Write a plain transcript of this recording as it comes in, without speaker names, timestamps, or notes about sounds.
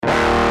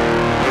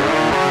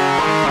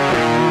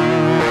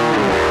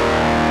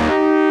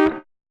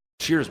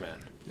Cheers, man.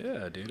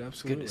 Yeah, dude,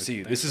 absolutely. Good to see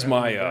you. Thanks This is for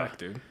having my me back,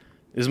 dude.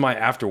 this is my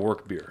after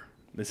work beer.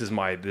 This is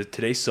my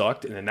today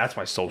sucked, and then that's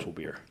my social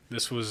beer.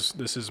 This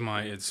is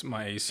my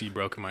AC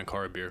broke in my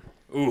car beer.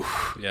 Ooh,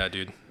 Yeah,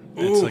 dude.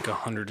 It's like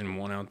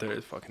 101 out there.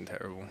 It's fucking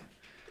terrible.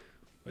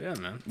 But yeah,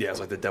 man. yeah, it's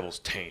like the devil's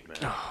taint, man.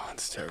 Oh,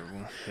 it's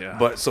terrible. Yeah.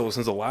 But so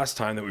since the last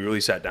time that we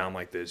really sat down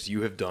like this,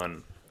 you have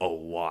done a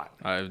lot.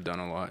 I've done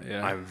a lot.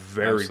 Yeah. I'm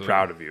very Absolutely.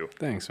 proud of you.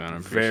 Thanks, man. I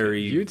appreciate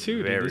Very, it. You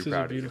too, very dude. This is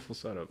proud a of you. beautiful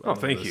setup. Oh,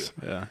 thank you.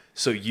 Yeah.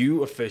 So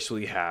you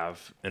officially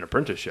have an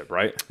apprenticeship,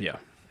 right? Yeah.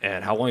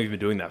 And how long have you been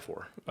doing that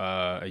for?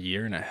 A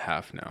year and a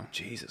half now.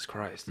 Jesus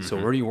Christ. So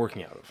where are you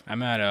working out of?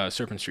 I'm at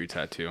Serpent Street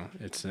Tattoo.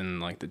 It's in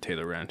like the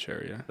Taylor Ranch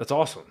area. That's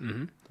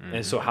awesome.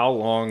 And so how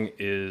long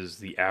is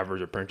the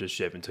average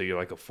apprenticeship until you're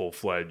like a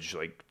full-fledged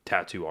like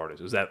tattoo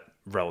artist? Is that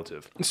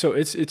relative? So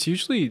it's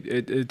usually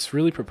it's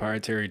really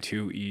proprietary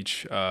to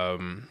each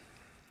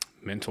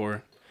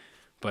mentor,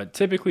 but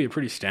typically a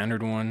pretty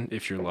standard one,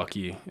 if you're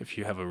lucky, if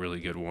you have a really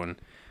good one,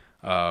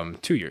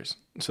 2 years.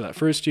 So that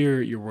first year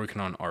you're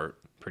working on art,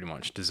 pretty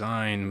much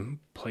design,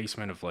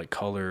 placement of like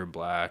color,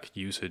 black,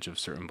 usage of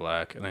certain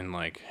black, and then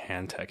like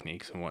hand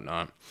techniques and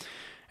whatnot.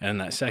 And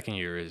that second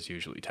year is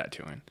usually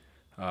tattooing,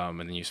 and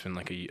then you spend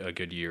like a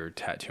good year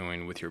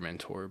tattooing with your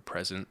mentor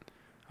present,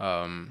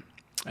 and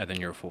then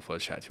you're a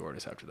full-fledged tattoo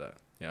artist after that.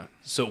 Yeah.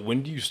 So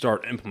when do you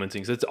start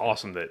implementing? Because it's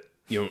awesome that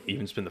you don't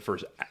even spend the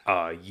first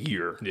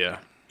year Yeah.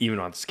 even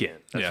on skin.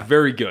 That's Yeah.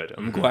 very good.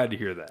 I'm glad to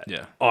hear that.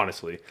 Yeah.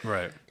 Honestly.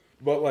 Right.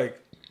 But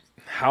like,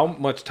 how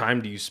much time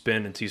do you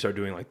spend until you start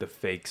doing like the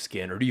fake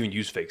skin, or do you even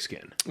use fake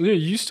skin? Yeah,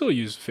 you still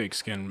use fake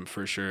skin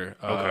for sure.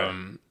 Okay.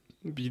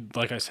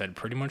 Like I said,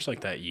 pretty much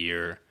like that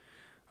year,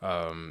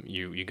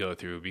 you go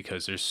through,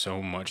 because there's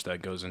so much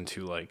that goes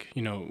into like,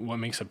 you know, what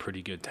makes a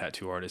pretty good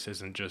tattoo artist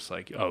isn't just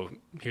like, oh,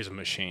 here's a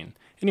machine.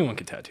 Anyone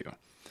can tattoo,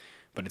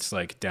 but it's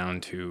like down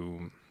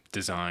to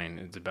design.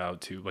 It's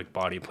about to like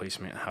body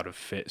placement, how to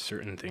fit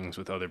certain things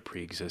with other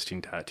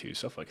pre-existing tattoos,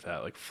 stuff like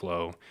that, like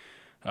flow.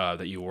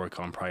 That you work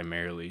on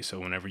primarily. So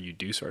whenever you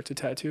do start to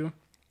tattoo,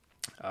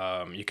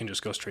 you can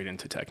just go straight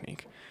into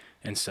technique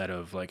instead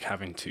of like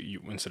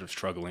instead of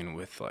struggling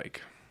with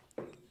like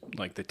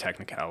the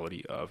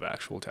technicality of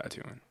actual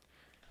tattooing.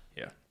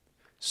 Yeah.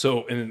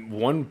 So, in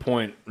one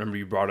point, remember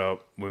you brought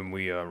up when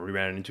we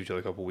ran into each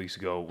other a couple weeks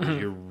ago, was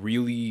you're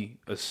really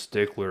a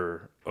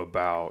stickler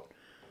about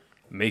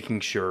making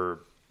sure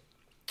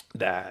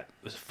that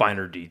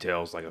finer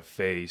details like a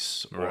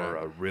face or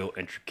Right. a real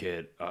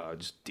intricate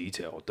just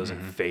detail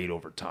doesn't fade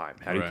over time.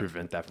 How do you Right.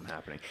 prevent that from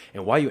happening?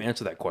 And while you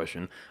answer that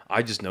question,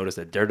 I just noticed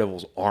that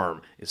Daredevil's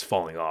arm is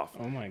falling off.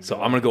 Oh my So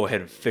God. I'm gonna go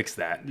ahead and fix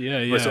that. Yeah,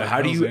 But yeah, So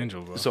how do Hell's you?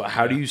 Angel, bro. So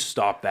how do you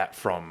stop that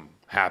from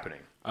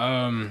happening?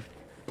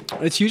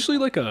 It's usually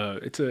like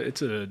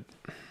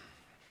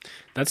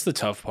that's the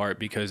tough part,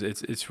 because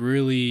it's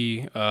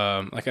really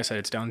like I said,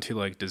 it's down to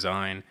like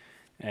design,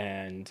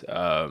 and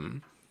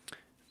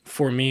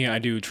for me, I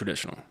do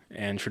traditional,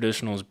 and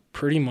traditional is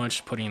pretty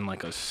much putting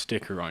like a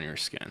sticker on your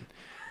skin.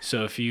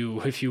 So if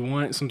you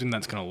want something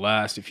that's gonna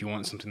last, if you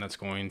want something that's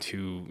going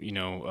to, you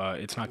know,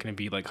 it's not gonna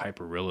be like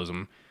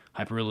hyperrealism.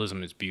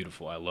 Hyperrealism is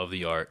beautiful. I love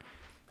the art,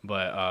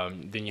 but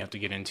then you have to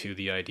get into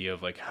the idea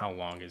of like, how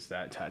long is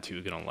that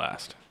tattoo gonna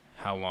last?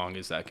 How long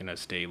is that gonna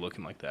stay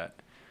looking like that?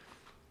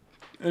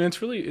 And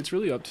it's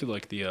really up to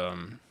like the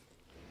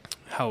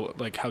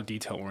how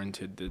detail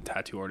oriented the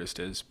tattoo artist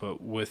is.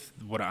 But with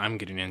what I'm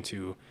getting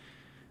into,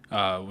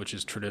 which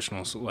is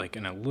traditional, so like,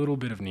 and a little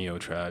bit of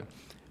neo-trad,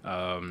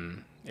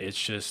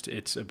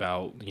 it's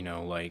about, you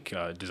know, like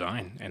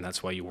design, and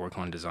that's why you work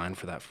on design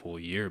for that full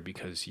year,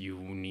 because you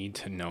need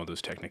to know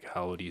those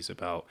technicalities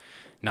about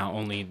not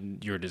only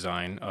your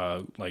design,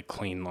 like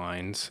clean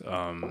lines,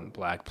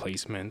 black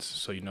placements,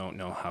 so you don't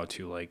know how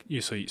to like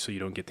so you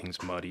don't get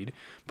things muddied,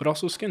 but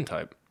also skin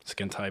type.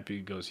 Skin type,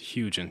 it goes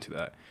huge into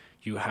that.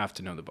 You have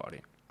to know the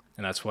body.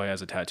 And that's why,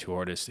 as a tattoo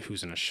artist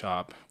who's in a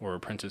shop, or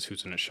apprentice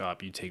who's in a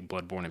shop, you take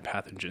bloodborne and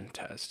pathogen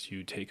tests.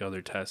 You take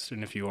other tests.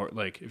 And if you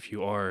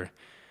are,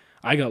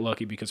 I got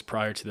lucky because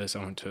prior to this,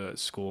 I went to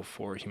school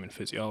for human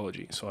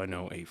physiology. So I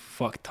know a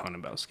fuck ton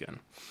about skin.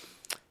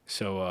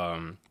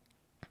 So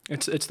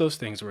it's those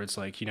things where it's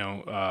like, you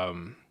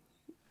know,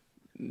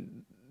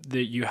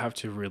 that you have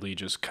to really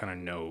just kind of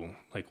know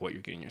like what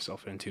you're getting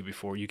yourself into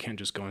before. You can't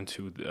just go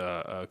into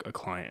a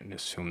client and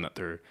assume that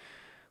they're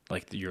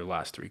like your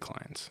last 3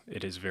 clients.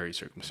 It is very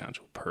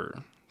circumstantial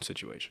per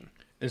situation.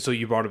 And so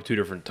you brought up 2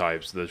 different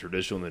types, the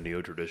traditional and the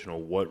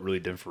neo-traditional. What really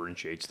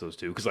differentiates those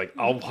two? Because like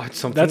I'll watch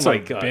something That's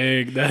like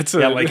big. That's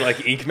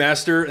like Ink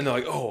Master, and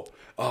they're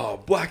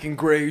like, black and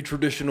gray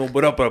traditional,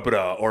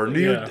 or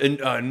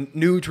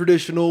new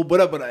traditional,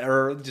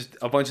 or just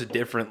a bunch of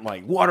different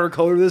like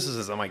watercolor. This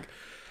is. I'm like,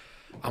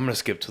 I'm gonna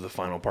skip to the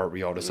final part.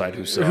 We all decide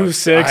who sucks. Who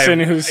sticks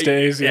and who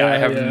stays. I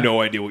have yeah.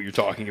 no idea what you're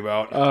talking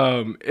about.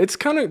 It's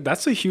kind of,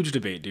 that's a huge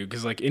debate, dude,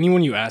 because like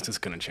anyone you ask is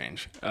going to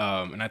change.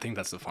 And I think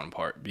that's the fun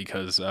part,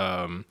 because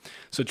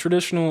so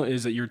traditional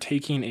is that you're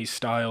taking a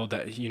style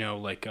that, you know,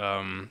 like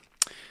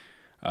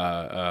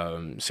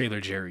Sailor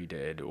Jerry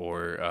did,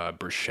 or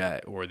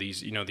Burchett, or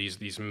these, you know,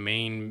 these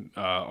main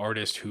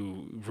artists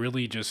who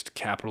really just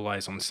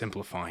capitalize on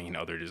simplifying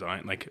other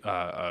design, like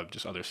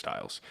just other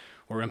styles,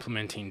 or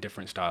implementing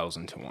different styles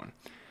into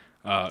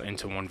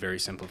one very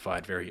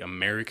simplified, very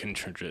American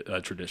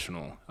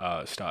traditional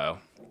style.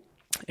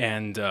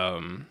 And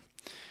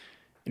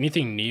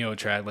anything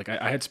neo-trad, like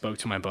I had spoke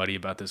to my buddy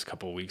about this a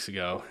couple of weeks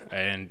ago,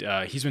 and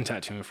he's been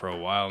tattooing for a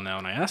while now,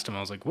 and I asked him,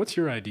 I was like, what's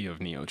your idea of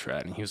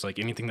neo-trad? And he was like,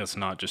 anything that's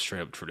not just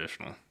straight up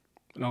traditional.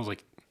 And I was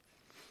like,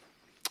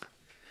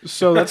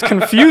 so that's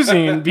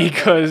confusing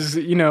because,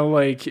 you know,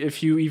 like,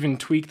 if you even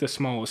tweak the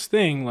smallest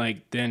thing,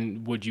 like,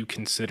 then would you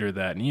consider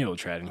that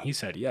neo-trad? And he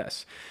said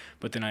yes.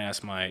 But then I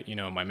asked my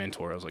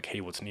mentor, I was like,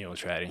 hey, what's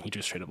neo-trad? And he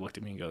just straight up looked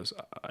at me and goes,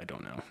 I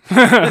don't know.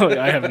 Like,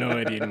 I have no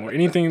idea anymore.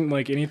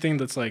 Anything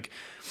that's like,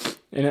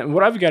 and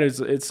what I've got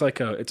is it's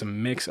a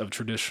mix of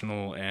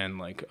traditional and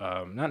like,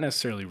 not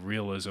necessarily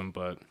realism,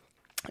 but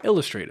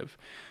illustrative.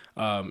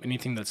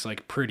 Anything that's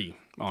like pretty,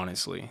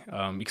 honestly.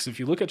 Because if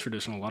you look at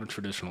traditional, a lot of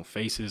traditional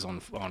faces on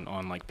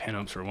like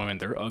pinups or women,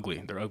 they're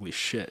ugly. They're ugly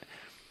shit.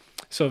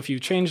 So if you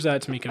change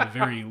that to make it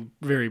very,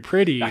 very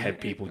pretty, I had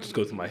people just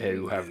go through my head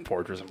who have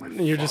portraits. I'm like,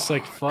 you're just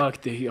like,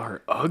 fuck, they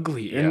are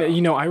ugly. Yeah. And,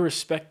 you know, I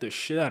respect the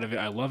shit out of it.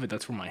 I love it.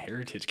 That's where my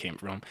heritage came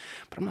from.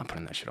 But I'm not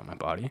putting that shit on my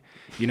body.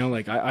 You know,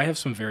 like, I have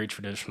some very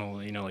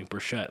traditional, you know, like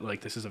Burchett.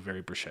 Like, this is a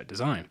very Burchett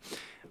design.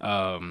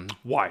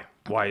 Why?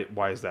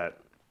 Why is that?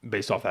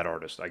 Based off that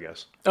artist, I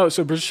guess. Oh,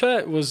 so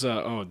Burchett was,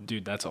 oh,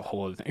 dude, that's a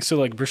whole other thing. So,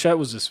 like, Burchett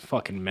was this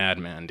fucking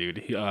madman,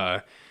 dude.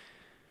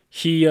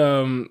 He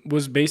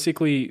was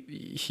basically,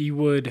 he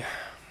would,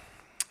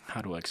 how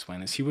do I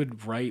explain this? He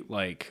would write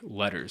like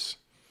letters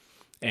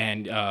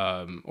and,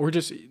 or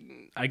just,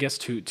 I guess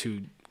to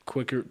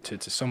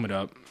sum it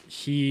up,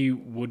 he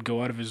would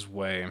go out of his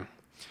way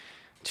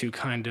to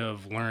kind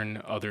of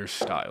learn other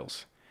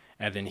styles.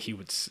 And then he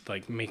would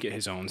like make it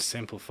his own,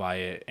 simplify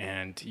it.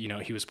 And, you know,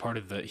 he was part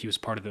of the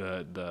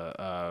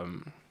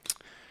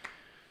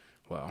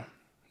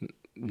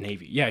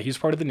Navy. Yeah, he was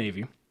part of the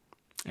Navy.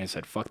 And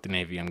said, fuck the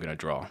Navy, I'm going to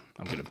draw.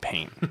 I'm going to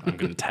paint. I'm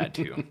going to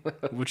tattoo.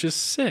 Which is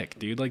sick,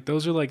 dude. Like,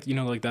 those are like, you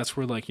know, like, that's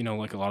where, like, you know,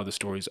 like, a lot of the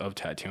stories of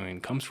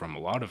tattooing comes from. A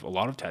lot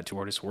of tattoo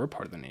artists were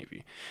part of the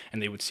Navy.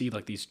 And they would see,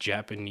 like, these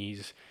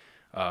Japanese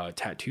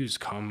tattoos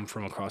come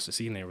from across the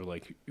sea. And they were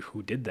like,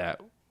 who did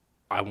that?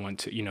 I want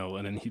to, you know,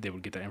 and then they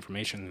would get that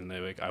information. And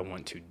they're like, I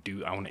want to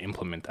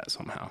implement that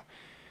somehow.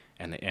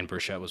 And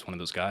Burchett was one of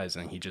those guys,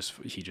 and he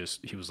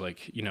was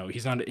like, you know,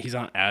 he's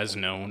not as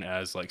known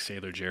as like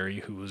Sailor Jerry,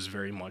 who was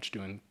very much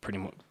doing pretty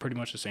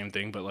much the same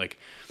thing, but like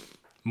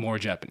more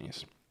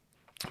Japanese,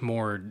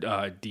 more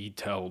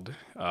detailed,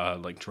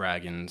 like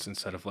dragons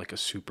instead of like a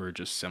super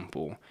just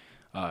simple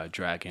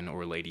dragon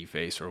or lady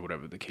face or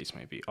whatever the case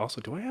may be.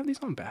 Also, do I have these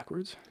on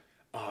backwards?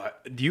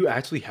 Do you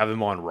actually have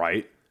them on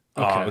right?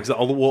 Okay. Because a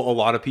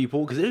lot of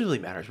people, because it doesn't really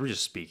matter. We're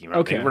just speaking, right?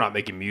 Okay. We're not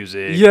making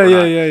music.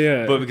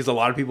 Yeah. But because a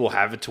lot of people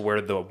have it to where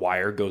the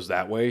wire goes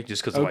that way,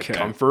 just because of like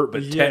comfort.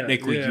 But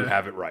technically, you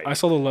have it right. I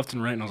saw the left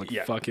and right, and I was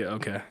like, fuck it,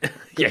 okay.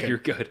 Yeah, okay. You're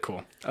good.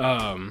 Cool.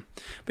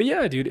 But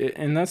yeah, dude,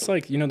 and that's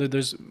like, you know,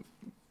 there's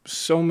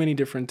so many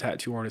different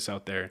tattoo artists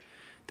out there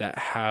that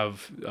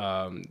have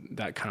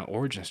that kind of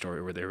origin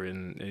story where they're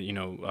in, you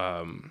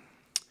know,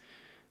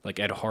 like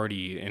Ed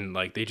Hardy, and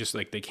like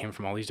they came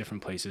from all these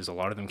different places. A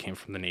lot of them came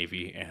from the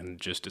Navy and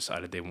just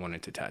decided they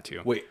wanted to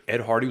tattoo. Wait,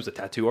 Ed Hardy was a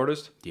tattoo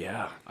artist?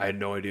 Yeah. I had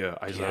no idea.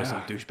 I thought it was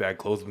some douchebag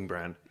clothing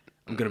brand.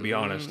 I'm going to be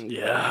honest.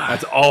 Yeah.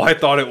 That's all I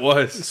thought it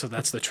was. So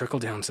that's the trickle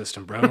down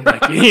system, bro.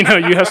 Like, you know,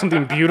 you have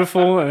something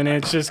beautiful and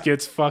it just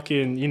gets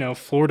fucking, you know,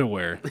 Florida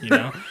wear, you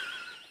know?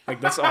 Like,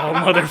 that's all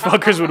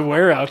motherfuckers would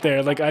wear out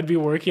there. Like, I'd be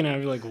working and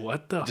I'd be like,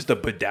 what the? Just a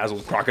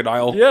bedazzled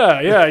crocodile? Yeah.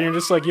 And you're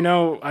just like, you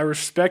know, I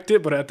respect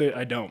it, but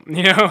I don't,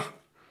 you know?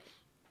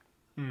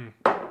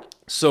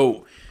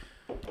 So,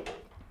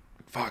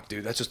 fuck,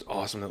 dude, that's just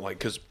awesome that, like,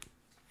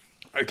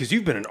 because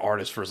you've been an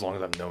artist for as long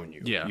as I've known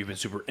you. Yeah. You've been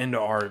super into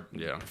art,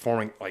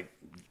 performing, like,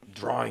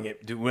 drawing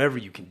it, do whatever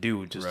you can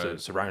do just to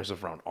surround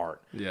yourself around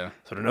art. Yeah.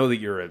 So to know that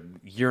you're a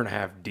year and a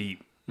half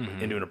deep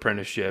into an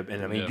apprenticeship,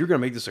 and I mean, you're gonna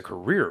make this a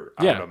career.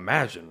 I would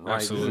imagine, right?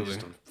 Absolutely. This is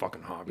just a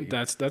fucking hobby.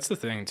 That's the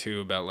thing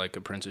too about like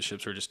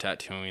apprenticeships or just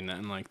tattooing.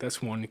 And like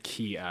that's one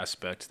key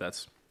aspect.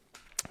 That's,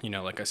 you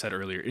know, like I said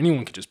earlier,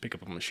 anyone could just pick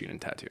up a machine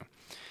and tattoo.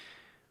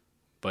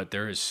 But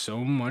there is so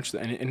much,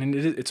 and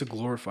it's a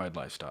glorified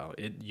lifestyle.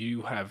 Don't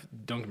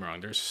get me wrong,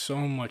 there's so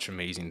much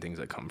amazing things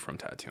that come from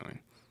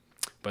tattooing,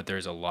 but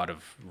there's a lot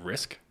of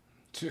risk.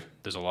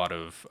 There's a lot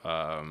of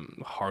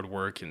hard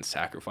work and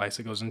sacrifice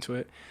that goes into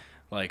it.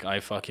 Like I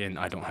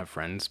don't have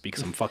friends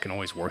because I'm fucking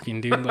always working,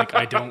 dude. Like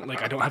I don't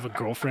have a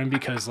girlfriend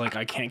because like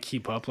I can't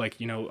keep up.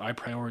 Like, you know, I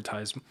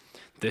prioritize,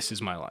 this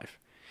is my life.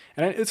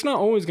 And it's not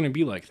always going to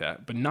be like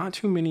that, but not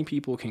too many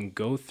people can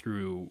go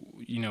through,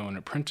 you know, an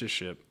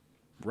apprenticeship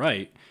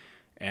right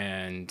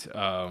and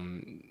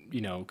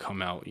you know,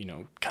 come out, you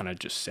know, kind of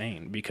just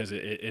sane, because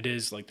it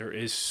is like there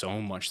is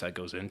so much that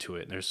goes into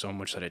it, and there's so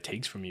much that it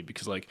takes from you,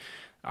 because like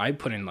I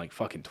put in like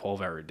fucking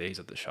 12-hour days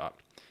at the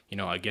shop. You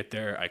know, I get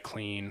there, I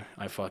clean,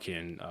 I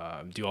fucking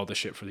do all the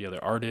shit for the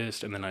other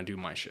artist, and then I do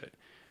my shit.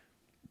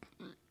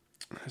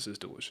 This is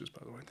delicious,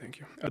 by the way. Thank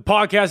you. The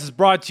podcast is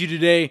brought to you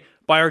today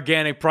by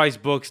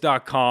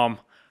OrganicPriceBooks.com.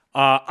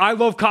 I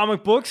love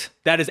comic books.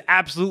 That is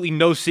absolutely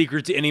no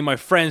secret to any of my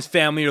friends,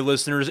 family, or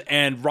listeners.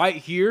 And right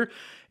here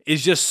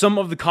is just some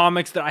of the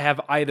comics that I have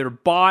either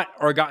bought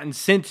or gotten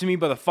sent to me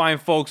by the fine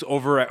folks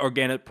over at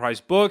Organic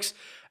Price Books.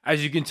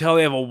 As you can tell,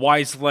 they have a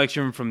wide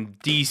selection from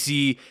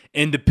DC,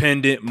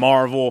 Independent,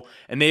 Marvel,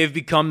 and they have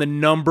become the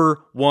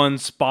 #1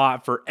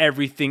 spot for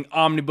everything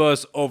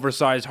omnibus,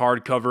 oversized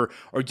hardcover,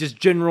 or just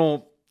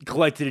general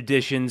collected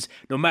editions.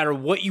 No matter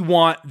what you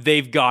want,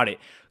 they've got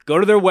it. Go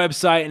to their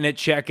website and at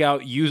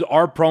checkout, use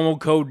our promo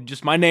code,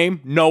 just my name,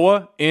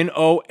 Noah,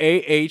 Noah,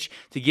 to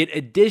get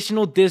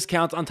additional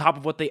discounts on top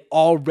of what they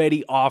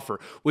already offer,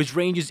 which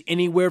ranges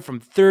anywhere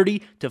from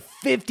 30 to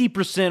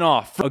 50%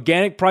 off.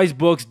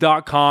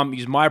 OrganicPriceBooks.com,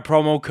 use my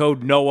promo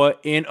code, Noah,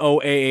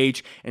 Noah,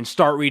 and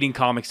start reading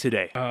comics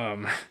today.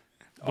 I'm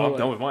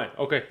done with mine.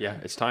 Okay, yeah,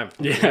 it's time.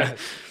 Yeah.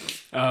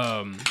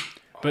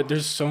 But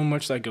there's so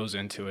much that goes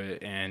into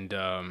it, and,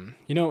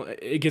 you know,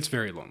 it gets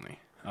very lonely.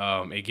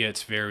 It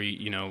gets very,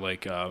 you know,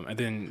 like, and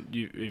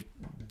then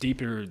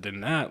deeper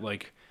than that,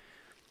 like,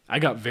 I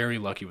got very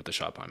lucky with the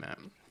shop I'm at.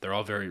 They're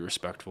all very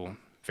respectful,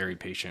 very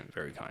patient,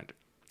 very kind.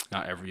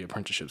 Not every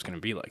apprenticeship is going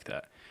to be like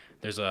that.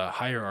 There's a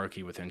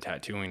hierarchy within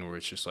tattooing where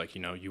it's just like, you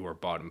know, you are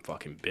bottom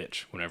fucking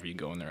bitch whenever you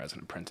go in there as an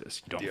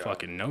apprentice. You don't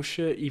fucking know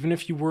shit. Even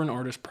if you were an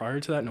artist prior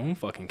to that, no one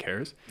fucking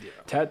cares. Yeah.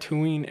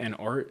 Tattooing and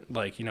art,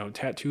 like, you know,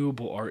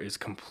 tattooable art is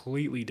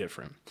completely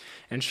different.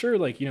 And sure,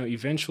 like, you know,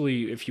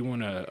 eventually if you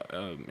want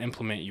to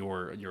implement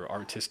your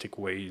artistic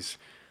ways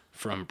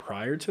from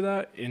prior to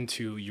that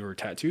into your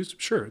tattoos,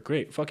 sure,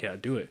 great, fuck yeah,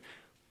 do it.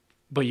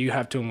 But you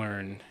have to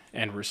learn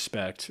and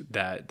respect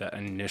that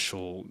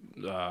initial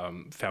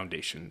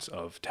foundations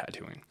of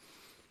tattooing.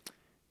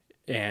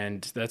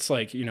 And that's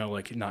like, you know,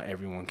 like not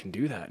everyone can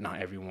do that.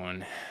 Not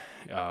everyone,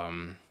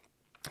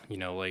 you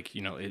know, like,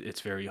 you know,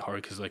 it's very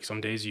hard because like some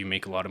days you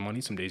make a lot of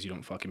money, some days you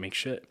don't fucking make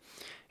shit.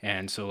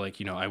 And so like,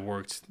 you know, I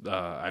worked,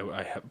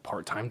 I had a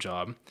part-time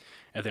job.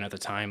 And then at the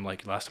time,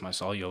 like last time I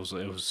saw you,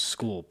 it was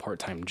school,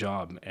 part-time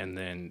job, and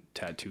then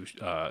tattoo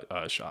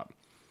shop.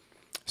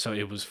 So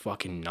it was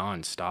fucking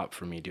nonstop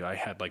for me, dude. I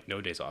had like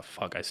no days off.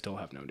 Fuck, I still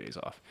have no days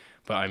off.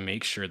 But I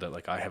make sure that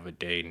like I have a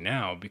day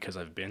now because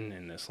I've been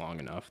in this long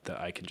enough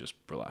that I can just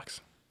relax.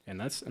 And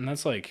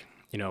that's like,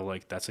 you know,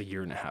 like that's a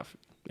year and a half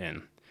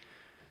in.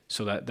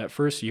 So that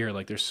first year,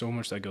 like there's so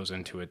much that goes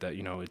into it that,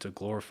 you know, it's a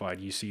glorified,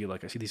 you see,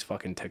 like I see these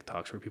fucking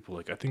TikToks where people are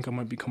like, I think I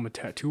might become a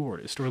tattoo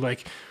artist. Or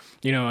like,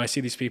 you know, I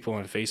see these people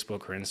on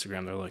Facebook or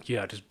Instagram, they're like,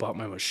 yeah, I just bought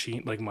my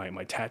machine, like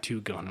my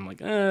tattoo gun. I'm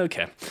like,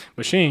 okay,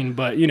 machine,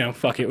 but you know,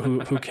 fuck it,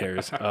 who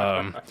cares?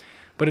 But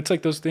it's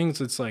like those things,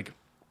 it's like,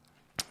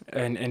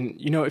 and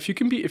you know, if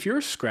you're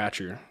a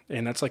scratcher,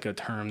 and that's like a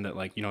term that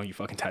like, you know, you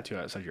fucking tattoo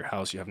outside your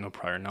house, you have no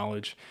prior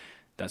knowledge,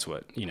 that's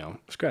what, you know,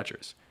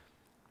 scratchers.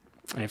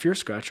 And if you're a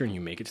scratcher and you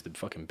make it to the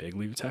fucking big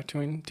league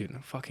tattooing, dude,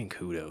 fucking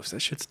kudos.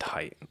 That shit's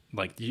tight.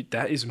 Like,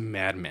 that is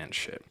madman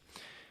shit.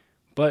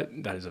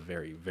 But that is a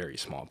very, very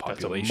small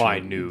population.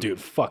 That's a minute dude,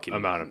 fucking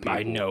amount of people.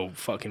 I know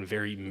fucking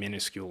very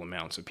minuscule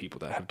amounts of people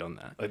that have done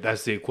that. Like,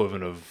 that's the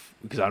equivalent of,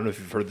 because I don't know if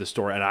you've heard this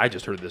story, and I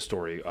just heard this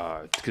story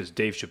because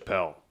Dave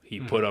Chappelle,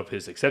 he put up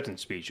his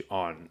acceptance speech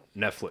on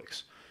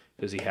Netflix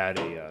because he had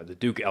the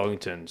Duke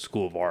Ellington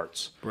School of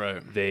Arts.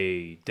 Right.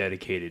 They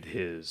dedicated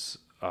his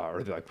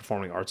or the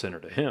Performing Arts Center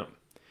to him.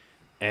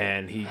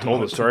 And he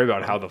told a story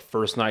about how the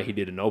first night he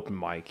did an open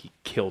mic, he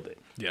killed it.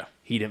 Yeah.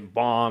 He didn't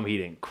bomb, he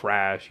didn't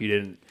crash,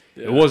 it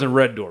wasn't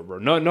Red Door, bro.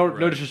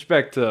 No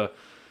disrespect to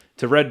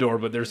Red Door,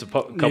 but there's a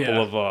couple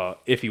of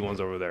iffy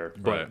ones over there.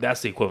 But that's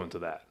the equivalent to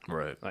that.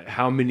 Right. Like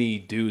how many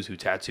dudes who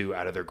tattoo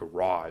out of their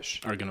garage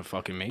are gonna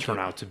fucking make turn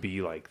out to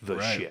be like the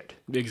shit.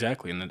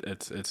 Exactly. And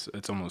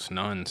it's almost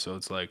none. So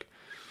it's like,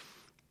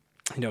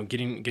 you know,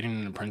 getting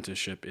an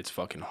apprenticeship, it's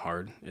fucking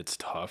hard. It's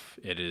tough.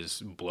 It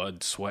is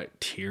blood, sweat,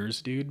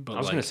 tears, dude. But I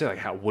was gonna say, like,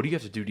 what do you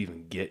have to do to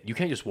even get? You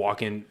can't just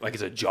walk in like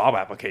it's a job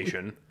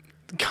application.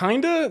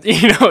 Kinda,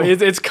 you know,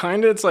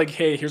 it's like,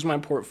 hey, here's my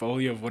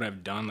portfolio of what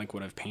I've done, like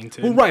what I've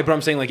painted. Well, right, but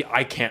I'm saying like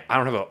I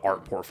don't have an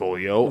art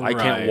portfolio. Right.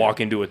 I can't walk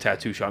into a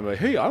tattoo shop and be like,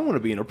 hey, I want to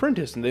be an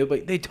apprentice, and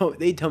they tell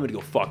me to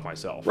go fuck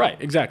myself. Right,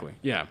 exactly,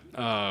 yeah.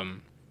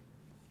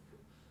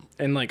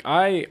 And like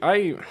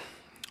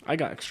I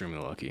got extremely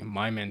lucky.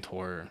 My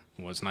mentor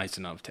was nice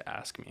enough to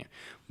ask me,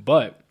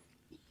 but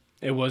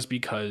it was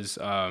because,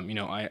 you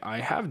know,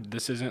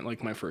 this isn't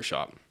like my first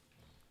shop.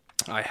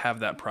 I have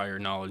that prior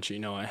knowledge, you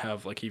know, I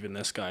have like even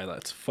this guy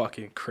that's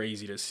fucking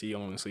crazy to see,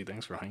 honestly.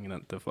 Thanks for hanging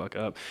the fuck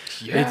up.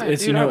 Yeah,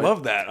 it's dude, you know, I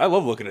love that. I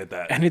love looking at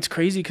that. And it's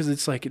crazy because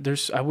it's like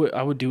I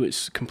would do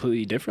it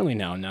completely differently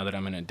now that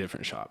I'm in a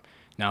different shop.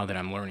 Now that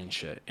I'm learning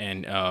shit.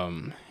 And,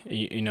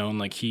 you know, and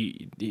like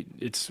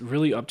it's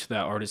really up to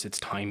that artist. It's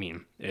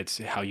timing. It's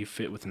how you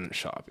fit within the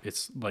shop.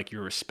 It's like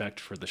your respect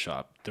for the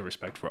shop, the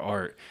respect for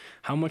art,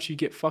 how much you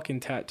get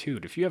fucking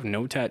tattooed. If you have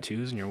no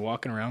tattoos and you're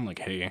walking around like,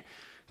 hey,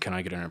 can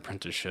I get an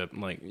apprenticeship?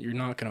 Like, you're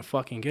not going to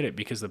fucking get it,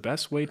 because the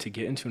best way to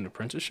get into an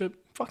apprenticeship,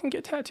 fucking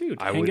get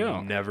tattooed. I would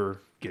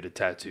never get a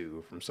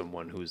tattoo from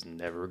someone who's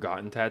never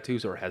gotten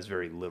tattoos or has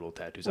very little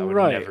tattoos. I would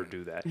never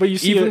do that. But you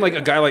see even like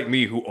a guy like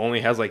me who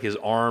only has like his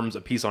arms,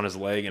 a piece on his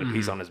leg, and a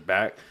piece on his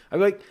back, I'd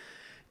be like,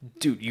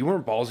 dude, you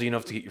weren't ballsy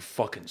enough to get your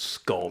fucking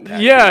skull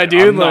tattooed. Yeah,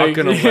 dude. I'm not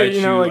gonna let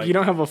you know, like, you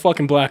don't have a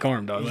fucking black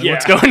arm, dog. Like, Yeah.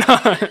 what's going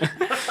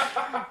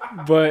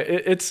on? But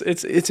it's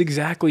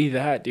exactly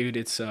that, dude.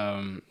 It's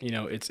you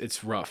know,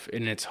 it's rough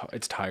and it's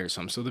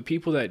tiresome. So the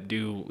people that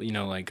do, you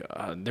know, like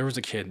there was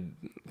a kid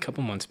a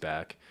couple months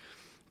back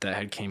that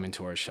had came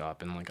into our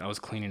shop, and like I was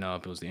cleaning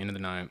up. It was the end of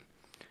the night,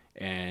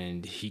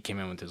 and he came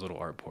in with his little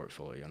art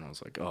portfolio, and I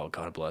was like, oh,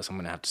 God bless. I'm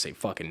gonna have to say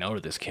fucking no to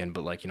this kid,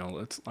 but like, you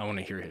know, I want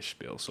to hear his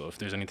spiel. So if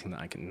there's anything that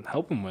I can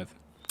help him with,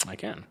 I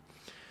can.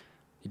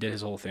 He did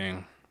his whole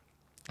thing,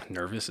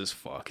 nervous as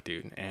fuck,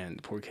 dude,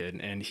 and poor kid.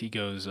 And he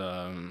goes,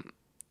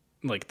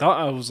 like, thought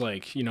I was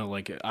like, you know,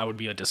 like I would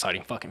be a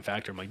deciding fucking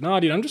factor. I'm like, nah,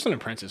 dude, I'm just an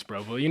apprentice,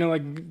 bro. But you know,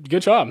 like,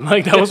 good job.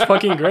 Like, that was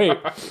fucking great.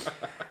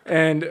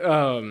 And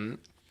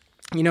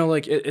you know,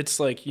 like it's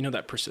like, you know,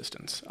 that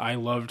persistence. I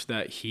loved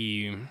that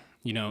he,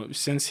 you know,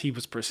 since he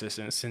was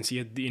persistent, since he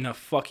had enough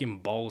fucking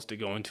balls to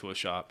go into a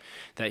shop,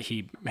 that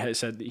he had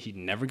said that he'd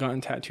never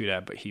gotten tattooed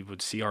at, but he would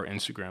see our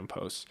Instagram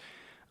posts,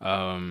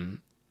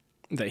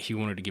 that he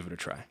wanted to give it a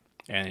try.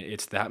 And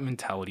it's that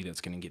mentality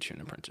that's going to get you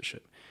an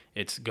apprenticeship.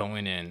 It's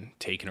going in,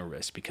 taking a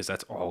risk, because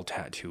that's all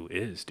tattoo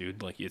is,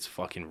 dude. Like, it's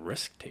fucking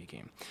risk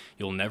taking.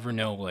 You'll never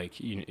know, like,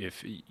 you know,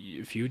 if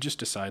you just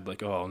decide,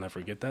 like, oh, I'll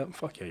never get that,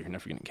 fuck yeah, you're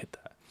never going to get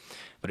that.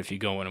 But if you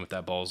go in with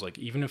that balls, like,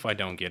 even if I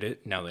don't get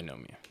it, now they know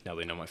me. Now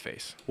they know my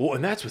face. Well,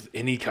 and that's with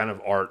any kind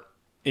of art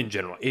in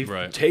general. If you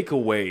Right. take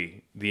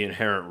away the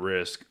inherent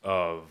risk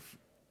of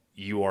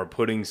you are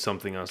putting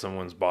something on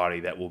someone's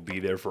body that will be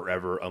there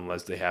forever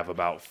unless they have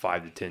about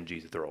 5 to 10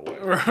 G's to throw away.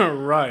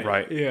 Right.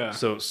 Right? Yeah.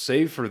 So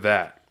save for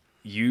that.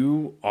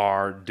 You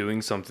are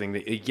doing something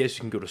that, yes,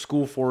 you can go to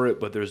school for it,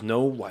 but there's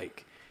no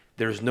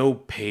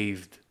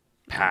paved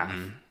path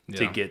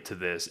to Yeah. get to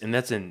this. And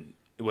that's in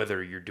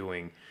whether you're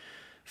doing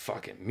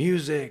fucking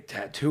music,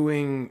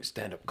 tattooing,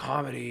 stand-up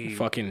comedy,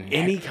 Fucking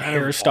any kind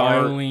of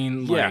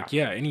hairstyling, art. like,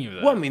 yeah, any of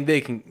that. Well, I mean,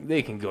 they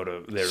can go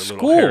to their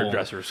School. little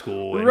hairdresser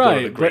school and go to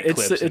the Right, Great but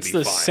Clips it's and be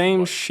the fine, same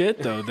but-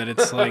 shit though. That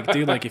it's like,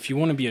 dude, like if you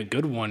want to be a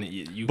good one,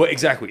 you. But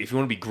exactly, if you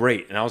want to be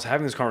great, and I was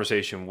having this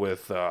conversation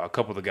with a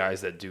couple of the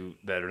guys that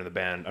are in the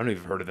band. I don't know if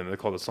you've heard of them. They're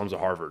called the Sons of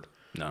Harvard.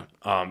 No.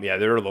 Yeah,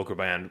 they're a local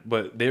band,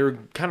 but they're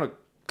kind of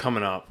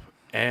coming up.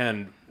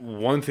 And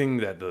one thing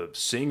that the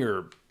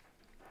singer,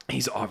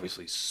 he's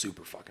obviously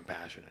super fucking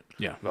passionate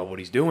about what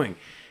he's doing.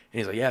 And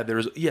he's like,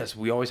 yeah,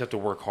 we always have to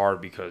work hard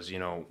because, you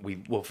know,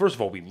 first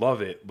of all, we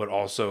love it, but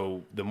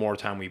also the more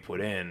time we put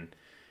in,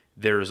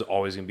 there's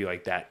always going to be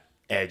like that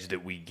edge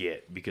that we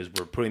get because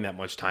we're putting that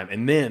much time.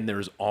 And then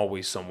there's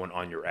always someone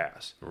on your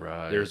ass.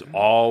 Right. There's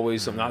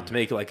always some, not to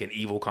make it like an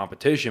evil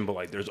competition, but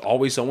like there's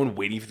always someone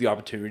waiting for the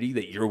opportunity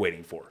that you're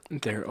waiting for.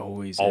 There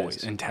always Always.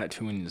 is. And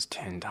tattooing is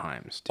 10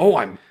 times. Dude. Oh,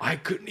 I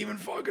couldn't even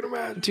fucking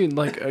imagine. Dude,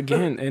 like,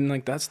 again, and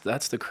like that's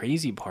the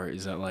crazy part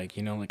is that, like,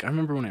 you know, like I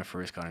remember when I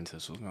first got into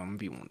this, I was like, I'm gonna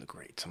be one of the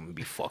greats. I'm gonna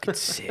be fucking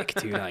sick,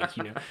 dude. Like,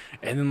 you know,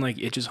 and then like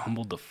it just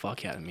humbled the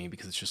fuck out of me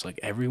because it's just like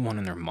everyone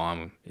and their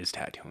mom is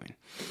tattooing.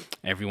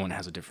 Everyone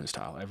has a different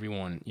style.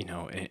 Everyone, you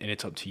know, and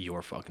it's up to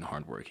your fucking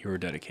hard work, your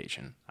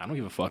dedication. I don't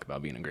give a fuck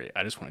about being a great.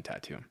 I just want to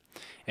tattoo.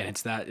 And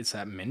it's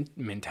that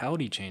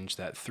mentality change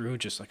that through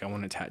just like I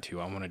want to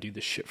tattoo, I want to do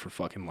this shit for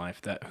fucking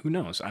life. That who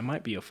knows, I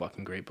might be a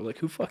fucking great, but like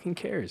who fucking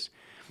cares?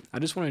 I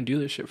just want to do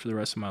this shit for the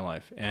rest of my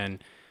life.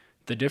 And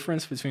the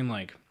difference between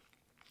like,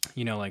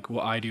 you know, like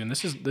what I do, and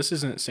this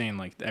isn't saying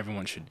like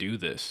everyone should do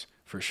this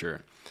for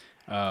sure.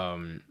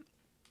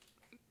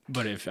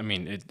 But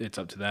it's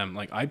up to them.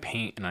 Like I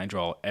paint and I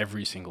draw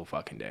every single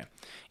fucking day.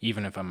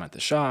 Even if I'm at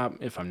the shop,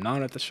 if I'm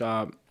not at the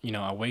shop, you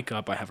know, I wake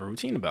up, I have a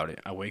routine about it.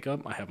 I wake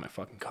up, I have my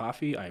fucking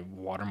coffee, I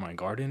water my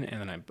garden,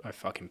 and then I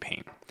fucking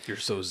paint. You're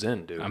so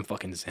zen, dude. I'm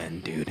fucking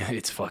zen, dude.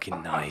 It's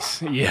fucking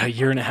nice. Yeah, a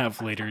year and a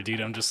half later,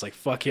 dude, I'm just like,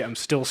 fuck yeah, I'm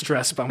still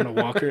stressed, but I'm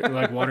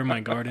gonna water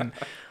my garden.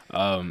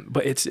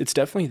 But it's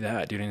definitely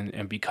that, dude.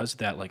 And because of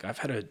that, like I've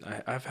had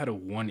a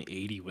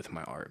 180 with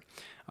my art.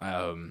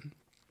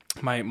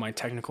 My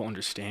technical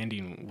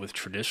understanding with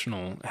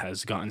traditional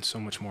has gotten so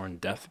much more in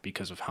depth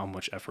because of how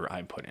much effort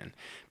I put in.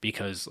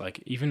 Because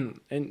like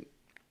and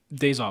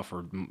days off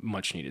are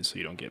much needed so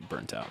you don't get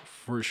burnt out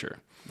for sure.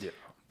 Yeah.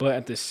 But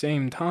at the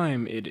same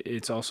time,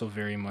 it's also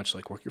very much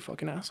like work your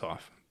fucking ass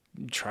off.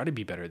 Try to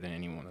be better than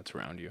anyone that's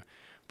around you.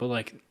 But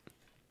like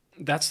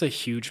that's the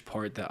huge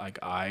part that like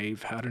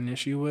I've had an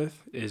issue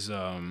with is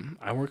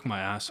I work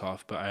my ass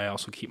off, but I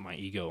also keep my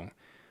ego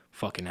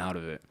fucking out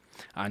of it.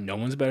 No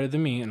one's better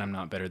than me, and I'm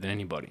not better than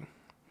anybody.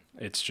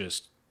 It's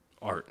just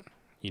art,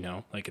 you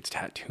know? Like, it's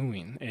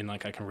tattooing, and,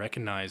 like, I can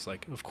recognize,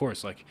 like, of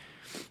course, like,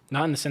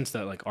 not in the sense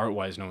that, like,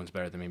 art-wise, no one's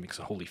better than me, because,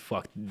 holy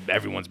fuck,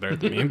 everyone's better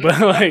than me, but,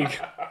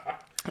 like,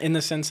 in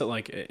the sense that,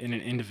 like, in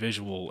an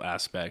individual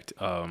aspect,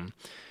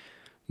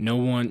 no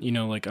one, you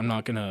know, like, I'm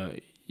not gonna,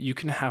 you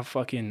can have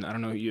fucking, I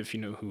don't know if you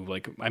know who,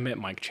 like, I met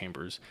Mike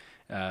Chambers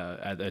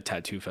at a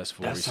tattoo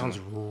festival That recently.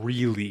 sounds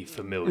really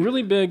familiar.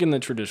 Really big in the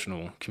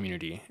traditional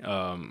community.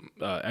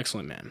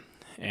 Excellent man.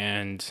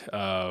 And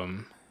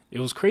it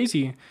was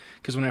crazy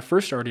because when I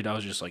first started, I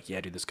was just like,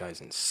 yeah, dude, this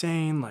guy's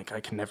insane. Like, I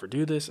can never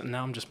do this. And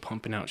now I'm just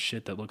pumping out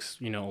shit that looks,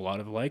 a lot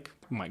of like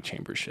Mike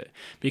Chambers shit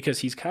because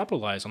he's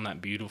capitalized on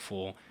that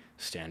beautiful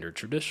standard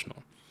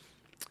traditional.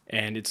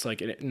 And it's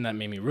like, and that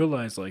made me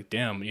realize, like,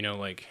 damn,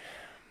 like,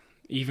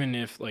 even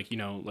if, like,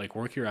 like,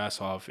 work your ass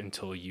off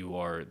until you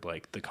are,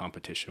 like, the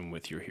competition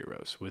with your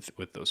heroes,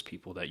 with those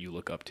people that you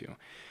look up to.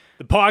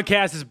 The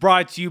podcast is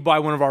brought to you by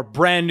one of our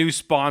brand new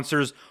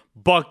sponsors,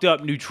 Bucked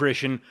Up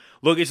Nutrition.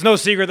 Look, it's no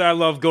secret that I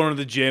love going to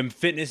the gym.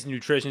 Fitness and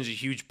nutrition is a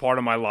huge part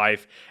of my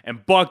life.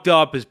 And Bucked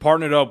Up has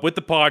partnered up with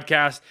the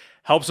podcast,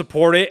 help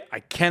support it. I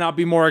cannot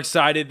be more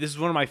excited. This is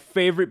one of my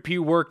favorite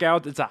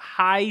pre-workouts. It's a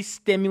high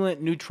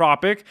stimulant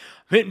nootropic.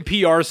 I'm hitting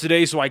PRs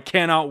today, so I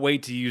cannot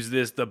wait to use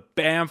this. The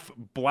Banff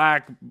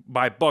Black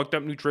by Bucked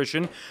Up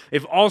Nutrition.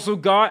 They've also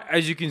got,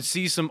 as you can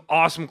see, some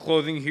awesome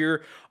clothing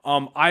here.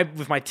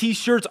 With my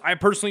t-shirts, I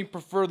personally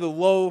prefer the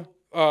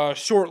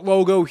short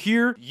logo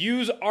here.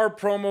 Use our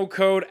promo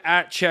code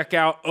at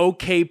checkout,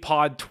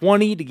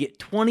 OKPod20, to get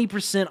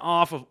 20%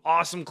 off of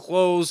awesome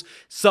clothes,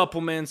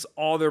 supplements,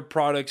 all their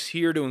products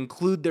here to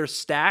include their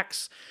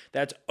stacks.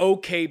 That's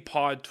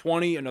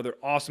OKPod20, another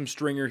awesome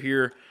stringer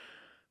here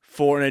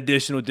for an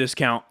additional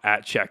discount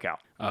at checkout.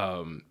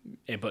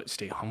 But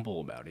stay humble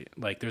about it.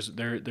 Like, there's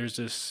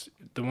this,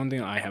 the one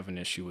thing I have an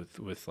issue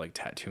with like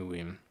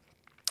tattooing.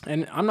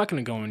 And I'm not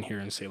going to go in here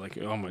and say, like,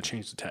 oh, I'm going to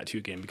change the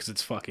tattoo game because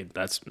it's fucking,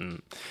 that's,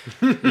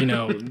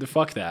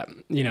 fuck that.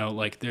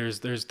 Like,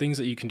 there's things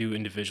that you can do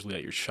individually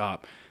at your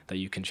shop that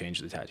you can change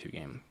the tattoo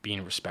game.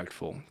 Being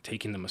respectful,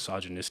 taking the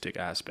misogynistic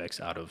aspects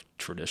out of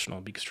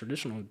traditional, because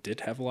traditional did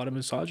have a lot of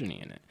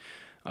misogyny in it.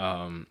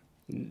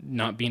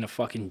 Not being a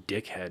fucking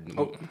dickhead.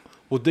 Oh,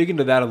 we'll dig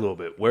into that a little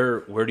bit.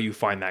 Where do you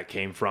find that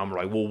came from? Or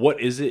like, well, what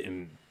is it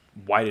and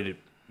why did it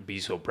be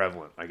so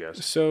prevalent, I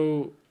guess?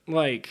 So,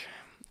 like,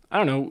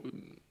 I don't know.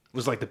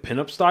 Was like the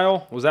pinup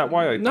style? Was that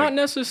why? Not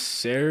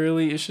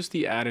necessarily. It's just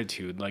the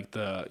attitude. Like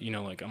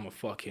like, I'm a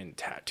fucking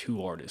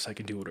tattoo artist. I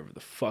can do whatever the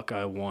fuck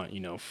I want.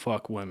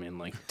 Fuck women.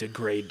 Like,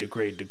 degrade.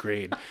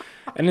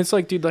 And it's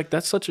like, dude, like,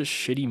 that's such a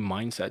shitty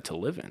mindset to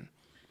live in.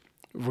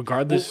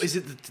 Regardless. Well, is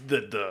it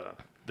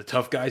the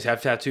tough guys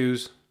have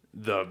tattoos?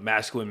 The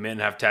masculine men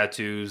have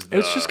tattoos.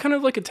 It's just kind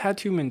of like a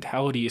tattoo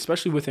mentality,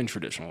 especially within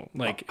traditional.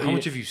 Like, how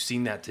much have you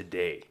seen that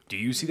today? Do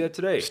you see that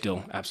today?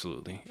 Still,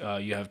 absolutely.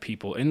 You have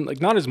people, and like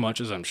not as much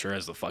as I'm sure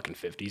as the fucking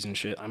 50s and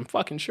shit. I'm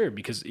fucking sure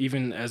because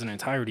even as an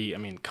entirety, I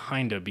mean,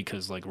 kinda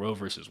because like Roe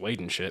versus Wade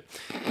and shit.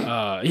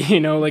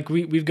 Like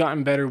we've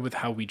gotten better with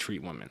how we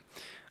treat women.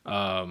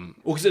 And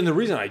the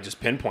reason I just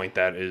pinpoint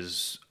that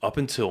is up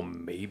until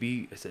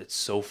maybe it's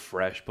so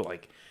fresh, but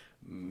like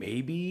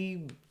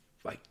maybe.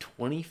 Like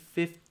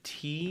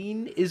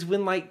 2015 is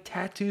when like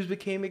tattoos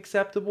became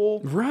acceptable.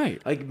 Right.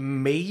 Like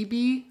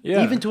maybe.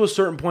 Yeah. Even to a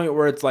certain point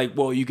where it's like,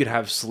 well, you could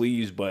have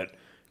sleeves, but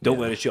don't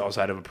let it show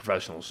outside of a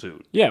professional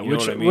suit. Yeah, you know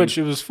what I mean? Which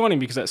it was funny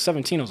because at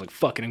 17 I was like,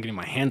 fuck it, I'm getting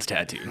my hands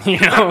tattooed.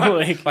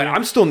 Like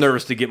I'm still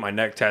nervous to get my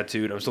neck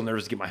tattooed. I'm still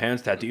nervous to get my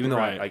hands tattooed, even though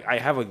I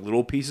have like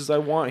little pieces I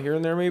want here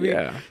and there maybe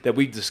that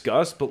we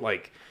discussed, but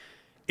like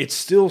it's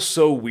still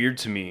so weird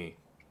to me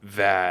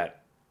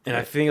that, and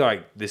I think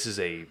like this is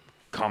a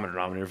common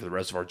denominator for the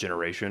rest of our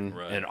generation,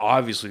 and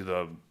obviously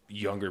the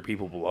younger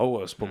people below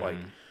us, but like,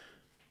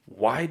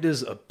 why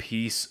does a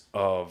piece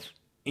of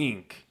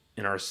ink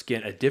in our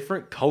skin, a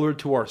different color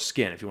to our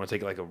skin, if you want to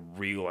take it like a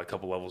real, like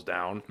couple levels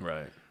down,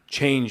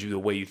 change the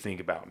way you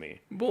think about me?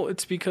 Well,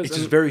 it's because it's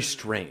just very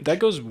strange. That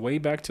goes way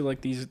back to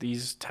like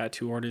these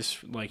tattoo artists,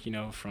 like,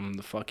 from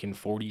the fucking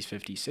 40s,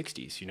 50s,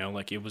 60s,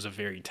 like it was a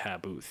very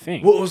taboo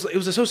thing. Well, it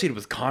was associated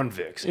with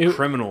convicts and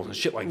criminals and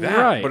shit like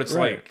that. But it's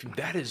like,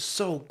 that is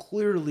so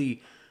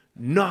clearly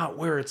not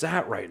where it's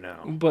at right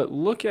now. But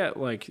look at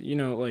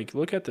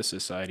look at the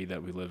society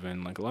that we live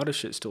in. Like a lot of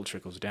shit still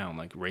trickles down.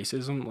 Like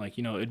racism, like,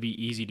 it'd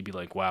be easy to be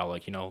like, wow,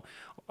 like,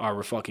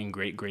 our fucking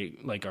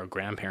great, like our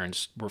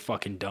grandparents were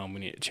fucking dumb. We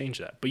need to change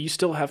that. But you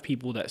still have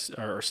people that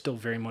are still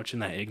very much in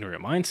that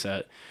ignorant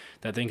mindset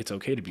that think it's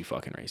okay to be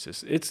fucking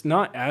racist. It's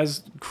not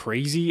as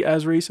crazy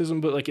as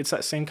racism, but like it's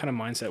that same kind of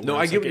mindset. No,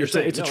 I get what you're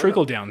saying. It's a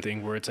trickle down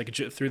thing where it's like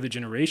through the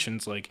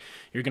generations, like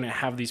you're going to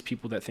have these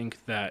people that think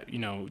that,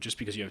 just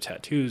because you have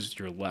tattoos,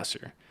 you're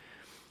lesser.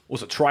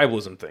 Well, it's a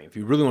tribalism thing. If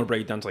you really want to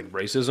break it down to like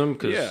racism,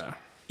 because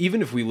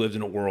even if we lived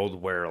in a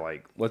world where,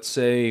 like, let's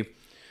say,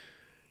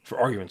 for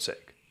argument's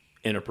sake,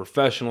 in a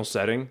professional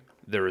setting,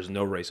 there is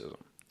no racism.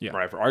 Yeah.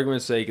 Right. For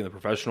argument's sake, in the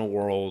professional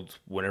world,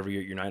 whenever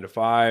you're 9 to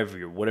 5,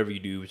 or whatever you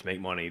do to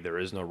make money, there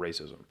is no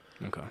racism.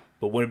 Okay.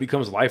 But when it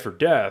becomes life or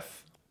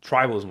death,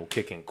 tribalism will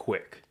kick in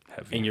quick.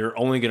 And you're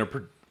only going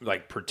to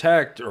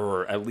protect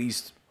or at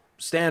least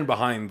stand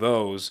behind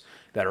those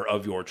that are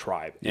of your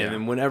tribe. Yeah. And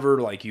then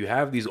whenever like you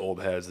have these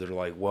old heads that are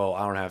like, well,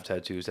 I don't have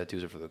tattoos.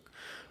 Tattoos are for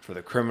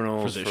the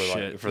criminals,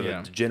 for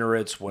the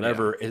degenerates,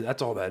 whatever.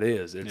 That's all that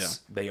is.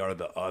 They are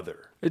the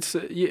other. It's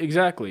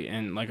exactly,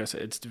 and like I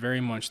said, it's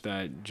very much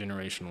that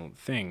generational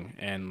thing,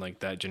 and like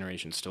that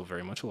generation's still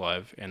very much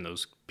alive, and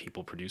those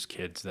people produce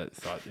kids that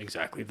thought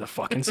exactly the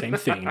fucking same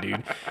thing,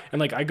 dude. And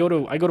like I go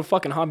to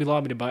fucking Hobby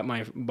Lobby to buy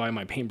my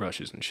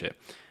paintbrushes and shit.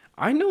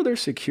 I know their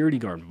security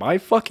guard by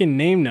fucking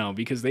name now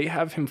because they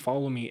have him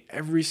follow me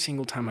every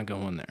single time I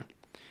go in there.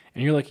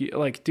 And you're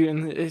like, dude,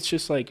 and it's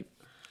just like,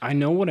 I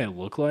know what I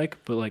look like,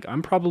 but like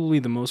I'm probably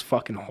the most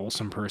fucking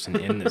wholesome person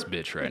in this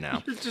bitch right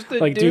now. You're just a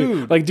like,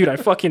 dude. Dude,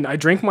 I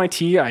drink my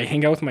tea, I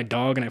hang out with my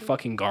dog, and I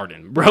fucking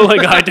garden, bro. Like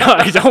I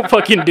don't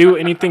fucking do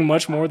anything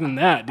much more than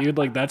that, dude.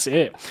 Like that's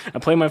it. I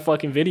play my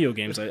fucking video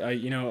games. I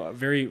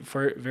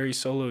very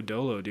solo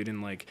dolo, dude,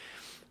 and like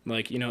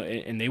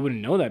and they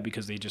wouldn't know that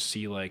because they just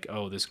see like,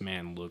 oh, this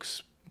man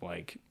looks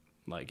like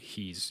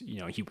he's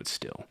he would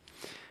still.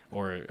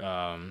 Or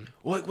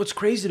what's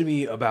crazy to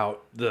me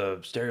about the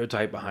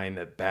stereotype behind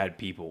that bad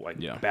people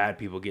bad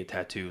people get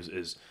tattoos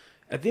is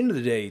at the end of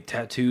the day,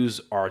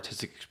 tattoos are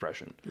artistic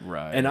expression,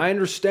 right? And I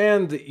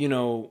understand that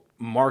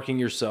marking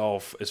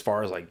yourself as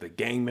far as like the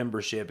gang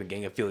membership and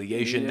gang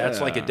affiliation, that's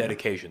like a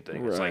dedication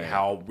thing. It's like,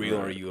 how real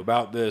are you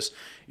about this?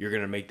 You're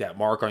gonna make that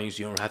mark on you, so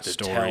you don't have to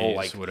tell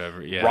like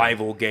whatever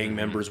rival gang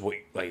members what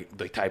like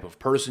the type of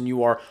person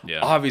you are.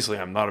 Obviously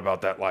I'm not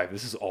about that life.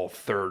 This is all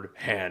third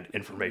hand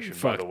information,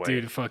 by the way.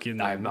 Dude,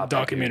 fucking I'm not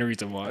documentaries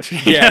to watch.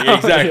 Yeah,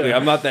 exactly.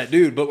 I'm not that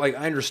dude, but like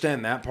I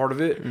understand that part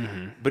of it.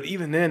 But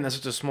even then, that's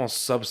such a small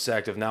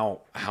subsect of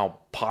now how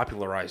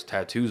popularized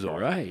tattoos are.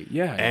 Right.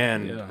 Yeah.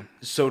 And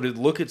so to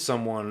look at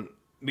someone,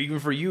 even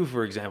for you,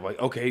 for example, like,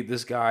 okay,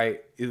 this guy,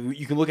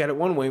 you can look at it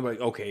one way, but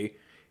like, okay,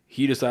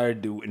 he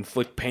decided to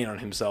inflict pain on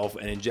himself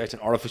and inject an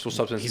artificial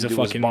substance into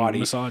his body.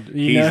 He's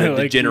a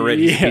degenerate.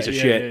 He's a piece of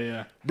shit.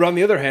 Yeah. But on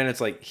the other hand,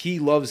 it's like he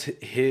loves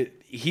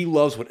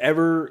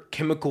whatever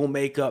chemical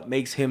makeup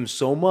makes him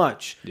so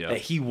much that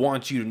he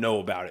wants you to know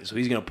about it. So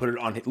he's gonna put it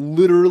on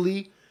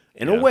literally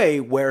in a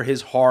way wear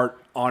his heart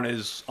on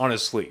his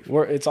sleeve.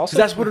 Or it's also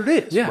that's what it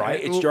is,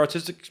 right? It's your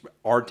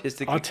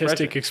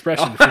artistic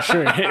expression for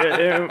sure.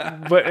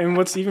 And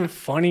what's even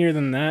funnier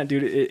than that,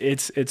 dude,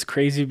 it's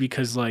crazy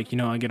because like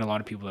I get a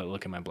lot of people that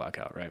look at my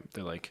blackout, right?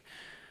 They're like,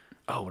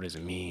 oh, what does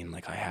it mean?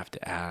 Like I have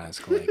to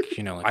ask, like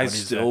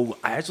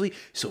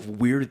so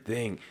weird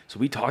thing. So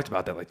we talked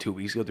about that like 2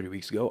 weeks ago, 3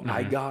 weeks ago.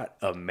 I got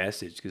a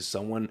message because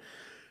someone.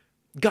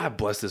 God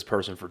bless this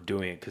person for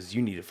doing it because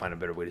you need to find a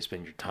better way to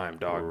spend your time,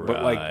 dog. Right.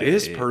 But like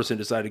this person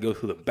decided to go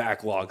through the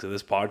backlogs of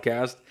this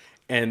podcast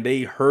and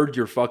they heard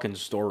your fucking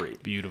story.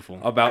 Beautiful.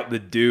 About the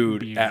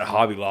dude at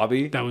Hobby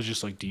Lobby. That was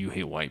just like, do you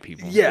hate white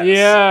people? Yes.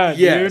 Yeah.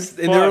 Yes.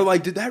 Dude, and they were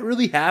like, did that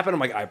really happen? I'm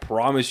like, I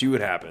promise you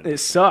it happened. It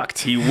sucked.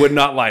 He would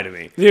not lie to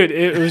me. Dude,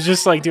 it was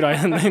just like, dude,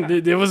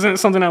 it wasn't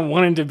something I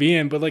wanted to be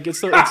in, but like, it's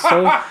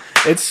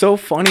so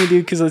funny,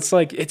 dude, because it's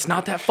like, it's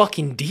not that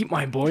fucking deep,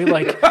 my boy.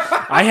 Like,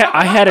 I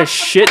had a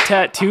shit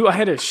tattoo. I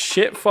had a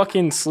shit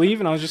fucking sleeve,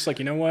 and I was just like,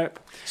 you know what?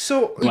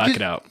 So black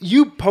it out.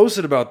 You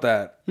posted about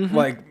that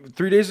like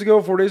 4 days ago,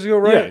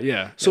 right?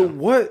 Yeah. So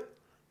what?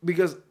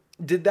 Because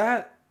did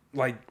that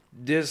like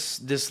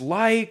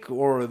dislike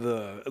or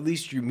at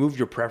least you moved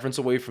your preference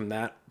away from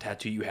that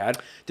tattoo you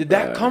had? Did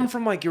that come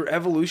from like your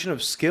evolution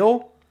of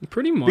skill?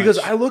 Pretty much. Because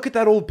I look at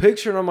that old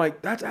picture and I'm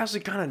like, that's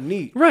actually kind of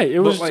neat. Right. It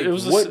was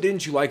what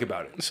didn't you like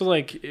about it? So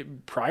like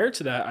prior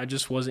to that, I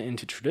just wasn't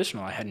into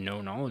traditional. I had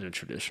no knowledge of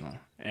traditional.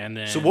 And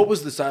then. So what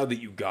was the style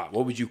that you got?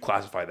 What would you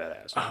classify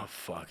that as? Oh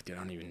fuck, dude, I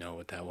don't even know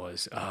what that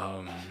was.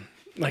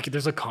 Like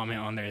there's a comment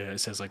on there that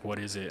says like, what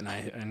is it?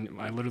 And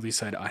I literally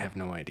said, I have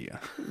no idea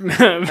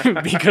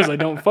because I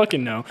don't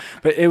fucking know.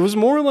 But it was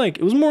more like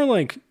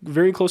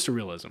very close to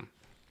realism.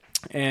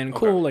 And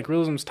cool, like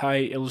realism's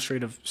tight,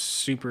 illustrative,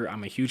 super.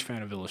 I'm a huge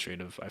fan of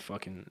illustrative. I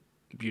fucking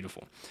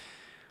beautiful.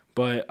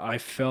 But I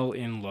fell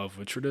in love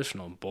with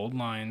traditional. Bold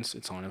lines.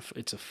 It's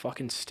a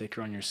fucking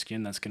sticker on your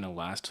skin that's gonna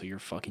last till you're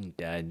fucking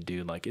dead,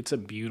 dude. Like it's a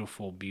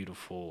beautiful,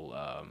 beautiful,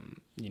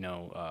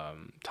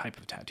 type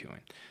of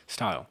tattooing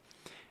style.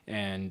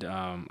 And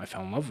I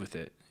fell in love with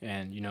it.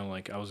 And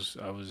like I was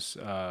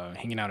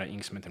hanging out at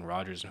Inksmith and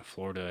Rogers in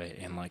Florida,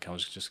 and like I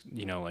was just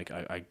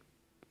I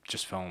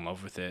just fell in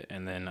love with it.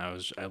 And then I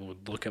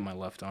would look at my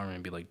left arm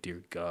and be like,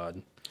 dear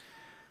God,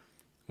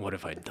 what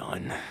have I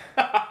done?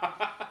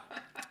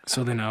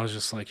 So then I was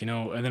just like,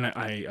 and then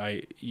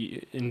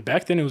and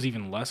back then it was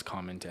even less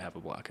common to have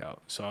a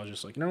blackout. So I was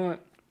just like, you know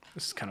what,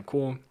 this is kind of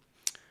cool,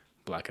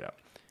 black it out.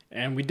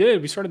 And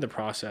we started the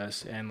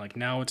process, and like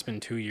now it's been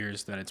 2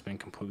 years that it's been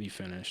completely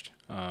finished.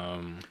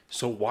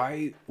 So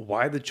why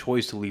the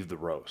choice to leave the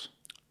rose?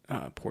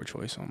 Poor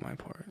choice on my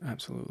part.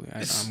 Absolutely.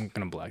 I'm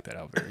gonna black that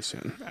out very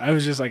soon. I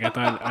was just like, I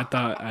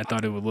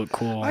thought it would look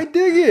cool. I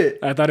dig it.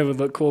 I thought it would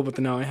look cool, but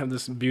then now I have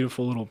this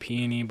beautiful little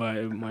peony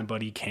by my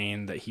buddy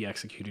Kane that he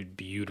executed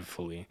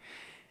beautifully.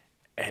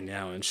 And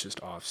now it's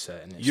just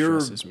offset, and it You're-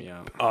 stresses me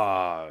out.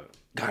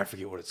 God, I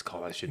forget what it's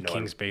called. I should know.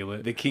 King's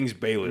Bailiff. The King's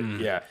Bailiff.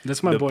 Yeah,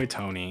 That's my The- boy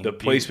Tony. The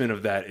placement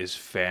of that is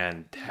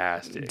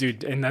fantastic,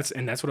 Dude, and that's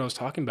what I was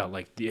talking about.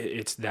 Like,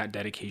 it's that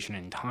dedication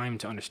and time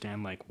to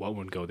understand like what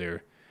would go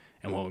there,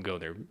 and what would go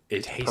there.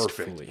 It's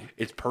tastefully. perfect.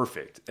 It's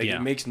perfect. Like, Yeah.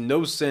 It makes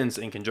no sense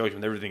in conjunction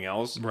with everything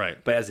else. Right.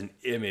 But as an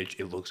image,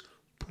 it looks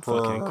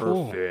Fucking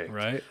cool, perfect.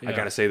 right? I Yeah.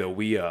 gotta say though,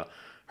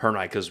 her and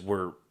I, because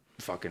we're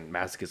fucking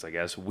masochists, I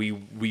guess. We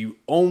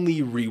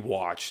only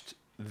rewatched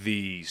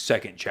the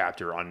second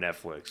chapter on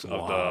Netflix of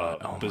What?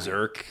 the Oh my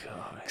Berserk.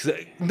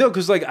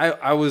 Because like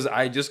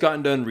I just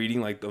gotten done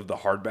reading like the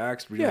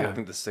hardbacks, reading Yeah. I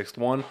think the sixth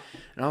one,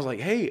 and I was like,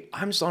 hey,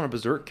 I'm just on a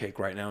Berserk kick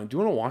right now. Do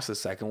you want to watch the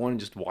second one and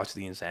just watch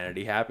the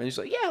insanity happen? And she's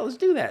like, yeah, let's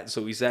do that.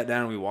 So we sat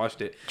down and we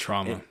watched it.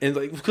 Trauma. And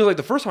like because like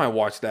the first time I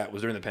watched that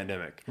was during the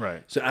pandemic.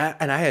 Right. So I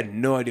had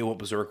no idea what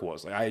Berserk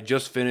was. Like I had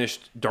just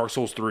finished Dark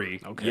Souls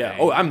 3. Okay. Yeah.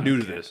 Oh, I'm new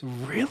to this.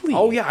 Really?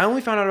 Oh yeah, I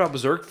only found out about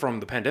Berserk from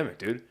the pandemic,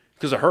 dude.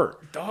 Because of her.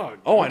 Dog.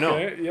 Oh, I know.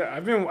 Yeah,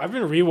 I've been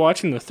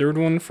rewatching the third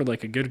one for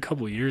like a good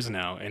couple years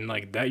now, and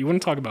like that, you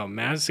want to talk about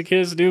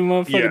masochist, dude,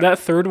 motherfucker? Yeah. That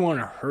third one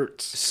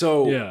hurts.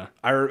 So Yeah.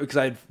 because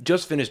I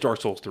just finished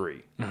Dark Souls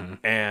 3,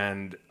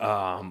 and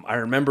I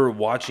remember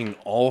watching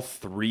all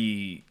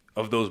three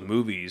of those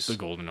movies. The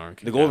Golden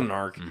Arc. The Golden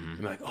Arc. I'm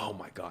like, oh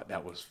my god,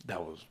 that was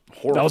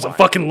horrifying. That was a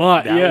fucking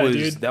lot. Yeah,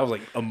 dude. That was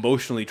like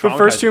emotionally The traumatizing.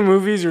 first two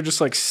movies are just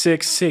like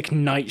sick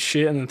night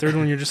shit, and the third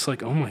one you're just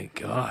like, oh my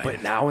god.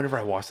 But now, whenever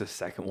I watch the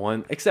second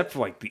one, except for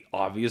like the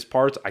obvious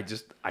parts,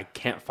 I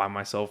can't find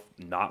myself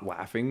not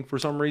laughing for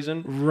some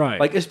reason. Right.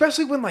 Like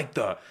especially when like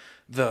the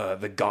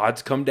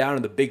gods come down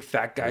and the big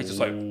fat guy's just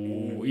like,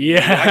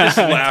 yeah, I just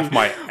laugh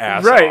my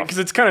ass right, off. because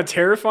it's kind of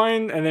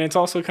terrifying, and then it's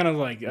also kind of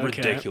like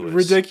okay,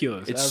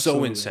 ridiculous. It's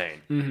absolutely. so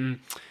insane.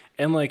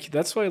 And like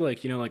that's why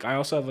like like I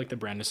also have like the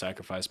brand of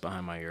sacrifice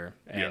behind my ear,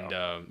 and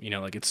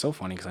like it's so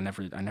funny because I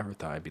never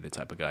thought I'd be the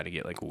type of guy to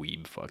get like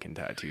weeb fucking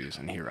tattoos,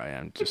 and here I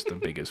am, just the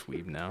biggest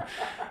weeb now.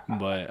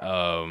 But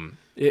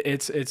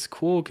it's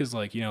cool because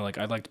like like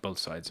I liked both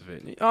sides of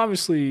it.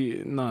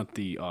 Obviously not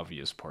the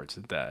obvious parts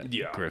that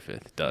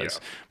Griffith does,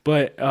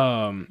 but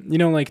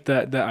like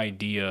that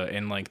idea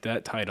and like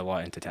that tied a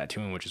lot into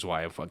tattooing, which is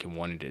why I fucking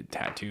wanted to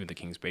tattoo the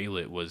King's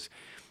Bailiff. Was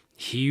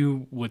he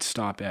would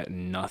stop at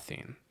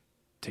nothing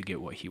to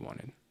get what he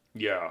wanted.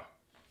 Yeah.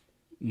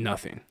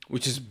 Nothing.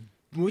 Which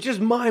is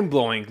mind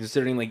blowing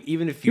considering like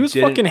even if He you was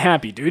didn't, fucking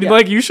happy, dude.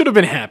 Like you should have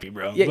been happy,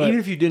 bro. yeah, But- even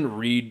if you didn't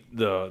read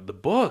the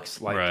books,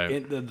 like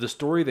Right. the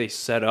story they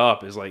set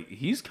up is like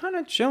he's kind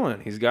of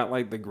chilling. He's got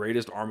like the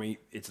greatest army.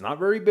 It's not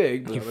very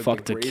big. But he like,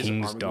 fucked the greatest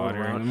king's army going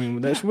daughter. I around. mean,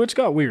 that's which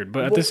got weird,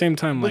 but at the Well, same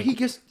time, but like he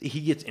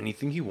gets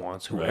anything he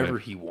wants, whoever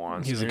he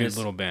wants. he's a and good it's-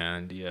 little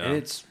band. Yeah,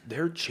 and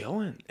they're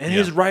chilling. And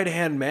his right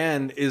hand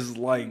man is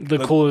like the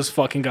coolest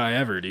fucking guy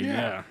ever, dude.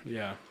 Yeah.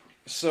 Yeah.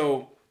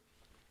 So,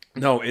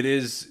 no, it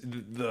is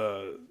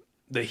the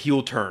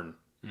heel turn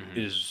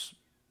is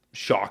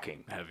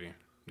shocking. Heavy.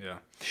 Yeah.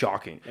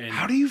 Shocking. And-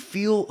 How do you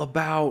feel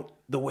about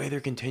the way they're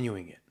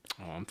continuing it?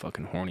 Oh, I'm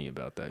fucking horny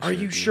about that. Are shit,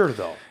 you dude. sure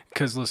though?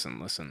 Because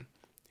listen,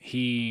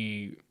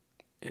 he,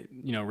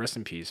 rest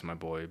in peace, my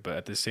boy. But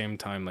at the same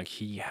time, like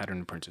he had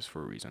an apprentice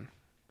for a reason.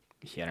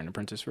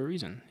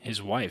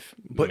 His wife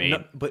But made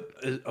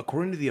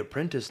according to the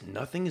apprentice,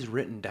 nothing is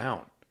written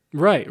down.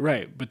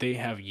 right. But they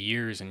have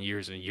years and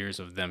years and years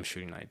of them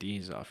shooting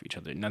IDs off each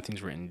other.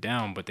 Nothing's written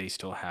down, but they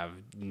still have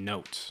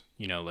notes.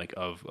 Like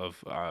of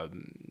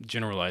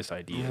generalized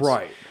ideas.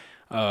 Right.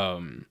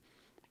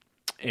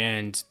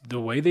 And the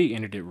way they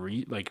ended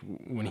it, like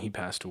when he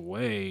passed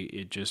away,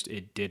 it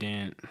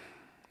didn't.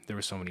 There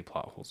were so many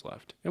plot holes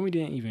left, and we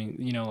didn't even,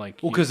 Well,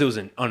 because it was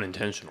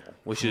unintentional,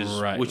 which is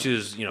Right.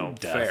 fair.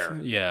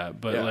 death. Yeah,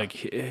 but Yeah. like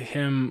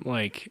him,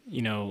 like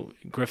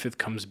Griffith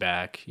comes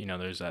back.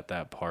 There's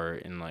that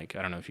part, and like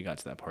I don't know if you got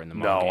to that part in the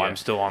manga. No, yet. I'm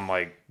still on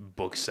like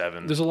book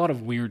 7. There's a lot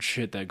of weird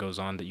shit that goes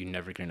on that you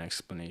never get an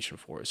explanation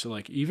for. So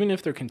like even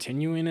if they're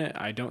continuing it,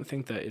 I don't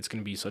think that it's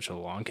going to be such a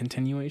long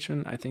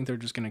continuation. I think they're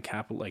just going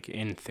to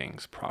end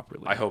things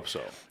properly. I hope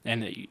so.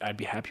 And I'd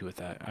be happy with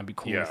that. I'd be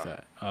cool with Yeah.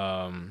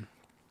 that.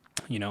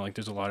 Like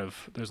there's a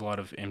lot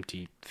of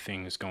empty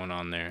things going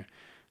on there.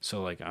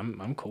 So like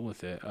I'm cool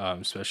with it.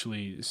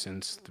 Especially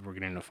since we're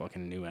getting a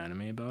fucking new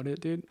anime about it,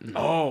 dude.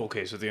 Oh,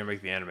 okay. So they're gonna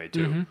make the anime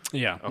too.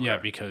 Yeah, Okay. yeah,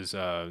 because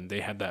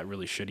they had that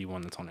really shitty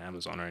one that's on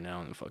Amazon right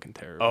now and it's fucking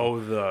terrible. Oh,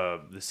 the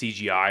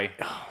CGI.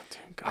 Oh,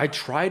 dude, God. I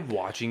tried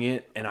watching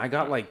it and I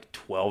got like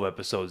 12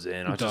 episodes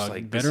in. I was just Dog,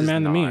 like, better this is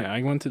man than me. not-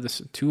 I went to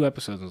this 2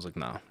 episodes and was like,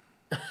 nah.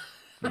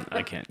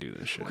 I can't do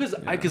this shit.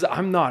 Because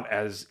I'm not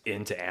as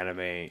into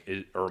anime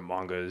or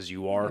manga as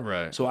you are,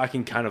 Right. So I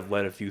can kind of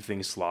let a few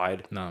things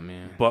slide. Nah,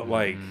 man. But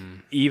like,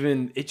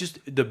 even it just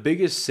the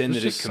biggest sin that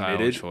it just silent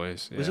committed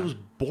choice, was yeah. it was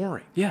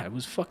boring. Yeah, it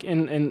was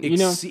fucking and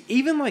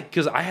Even like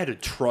because I had to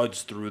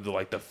trudge through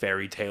the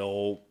fairy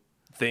tale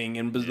thing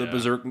in the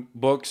Berserk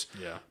books.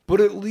 Yeah.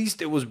 But at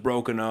least it was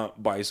broken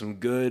up by some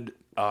good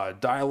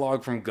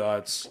dialogue from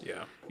Guts.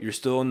 Yeah. You're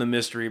still in the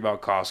mystery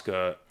about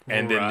Casca,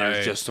 and then there's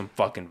Right. just some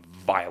fucking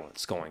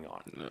violence going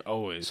on.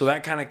 Always. So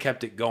that kind of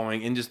kept it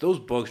going, and just those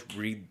books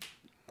read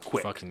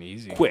quick. fucking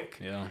easy. Quick.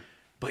 Yeah.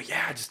 But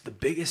yeah, just the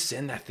biggest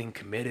sin that thing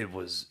committed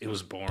was it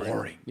was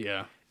boring.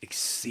 Yeah.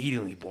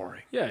 Exceedingly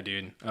boring. Yeah,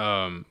 dude.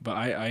 But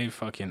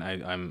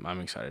I'm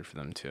excited for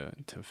them to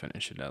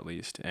finish it at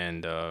least.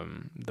 And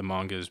the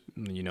manga's,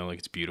 you know, like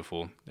it's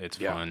beautiful. It's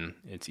fun.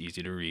 It's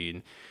easy to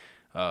read.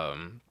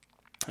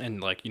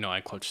 And like, you know,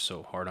 I clutched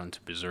so hard onto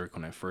Berserk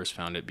when I first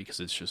found it because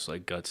it's just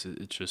like Guts.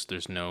 It's just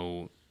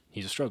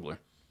he's a struggler.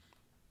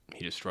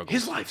 He just struggles.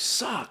 His life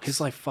sucks.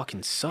 His life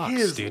fucking sucks,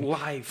 His dude.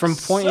 life From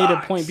point A to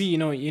sucks. point B, you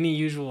know, any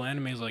usual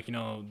anime is like, you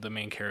know, the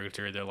main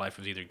character, their life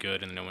was either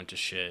good and then it went to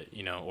shit,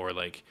 you know, or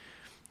like,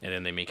 and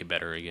then they make it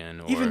better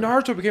again. Or, Even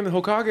Naruto became the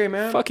Hokage,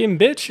 man. fucking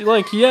bitch.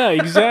 Like, yeah,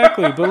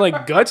 exactly. But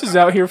like, Guts is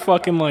out here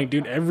fucking like,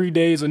 dude, every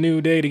day is a new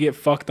day to get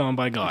fucked on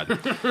by God.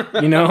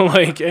 You know,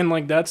 like, and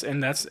like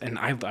and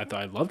I thought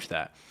I loved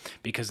that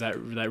because that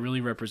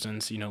really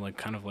represents, you know, like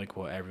kind of like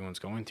what everyone's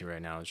going through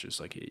right now. It's just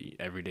like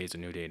every day is a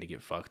new day to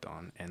get fucked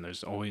on, and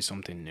there's always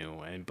something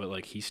new. But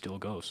like, he still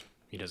goes.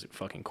 He doesn't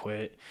fucking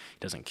quit. He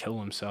doesn't kill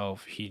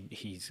himself.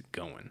 He's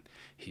going.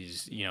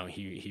 He's, you know,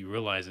 he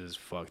realizes,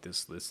 fuck,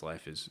 this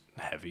life is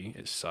heavy.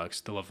 It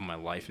sucks. The love of my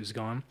life is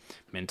gone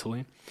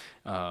mentally.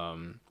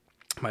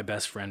 My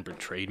best friend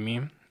betrayed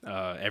me.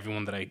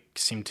 Everyone that I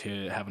seem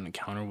to have an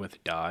encounter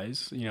with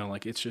dies. You know,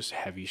 like, it's just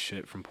heavy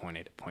shit from point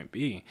A to point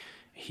B.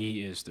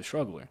 He is the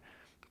struggler,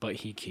 but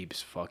he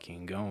keeps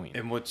fucking going.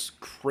 And what's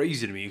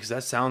crazy to me, because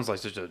that sounds like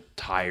such a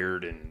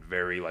tired and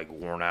very like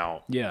worn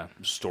out Yeah.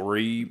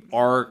 story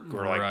arc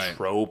or like Right.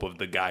 trope of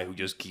the guy who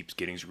just keeps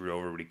getting screwed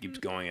over, but he keeps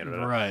going at it.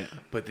 Right.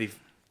 But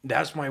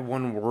that's my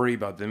one worry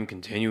about them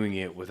continuing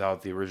it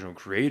without the original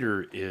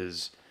creator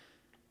is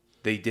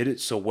they did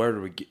it so where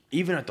do we get,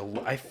 even at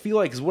the, I feel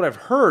like, is what I've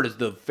heard is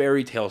the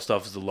fairy tale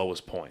stuff is the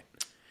lowest point.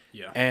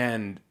 Yeah.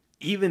 And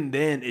even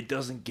then it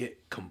doesn't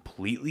get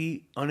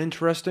completely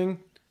uninteresting.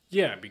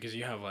 Yeah, because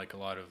you have like a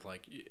lot of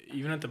like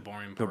even at the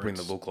boring parts. Go bring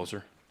the little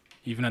closer.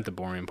 Even at the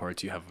boring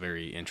parts, you have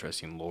very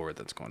interesting lore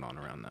that's going on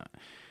around that,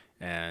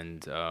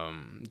 and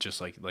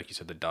just like you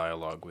said, the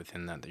dialogue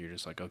within that you're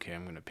just like, okay,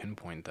 I'm gonna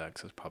pinpoint that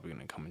because it's probably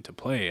gonna come into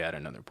play at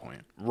another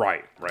point.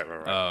 Right.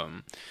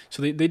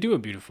 So they do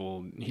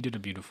he did a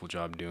beautiful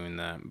job doing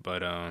that, but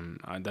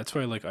that's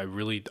why like I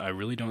really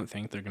don't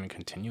think they're gonna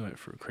continue it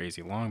for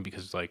crazy long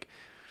because like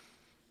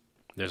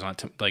there's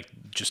not like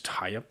just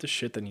tie up the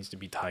shit that needs to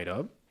be tied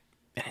up.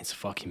 And it's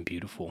fucking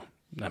beautiful.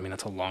 I mean,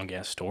 that's a long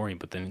ass story,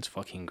 but then it's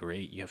fucking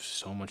great. You have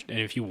so much, and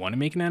if you want to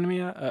make an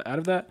anime out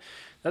of that,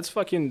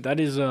 that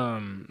is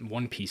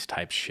One Piece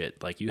type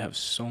shit. Like, you have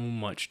so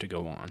much to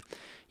go on.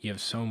 You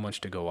have so much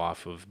to go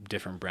off of,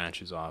 different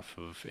branches off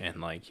of, and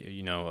like,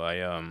 you know,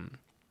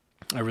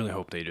 I really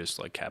hope they just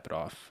like cap it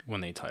off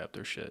when they tie up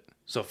their shit.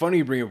 So funny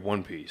you bring up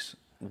One Piece.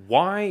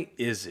 Why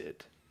is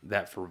it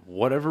that for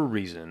whatever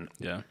reason,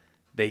 Yeah.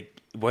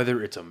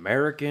 whether it's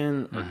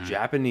American or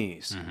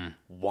Japanese,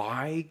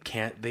 why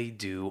can't they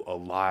do a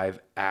live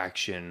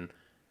action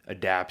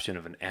adaptation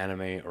of an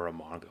anime or a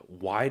manga?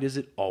 Why does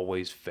it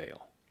always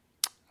fail?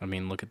 I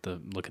mean, look at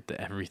the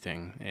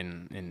everything,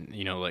 and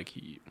you know, like,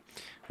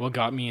 what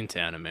got me into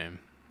anime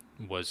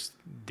was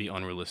the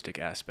unrealistic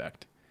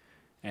aspect.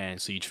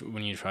 And so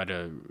when you try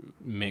to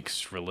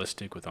mix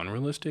realistic with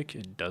unrealistic,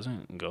 it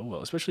doesn't go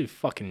well. Especially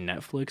fucking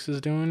Netflix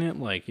is doing it.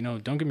 Like, you know,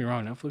 don't get me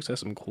wrong, Netflix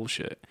has some cool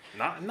shit.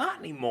 Not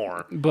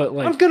anymore. But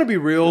like, I'm gonna be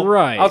real.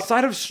 Right.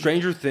 Outside of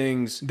Stranger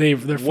Things, they're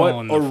what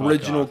falling the fuck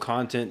original off.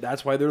 content?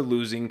 That's why they're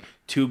losing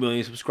 2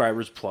 million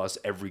subscribers plus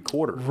every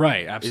quarter.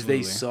 Right, Is absolutely.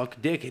 they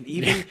suck dick, and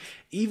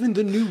even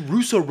the new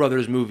Russo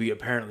brothers movie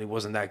apparently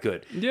wasn't that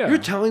good. Yeah. You're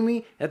telling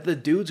me that the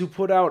dudes who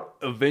put out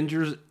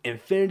Avengers: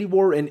 Infinity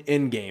War and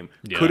Endgame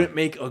couldn't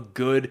make a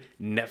good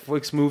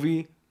Netflix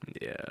movie?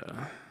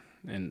 Yeah,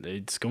 and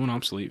it's going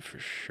obsolete for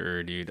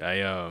sure, dude.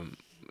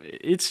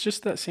 It's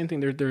just that same thing.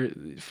 They're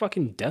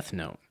fucking Death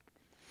Note.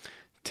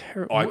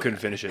 Terrible. Oh, I couldn't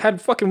finish it.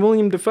 Had fucking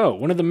William Dafoe,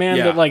 one of the man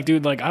Yeah. that like,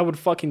 dude, like I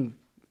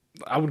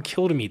would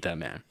kill to meet that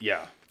man.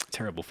 Yeah.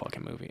 Terrible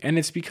fucking movie. And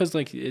it's because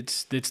like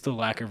it's the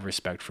lack of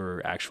respect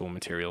for actual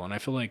material. And I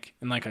feel like,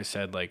 and like I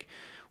said, like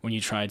when you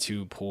try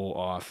to pull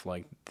off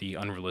like the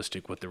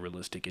unrealistic with the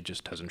realistic, it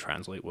just doesn't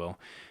translate well.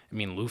 I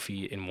mean,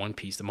 Luffy in One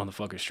Piece, the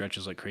motherfucker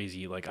stretches like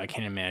crazy. Like I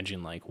can't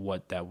imagine like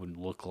what that would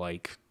look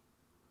like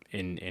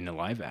in a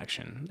live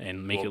action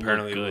and make it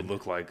Apparently, look it good. would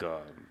look like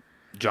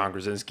John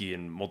Krasinski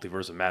in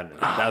Multiverse of Madness.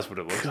 That's what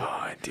it looks like.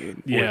 God,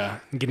 dude. Yeah,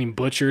 getting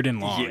butchered and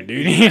long, Yeah.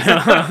 dude. You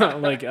know?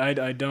 Like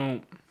I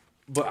don't.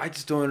 But I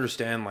just don't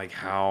understand like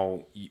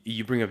how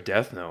you bring up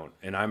Death Note,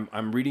 and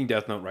I'm reading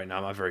Death Note right now.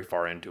 I'm not very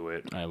far into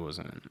it, I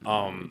wasn't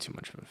really too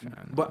much of a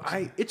fan. but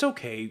it's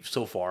okay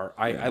so far.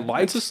 I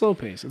like It's a slow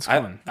pace. It's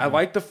fun. I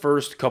like the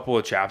first couple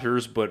of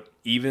chapters, but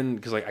even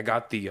because like I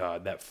got the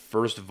that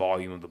first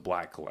volume of the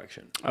Black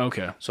Collection,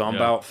 Okay. so I'm Yeah.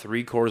 about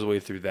 3/4 of the way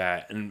through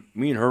that, and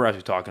me and her were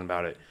actually talking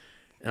about it,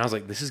 and I was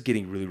like, this is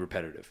getting really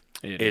repetitive.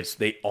 It's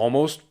they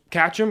almost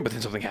catch him, but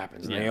then something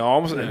happens. And they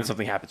almost, and then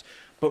something happens.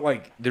 But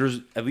like, there's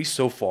at least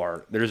so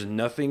far, there's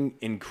nothing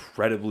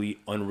incredibly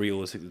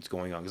unrealistic that's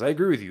going on. Because I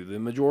agree with you, the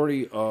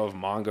majority of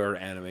manga or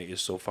anime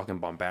is so fucking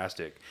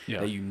bombastic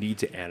that you need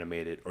to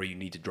animate it or you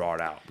need to draw it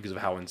out because of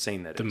how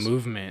insane that the is. The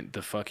movement,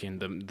 the fucking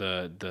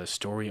the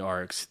story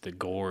arcs, the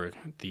gore,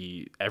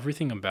 the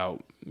everything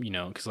about, you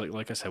know, because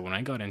like I said, when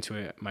I got into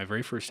it, my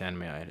very first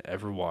anime I had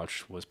ever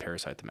watched was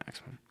Parasite the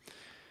Maximum,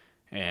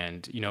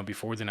 and you know,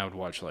 before then I would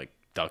watch like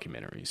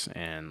documentaries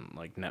and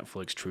like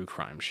Netflix true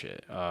crime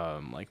shit.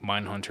 Like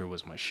Mindhunter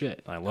was my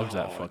shit. I loved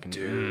that fucking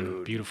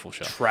beautiful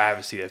show.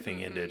 Travesty that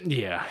thing ended.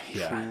 Yeah.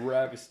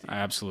 Travesty.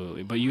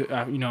 Absolutely. But you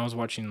know, I was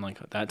watching like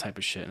that type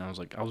of shit, and I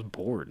was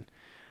bored.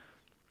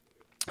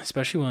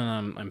 Especially when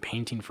I'm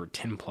painting for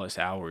 10 plus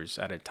hours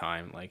at a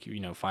time, like, you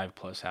know,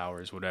 5+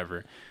 hours,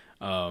 whatever.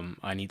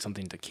 I need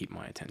something to keep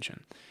my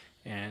attention.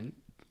 And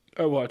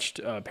I watched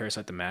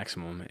Parasite the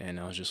Maximum, and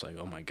I was just like,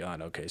 oh my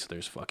god, okay, so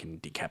there's fucking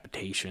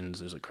decapitations,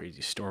 there's a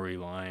crazy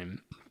storyline,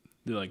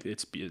 like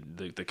it's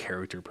the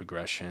character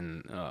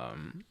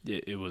progression.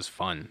 It was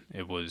fun.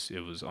 It was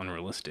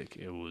unrealistic.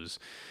 It was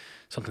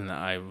something that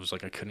I was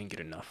like I couldn't get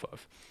enough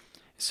of.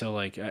 So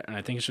like, and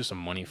I think it's just a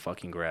money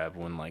fucking grab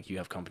when like you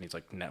have companies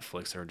like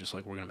Netflix that are just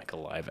like, we're gonna make a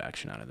live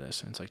action out of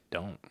this, and it's like,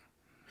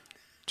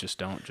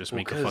 just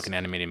make a fucking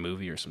animated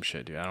movie or some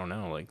shit, dude. I don't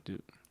know, like,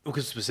 dude.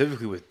 Because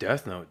specifically with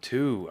Death Note,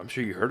 too, I'm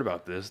sure you heard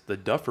about this, the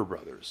Duffer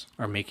Brothers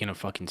are making a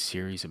fucking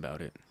series about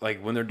it.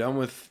 Like, when they're done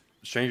with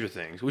Stranger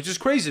Things, which is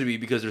crazy to me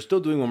because they're still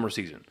doing one more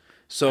season.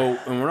 So,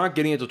 and we're not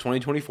getting it until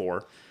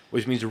 2024,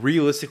 which means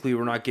realistically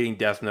we're not getting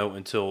Death Note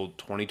until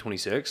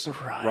 2026,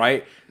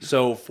 right?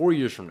 So, 4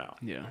 years from now.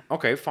 Yeah.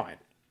 Okay, fine.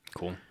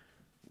 Cool.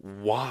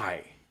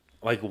 Why?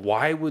 Like,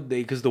 why would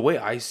they? Because the way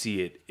I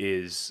see it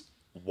is,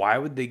 why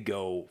would they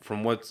go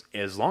from what's,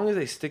 as long as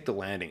they stick to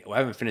landing, well, I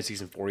haven't finished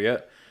season 4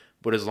 yet,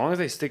 but as long as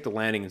they stick to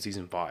landing in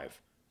season 5,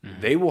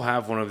 they will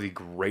have one of the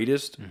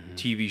greatest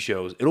TV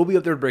shows. It'll be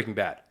up there with Breaking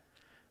Bad,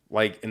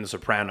 like in The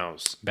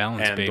Sopranos,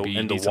 balance, and baby.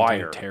 The Need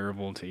Wire. Something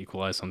terrible to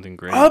equalize something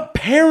great.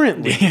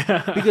 Apparently,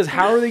 because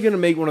how are they going to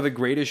make one of the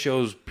greatest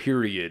shows,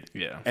 period?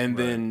 Yeah, and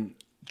then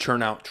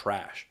churn out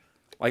trash?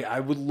 Like, I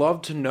would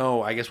love to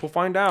know. I guess we'll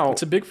find out.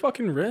 It's a big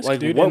fucking risk,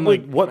 like, dude.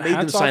 What made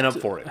them sign up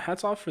for it?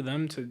 Hats off for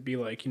them to be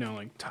like, you know,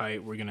 like,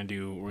 tight. We're gonna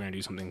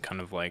do something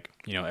kind of like,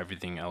 you know,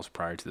 everything else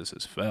prior to this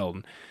has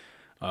failed.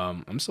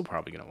 I'm still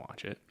probably gonna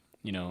watch it,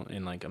 you know,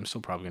 and like I'm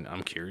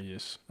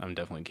curious. I'm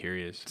definitely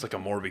curious. It's like a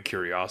morbid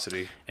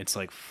curiosity. It's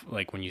like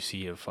when you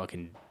see a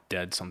fucking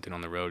dead something on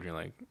the road, you're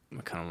like,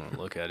 I kind of want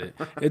to look at it.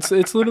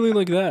 It's literally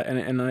like that,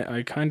 and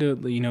I kind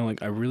of, you know,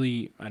 like I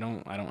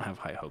don't have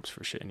high hopes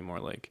for shit anymore.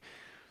 Like,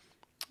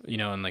 you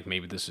know, and like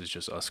maybe this is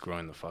just us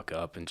growing the fuck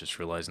up and just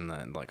realizing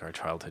that like our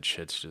childhood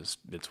shit's just,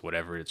 it's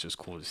whatever. It's just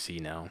cool to see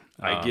now.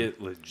 I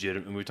get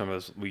legitimate. We were talking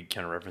about this, we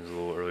kind of referenced it a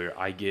little earlier.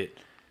 I get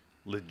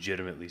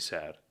legitimately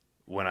sad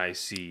when I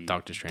see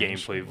Doctor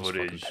Strange gameplay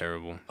footage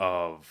terrible.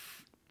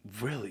 Of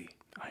really.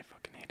 I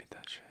fucking hated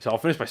that shit. So I'll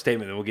finish my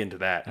statement, then we'll get into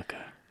that. Okay.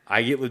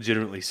 I get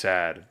legitimately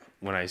sad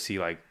when I see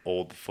like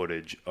old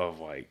footage of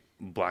like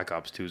Black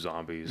Ops 2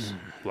 zombies,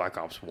 Black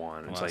Ops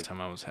 1. It's last time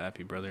I was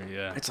happy, brother.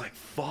 Yeah. It's like,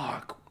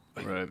 fuck.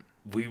 Like, right.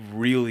 We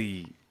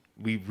really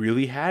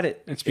had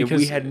it. It's because and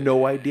we had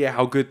no idea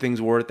how good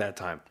things were at that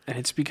time. And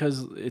it's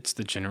because it's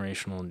the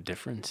generational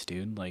difference,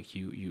 dude. Like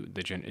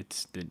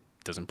it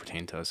doesn't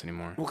pertain to us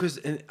anymore. Well, because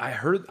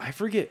I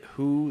forget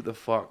who the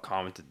fuck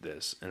commented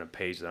this in a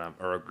page that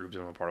or a group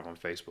that I'm a part of on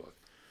Facebook,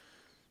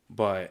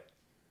 or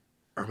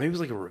maybe it was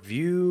like a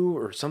review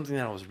or something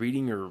that I was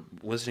reading or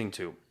listening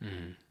to,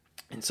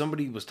 and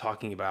somebody was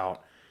talking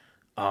about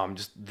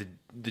just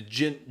the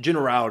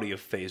generality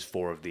of Phase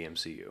 4 of the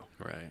MCU,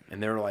 right?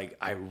 And they were like,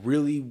 I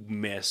really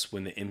miss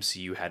when the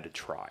MCU had to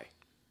try.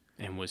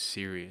 And was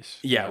serious.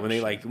 Yeah,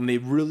 when they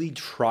really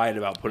tried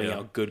about putting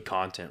out good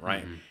content,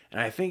 right? And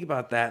I think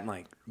about that and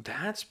like,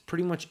 that's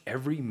pretty much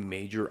every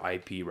major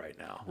IP right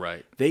now.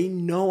 Right. They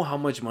know how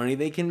much money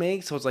they can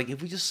make, so it's like,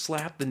 if we just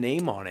slap the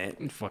name on it,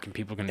 and fucking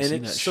people are gonna see that shit.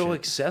 And it's so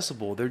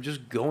accessible, they're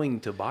just going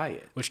to buy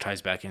it. Which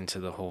ties back into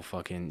the whole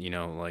fucking, you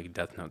know, like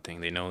Death Note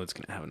thing. They know it's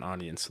gonna have an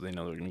audience, so they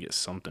know they're gonna get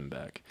something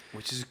back.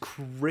 Which is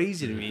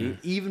crazy to me,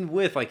 even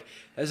with like,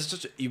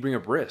 you bring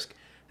up risk.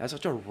 That's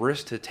such a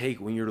risk to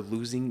take when you're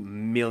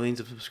losing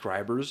millions of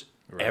subscribers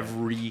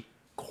every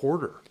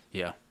quarter.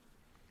 Yeah.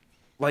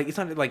 Like, it's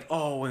not like,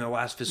 oh, in the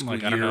last fiscal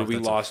year, we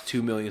lost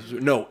 2 million.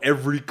 No,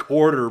 every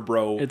quarter,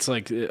 bro. It's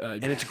like...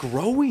 and it's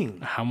growing.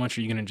 How much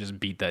are you going to just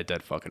beat that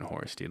dead fucking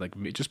horse, dude? Like,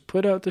 just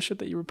put out the shit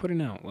that you were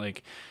putting out.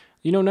 Like,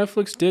 you know,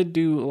 Netflix did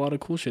do a lot of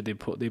cool shit. They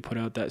put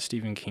out that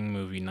Stephen King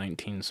movie,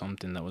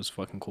 19-something, that was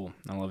fucking cool.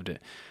 I loved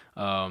it.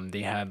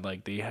 They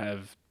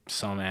have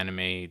some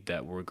anime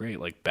that were great,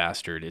 like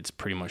Bastard. It's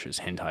pretty much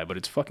just hentai, but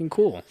it's fucking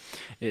cool.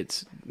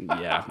 It's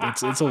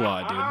a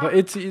lot, dude, but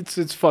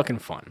it's fucking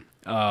fun.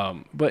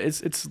 But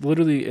it's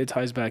literally, it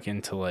ties back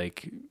into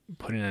like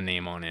putting a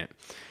name on it.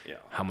 Yeah.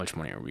 How much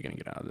money are we gonna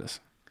get out of this?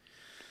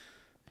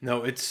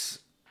 No, it's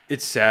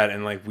sad,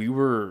 and like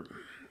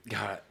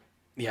God,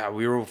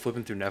 we were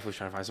flipping through Netflix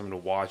trying to find something to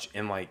watch,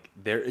 and like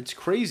it's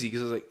crazy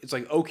because it's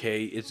like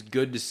okay, it's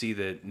good to see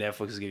that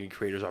Netflix is giving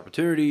creators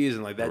opportunities,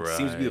 and like that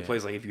seems to be the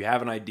place. Like if you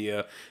have an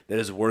idea that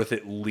is worth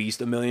at least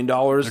 $1 million,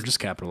 they're just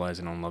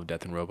capitalizing on Love,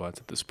 Death, and Robots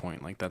at this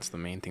point. Like that's the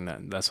main thing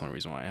that's the only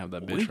reason why I have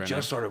that bitch. We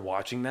just started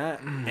watching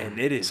that, and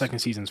it is second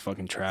season's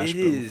fucking trash. It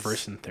But is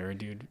first and third,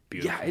 dude.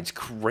 Beautiful. Yeah, it's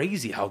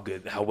crazy how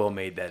well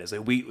made that is.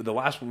 Like the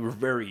last one we were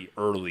very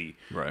early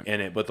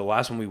in it, but the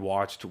last one we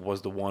watched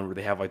was the one where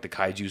they have like the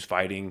kaiju's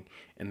fighting,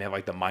 and they have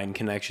like the mind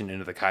connection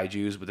into the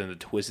kaiju's, but then the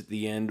twist at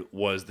the end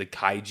was the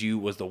kaiju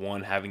was the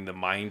one having the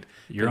mind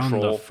You're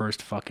control. on the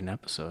first fucking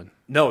episode.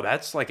 No,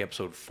 that's like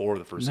episode 4 of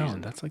the first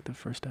season. No, that's like the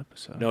first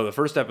episode. No, the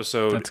first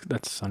episode.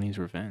 That's Sonny's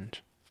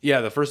revenge.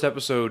 Yeah, the first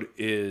episode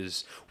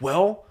is,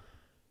 well,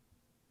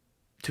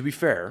 to be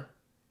fair,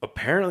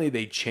 apparently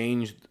they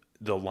changed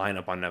the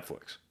lineup on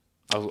Netflix.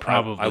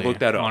 Probably. I looked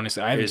that up.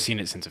 Honestly, I haven't seen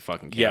it since it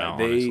fucking came out.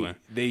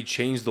 They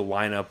changed the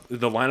lineup.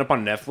 The lineup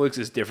on Netflix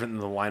is different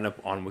than the lineup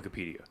on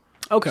Wikipedia.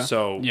 Okay.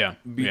 So yeah.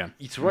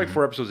 It's like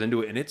 4 episodes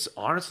into it, and it's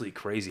honestly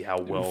crazy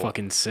how well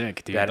fucking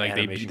sick, dude. that Like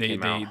animation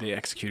came out. they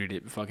executed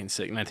it fucking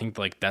sick, and I think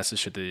like that's the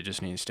shit that they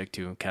just need to stick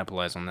to,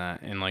 capitalize on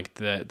that. And like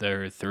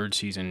their third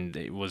season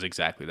was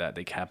exactly that.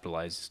 They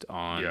capitalized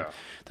on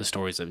the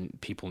stories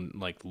that people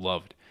like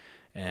loved.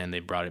 And they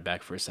brought it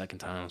back for a second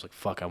time. I was like,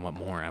 fuck, I want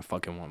more. I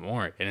fucking want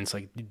more. And it's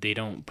like they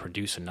don't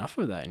produce enough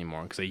of that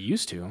anymore because they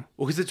used to.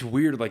 Well, because it's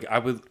weird. Like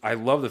I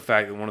love the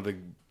fact that one of the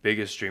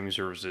biggest streaming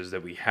services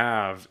that we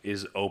have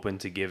is open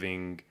to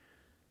giving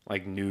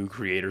like new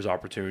creators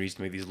opportunities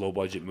to make these low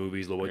budget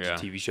movies, low budget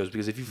TV shows.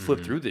 Because if you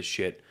flip through this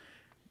shit,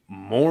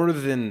 more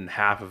than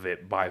half of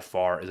it by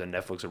far is a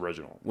Netflix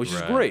original, which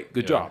is great.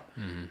 Good job.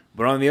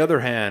 But on the other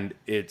hand,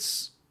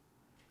 it's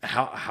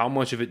how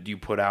much of it do you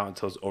put out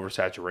until it's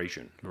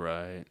oversaturation?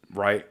 Right.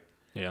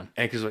 Yeah.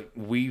 And because like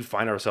we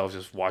find ourselves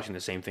just watching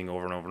the same thing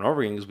over and over and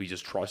over again because we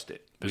just trust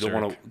it. We don't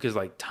want to because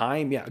like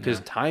time,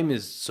 time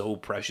is so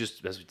precious,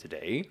 especially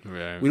today.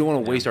 Right. We don't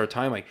want to waste our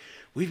time. Like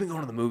we've been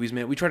going to the movies,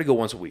 man. We try to go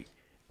once a week,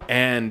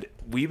 and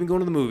we've been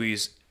going to the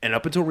movies, and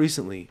up until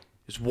recently,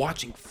 just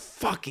watching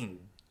fucking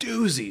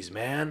doozies,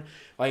 man.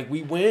 Like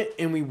we went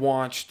and we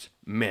watched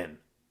Men.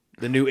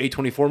 The new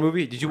A24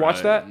 movie. Did you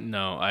watch that?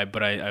 No, I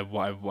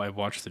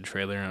watched the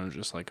trailer and I was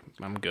just like,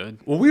 I'm good.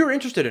 Well, we were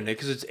interested in it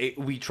because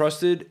we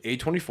trusted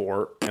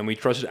A24 and we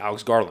trusted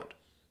Alex Garland,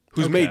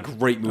 who's made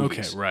great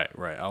movies. Okay,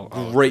 right. I'll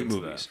great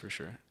movies for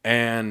sure.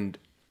 And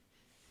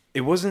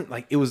it wasn't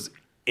like it was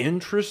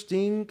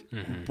interesting,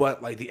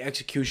 but like the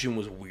execution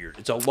was weird.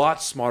 It's a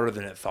lot smarter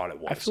than it thought it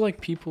was. I feel like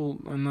people,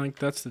 and like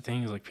that's the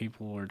thing is like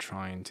people are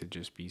trying to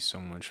just be so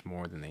much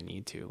more than they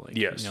need to. Like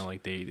you know,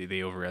 like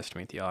they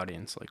overestimate the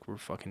audience. Like we're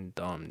fucking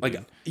dumb. Dude. Like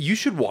you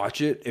should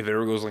watch it if it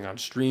ever goes like on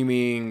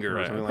streaming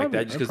or something like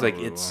that. Just because like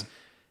it's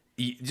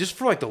just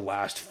for like the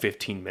last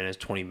 15 minutes,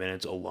 20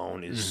 minutes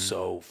alone is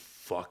so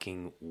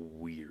fucking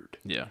weird.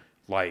 Yeah.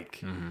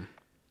 Like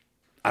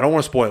I don't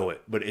want to spoil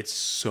it, but it's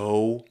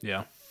so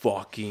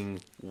fucking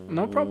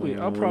I'll probably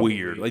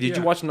weird. Like, did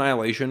you watch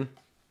Annihilation?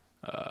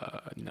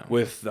 No.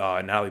 With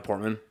Natalie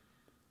Portman?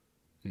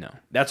 No.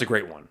 That's a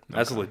great one.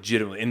 That's a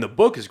legitimate. And the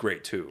book is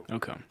great too.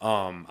 Okay.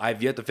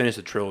 I've yet to finish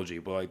the trilogy,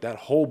 but like that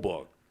whole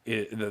book,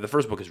 the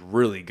first book is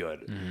really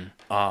good.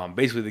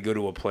 Basically, they go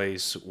to a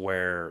place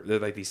where they're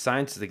like these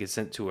scientists. They get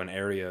sent to an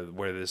area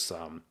where this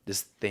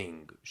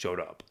thing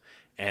showed up,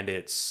 and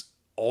it's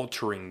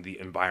altering the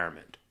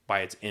environment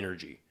by its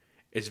energy.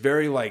 It's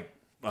very esoteric,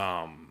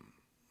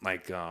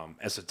 like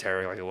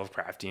a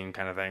Lovecraftian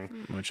kind of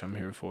thing, which I'm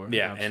here for.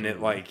 Yeah,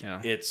 absolutely.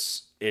 And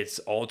it it's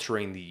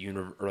altering the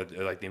universe,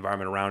 or like the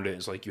environment around it.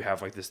 It's like you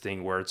have like this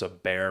thing where it's a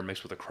bear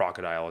mixed with a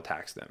crocodile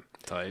attacks them.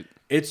 Tight.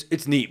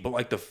 It's neat, but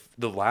like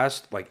the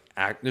last like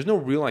there's no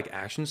real like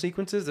action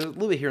sequences. There's a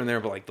little bit here and there,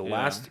 but like the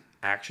last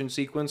action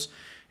sequence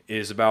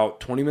is about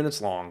 20 minutes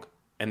long,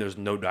 and there's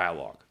no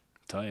dialogue.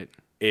 Tight.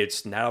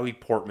 It's Natalie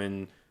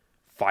Portman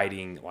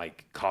fighting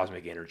like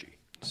cosmic energy.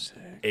 Sick.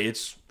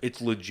 It's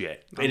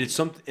legit, and it's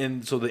something.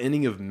 And so the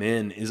ending of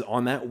Men is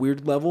on that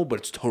weird level, but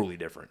it's totally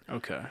different.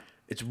 Okay.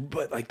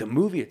 But like the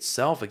movie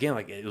itself, again,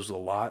 like it was a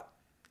lot.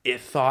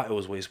 It thought it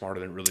was way smarter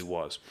than it really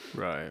was.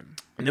 Right.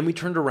 And then we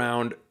turned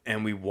around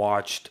and we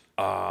watched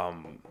the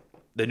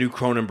new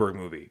Cronenberg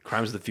movie,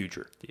 Crimes of the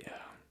Future. Yeah.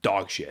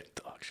 Dog shit.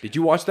 Did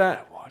you watch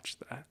that? I watched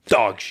that.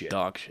 Dog shit.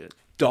 Dog shit.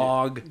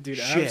 Dude,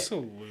 shit.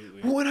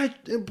 Absolutely.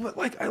 But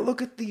like I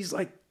look at these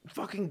like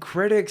fucking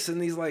critics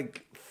and these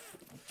like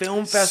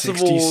film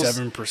festivals,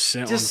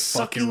 67% on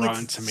fucking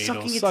Rotten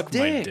Tomatoes. Suck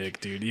my dick,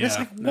 dude. Yeah, it's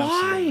like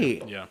why?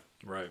 Absolutely. Yeah,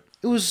 right.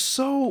 It was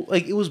so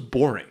like it was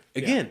boring.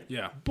 Again,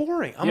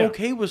 boring. I'm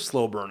okay with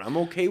slow burn. I'm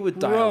okay with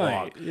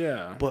dialogue. Right.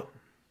 Yeah, but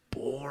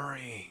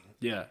boring.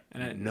 Yeah,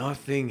 and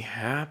nothing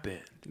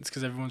happened. It's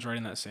because everyone's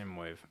riding that same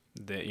wave.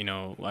 That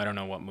I don't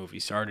know what movie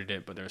started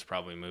it, but there's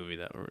probably a movie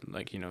that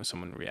like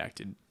someone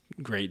reacted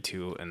great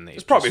to, and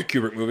it's probably a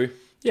Kubrick movie.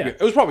 Yeah,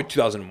 it was probably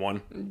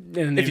 2001.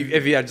 And if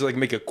you had to like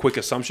make a quick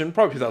assumption,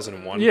 probably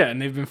 2001. Yeah,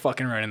 and they've been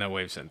fucking riding that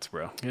wave since,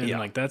 bro. And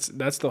like that's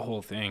the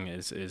whole thing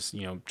is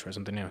try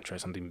something new, try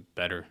something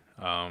better.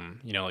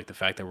 You know, like the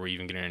fact that we're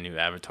even getting a new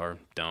Avatar.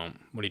 Don't.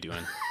 What are you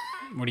doing?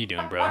 What are you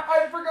doing, bro?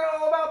 I forgot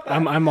all about that.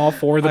 I'm all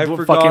for the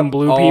forgot fucking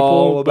blue all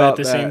people, but at about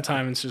the that. same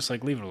time, it's just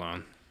like leave it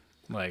alone.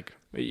 Like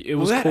it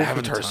was that cool for the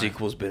Avatar time.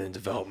 sequel's been in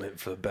development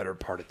for the better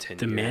part of 10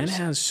 The years. man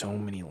has so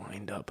many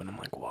lined up, and I'm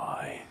like,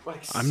 why?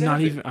 Like I'm not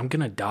 7. even. I'm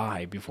gonna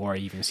die before I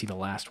even see the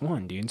last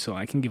one, dude. So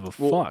I can give a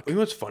Well, fuck. you know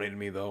what's funny to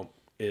me though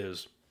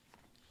is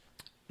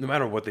no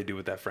matter what they do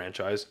with that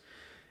franchise,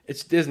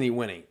 it's Disney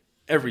winning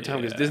every time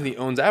because Yeah. Disney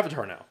owns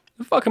Avatar now.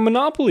 The fucking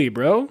monopoly,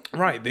 bro.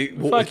 Right.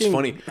 It's Fucking-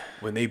 funny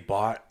when they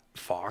bought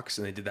Fox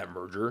and they did that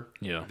merger.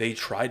 Yeah. They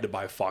tried to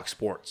buy Fox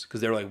Sports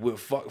because they were like, well,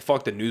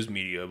 fuck the news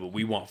media, but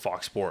we want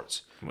Fox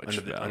Sports Which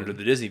under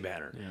the Disney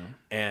banner. Yeah.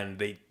 And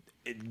they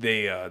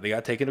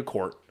got taken to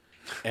court,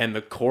 and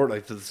the court,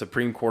 like the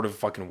Supreme Court of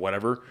fucking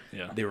whatever,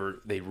 Yeah.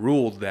 they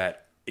ruled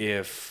that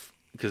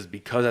because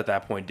at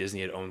that point Disney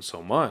had owned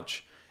so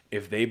much.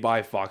 If they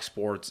buy Fox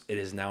Sports, it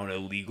is now an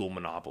illegal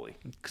monopoly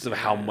because of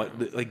how much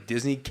like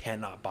Disney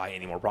cannot buy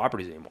any more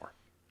properties anymore.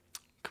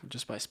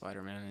 Just buy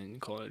Spider-Man and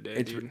call it a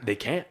day, dude. They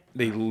can't.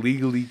 They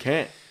legally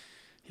can't,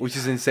 which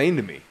is insane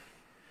to me.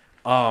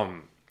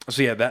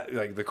 So yeah, that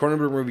like the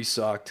Cronenberg movie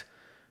sucked.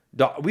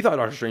 We thought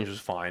Doctor Strange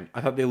was fine.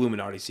 I thought the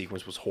Illuminati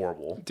sequence was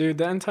horrible. Dude,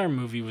 that entire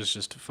movie was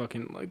just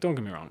fucking like. Don't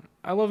get me wrong.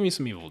 I love me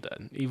some Evil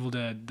Dead. Evil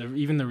Dead,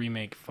 even the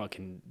remake,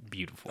 fucking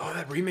beautiful. Oh,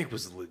 that remake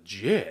was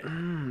legit.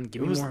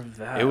 Give me more of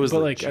that. It was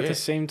but like at the legit.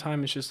 same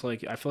time, it's just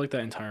like I feel like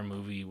that entire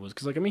movie was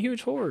because like I'm a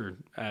huge horror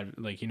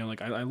like you know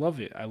like I love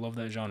it. I love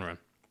that genre.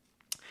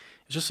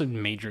 It's just a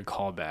major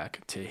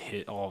callback to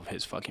hit all of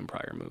his fucking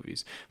prior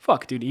movies.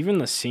 Fuck, dude. Even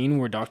the scene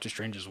where Doctor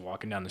Strange is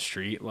walking down the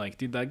street, like,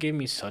 dude, that gave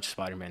me such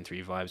Spider-Man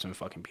 3 vibes when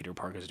fucking Peter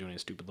Parker's doing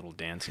his stupid little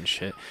dance and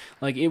shit.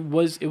 Like, it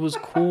was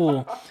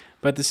cool,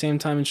 but at the same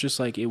time, it's just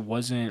like it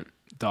wasn't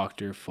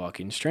Doctor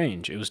fucking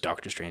Strange. It was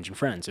Doctor Strange and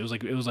Friends. It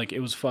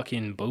was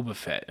fucking Boba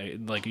Fett.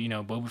 Like, you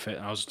know, Boba Fett.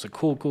 And I was just like,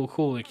 cool.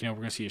 Like, you know, we're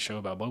gonna see a show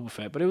about Boba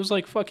Fett. But it was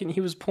like fucking. He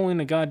was pulling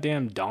a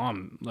goddamn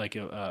Dom. Like,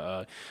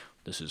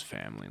 this is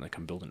family. Like,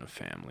 I'm building a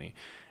family.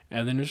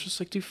 And then it's just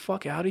like, dude,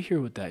 fuck out of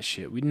here with that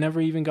shit. We never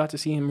even got to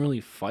see him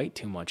really fight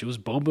too much. It was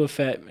Boba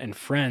Fett and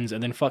Friends,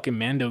 and then fucking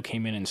Mando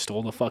came in and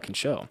stole the fucking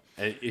show.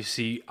 And you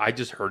see, I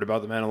just heard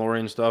about the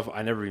Mandalorian stuff.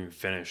 I never even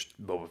finished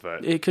Boba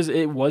Fett. Because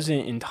it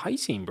wasn't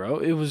enticing, bro.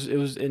 It was,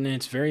 and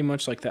it's very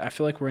much like that. I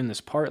feel like we're in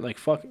this part, like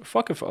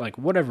fuck if like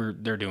whatever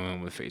they're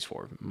doing with Phase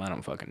 4. I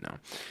don't fucking know,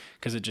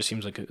 because it just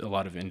seems like a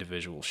lot of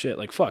individual shit.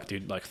 Like fuck,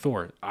 dude. Like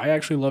Thor. I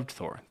actually loved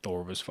Thor.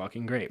 Thor was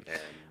fucking great. And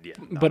yeah,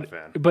 not a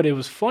fan. But it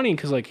was funny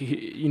because like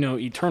you know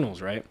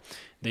Eternals, right?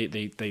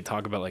 They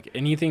talk about like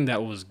anything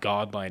that was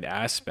godlike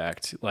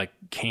aspect like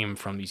came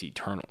from these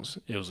Eternals.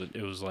 It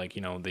was like,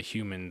 you know, the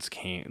humans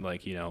came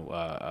like, you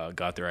know,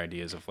 got their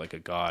ideas of like a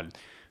god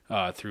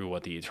through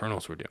what the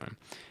Eternals were doing.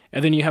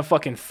 And then you have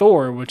fucking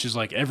Thor, which is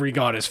like every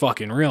god is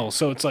fucking real.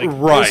 So it's like,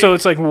 Right. So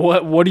it's like,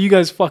 what are you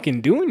guys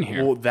fucking doing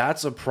here? Well,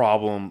 that's a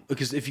problem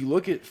because if you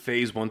look at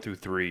Phase 1 through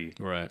 3,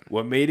 Right.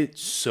 what made it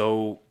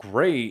so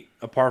great,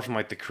 apart from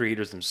like the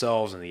creators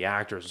themselves and the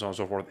actors and so on and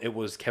so forth, it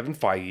was Kevin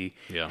Feige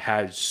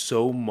had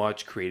so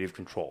much creative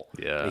control.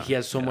 Yeah. Like, he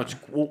has so much,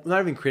 well, not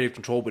even creative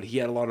control, but he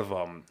had a lot of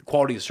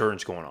quality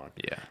assurance going on.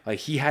 Yeah. Like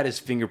he had his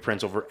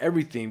fingerprints over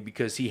everything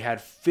because he had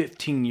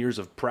 15 years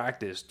of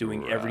practice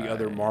doing every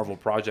other Marvel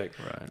project.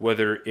 Right.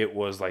 Whether it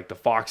was like the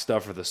Fox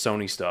stuff or the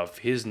Sony stuff,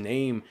 his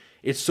name,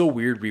 it's so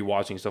weird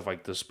rewatching stuff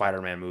like the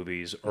Spider-Man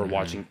movies or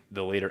watching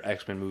the later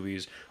X-Men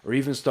movies or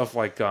even stuff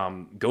like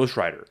Ghost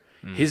Rider.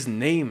 His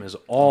name is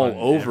all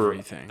over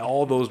everything.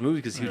 all those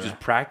movies because he was just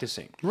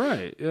practicing.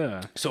 Right.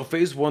 Yeah. So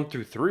Phase 1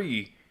 through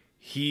 3,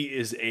 he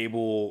is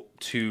able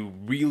to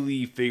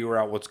really figure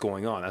out what's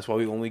going on. That's why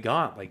we only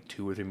got like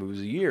 2 or 3 movies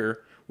a year,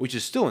 which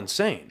is still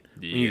insane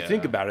when you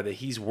think about it, that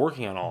he's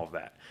working on all of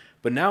that.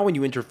 But now when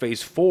you enter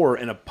Phase 4,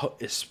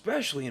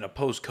 especially in a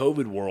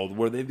post-COVID world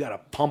where they've got to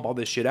pump all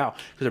this shit out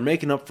because they're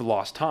making up for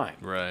lost time.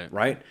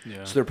 Right?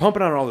 Yeah. So they're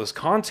pumping out all this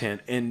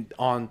content, and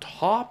on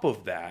top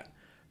of that,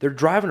 they're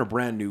driving a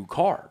brand new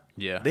car.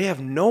 Yeah. They have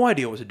no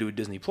idea what to do with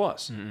Disney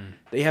Plus.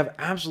 They have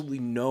absolutely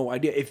no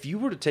idea. If you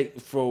were to take,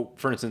 for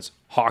instance,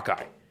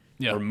 Hawkeye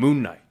or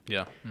Moon Knight,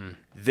 Yeah.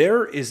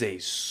 there is a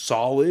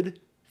solid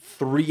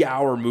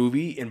 3-hour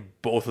movie in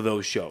both of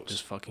those shows.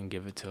 Just fucking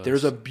give it to us.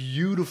 There's a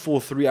beautiful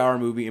 3-hour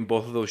movie in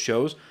both of those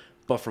shows,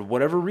 but for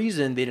whatever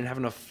reason, they didn't have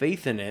enough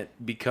faith in it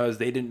because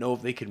they didn't know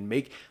if they could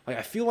make... Like,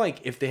 I feel like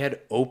if they had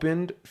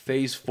opened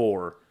Phase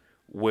 4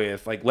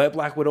 with, like, let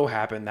Black Widow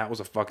happen, that was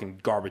a fucking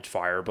garbage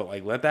fire, but,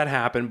 like, let that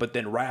happen, but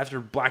then right after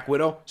Black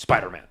Widow,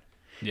 Spider-Man.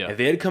 Yeah. If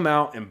they had come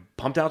out and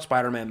pumped out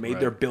Spider-Man, made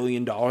their $1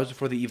 billion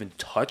before they even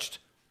touched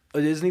a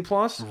Disney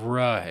Plus,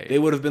 Right. they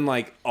would have been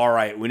like, all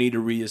right, we need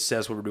to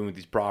reassess what we're doing with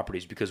these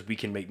properties because we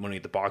can make money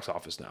at the box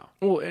office now.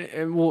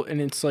 Well,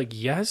 and it's like,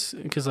 yes,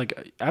 because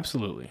like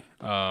absolutely,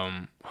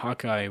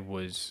 Hawkeye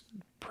was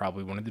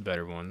probably one of the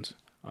better ones,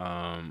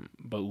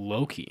 but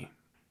Loki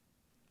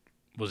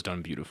was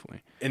done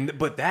beautifully.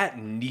 But that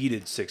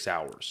needed 6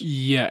 hours.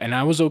 Yeah, and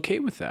I was okay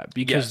with that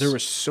because Yes. there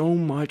was so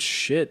much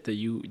shit that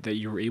you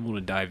were able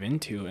to dive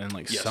into, and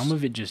like Yes. some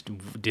of it just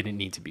didn't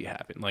need to be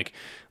happen. Like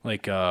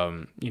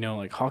you know,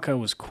 like Hawkeye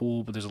was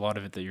cool, but there's a lot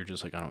of it that you're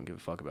just like, I don't give a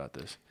fuck about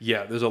this.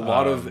 Yeah, there's a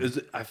lot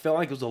I felt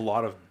like it was a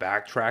lot of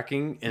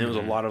backtracking, and it was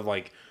a lot of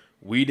like,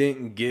 we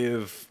didn't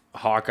give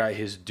Hawkeye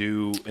his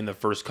due in the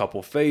first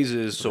couple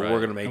phases, so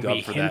we're gonna make And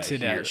up for that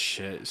hinted here. at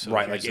shit, so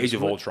Right, here's like this Age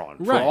of one- Ultron.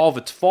 For Right. all of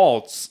its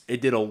faults,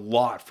 it did a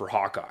lot for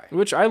Hawkeye.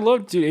 Which I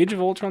love, dude. Age of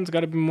Ultron's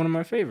got to be one of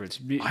my favorites.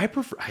 I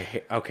prefer.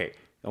 Okay,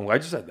 I'm glad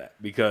you said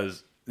that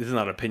because this is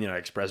not an opinion I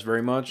express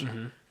very much.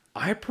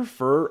 I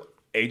prefer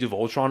Age of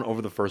Ultron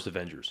over the first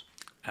Avengers.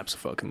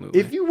 Absolutely.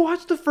 If you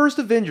watch the first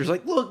Avengers,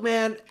 like, look,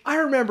 man, I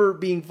remember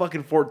being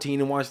fucking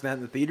 14 and watching that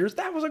in the theaters.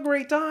 That was a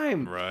great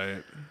time.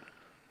 Right.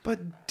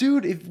 But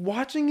dude, if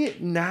watching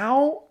it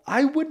now,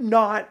 I would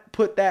not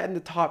put that in the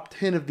top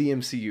 10 of the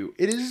MCU.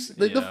 It is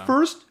like the Yeah.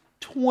 first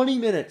 20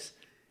 minutes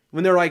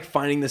when they're like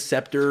finding the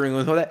scepter and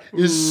all that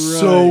is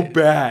so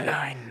bad.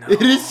 I know.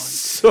 It is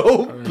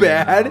so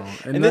bad. know.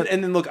 And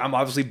then look, I'm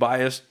obviously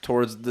biased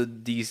towards the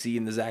DC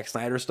and the Zack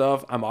Snyder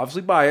stuff. I'm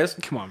obviously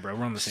biased. Come on, bro.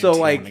 We're on the same So,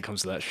 team like, when it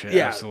comes to that shit.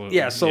 Yeah, Absolutely.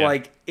 yeah. So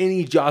like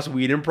any Joss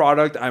Whedon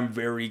product, I'm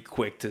very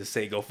quick to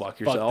say go fuck fuck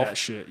yourself. that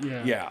shit.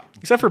 Yeah. Yeah.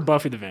 Except for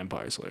Buffy the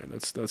Vampire Slayer.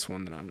 That's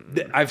one that I'm.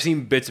 I've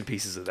seen bits and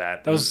pieces of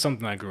that. That was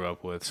something I grew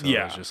up with. So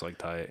Yeah. it was just like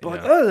tight. But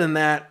like, yeah. other than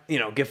that,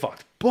 get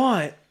fucked.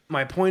 But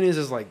my point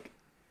is like,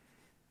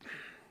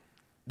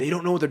 they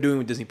don't know what they're doing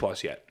with Disney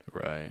Plus yet.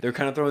 Right. They're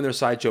kind of throwing their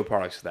sideshow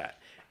products to that.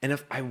 And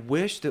if I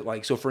wish that,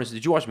 like, so for instance,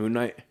 did you watch Moon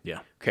Knight? Yeah.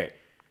 Okay.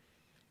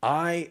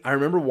 I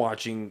remember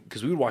watching,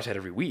 because we would watch that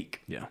every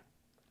week. Yeah.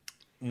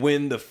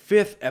 When the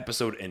 5th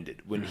episode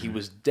ended, when he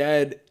was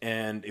dead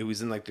and it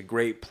was in like the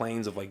Great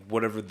Plains of like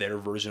whatever their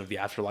version of the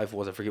afterlife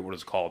was, I forget what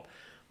it's called.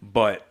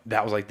 But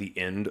that was like the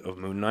end of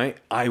Moon Knight.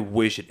 I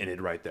wish it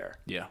ended right there.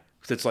 Yeah.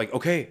 Because it's like,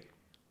 okay,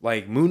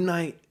 like Moon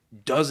Knight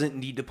doesn't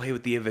need to play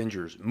with the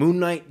Avengers. Moon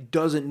Knight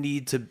doesn't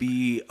need to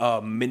be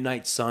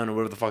Midnight Sun or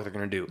whatever the fuck they're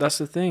gonna do. That's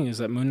the thing, is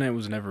that Moon Knight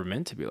was never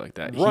meant to be like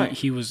that.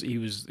 Right. It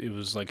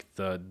was like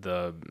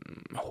the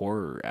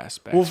horror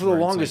aspect. Well, for the where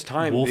it's longest like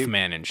time,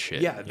 Wolfman and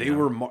shit. Yeah, you they know?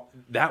 were.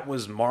 That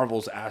was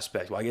Marvel's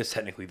aspect. Well, I guess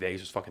technically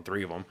there's fucking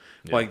 3 of them.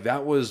 Like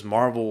that was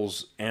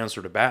Marvel's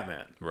answer to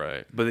Batman.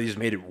 Right. But they just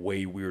made it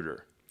way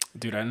weirder.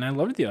 Dude, and I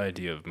loved the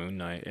idea of Moon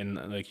Knight, and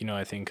like,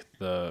 I think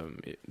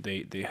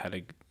they had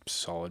a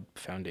solid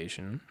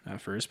foundation at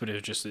first, but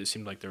it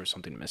seemed like there was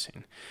something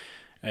missing.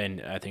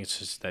 And I think it's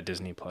just that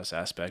Disney Plus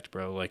aspect,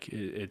 bro. Like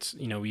it's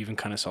we even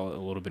kind of saw it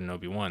a little bit in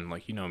Obi-Wan.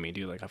 Like, me,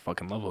 dude. Like, I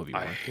fucking love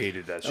Obi-Wan. I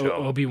hated that show.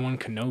 Obi-Wan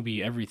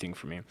Kenobi, everything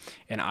for me.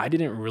 And I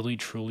didn't really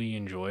truly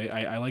enjoy it.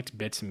 I liked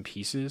bits and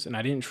pieces, and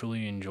I didn't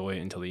truly enjoy it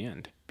until the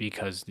end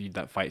because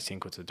that fight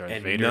sequence with Darth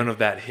and Vader. none of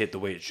that hit the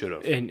way it should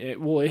have. And it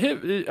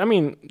hit. I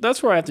mean,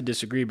 that's where I have to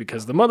disagree,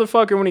 because the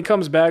motherfucker, when he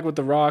comes back with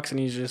the rocks and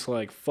he's just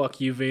like,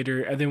 "Fuck you,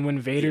 Vader," and then when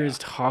Vader is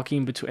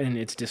talking and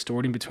it's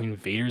distorting between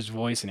Vader's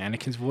voice and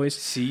Anakin's voice.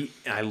 See,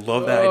 I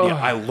love that idea.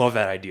 I love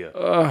that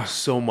idea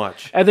so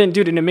much. And then,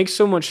 dude, and it makes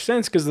so much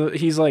sense because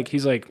he's like,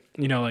 like,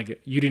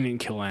 you didn't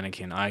kill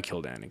Anakin, I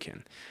killed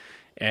Anakin.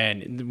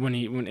 And when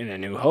in A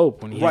New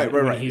Hope, when he's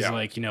yeah.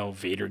 like,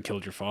 Vader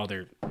killed your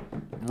father,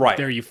 Right.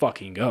 there you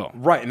fucking go.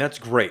 Right, and that's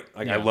great.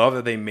 Like, I Yeah. love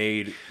that they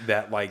made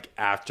that like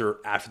after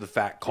the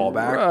fact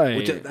callback, Right,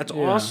 which that's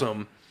yeah.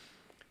 awesome.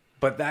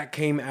 But that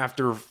came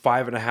after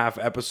 5.5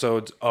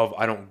 episodes of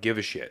I don't give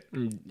a shit.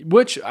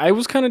 Which I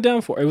was kind of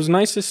down for. It was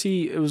nice to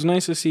see. It was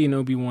nice to see an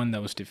Obi-Wan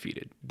that was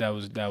defeated. That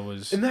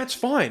was. And that's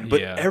fine. But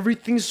Yeah.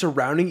 everything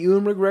surrounding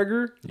Ewan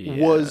McGregor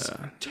was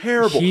Yeah.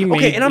 terrible. He okay,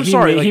 made- and I'm he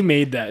sorry. made- he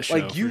made that show,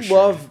 Like, you for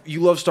sure.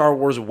 love Star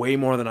Wars way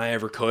more than I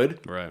ever could.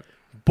 Right.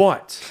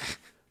 But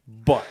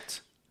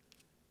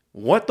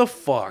what the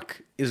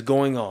fuck is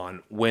going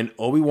on when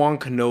Obi-Wan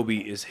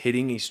Kenobi is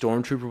hitting a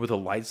stormtrooper with a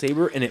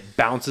lightsaber and it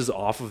bounces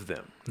off of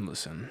them?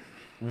 Listen.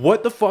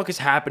 What the fuck is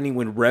happening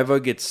when Reva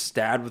gets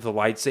stabbed with a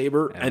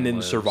lightsaber and then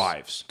lives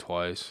survives?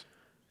 twice.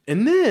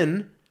 And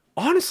then,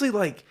 honestly,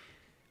 like,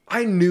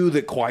 I knew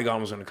that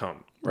Qui-Gon was going to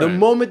come. The Right.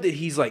 moment that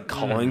he's, like,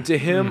 calling to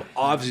him,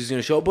 obviously he's going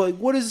to show up. But, like,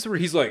 what is this where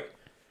he's like,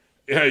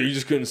 yeah, you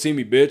just couldn't see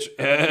me, bitch.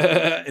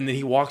 And then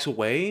he walks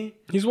away.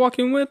 He's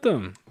walking with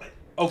them.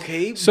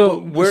 Okay, So-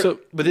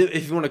 but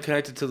if you want to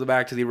connect it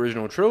back to the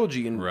original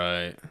trilogy, and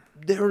Right.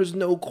 there is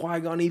no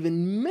Qui-Gon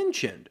even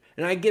mentioned.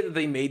 And I get that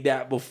they made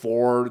that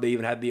before they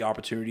even had the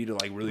opportunity to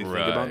like really think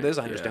about Right, this.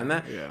 I understand yeah,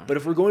 that. yeah. But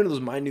if we're going to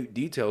those minute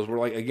details, we're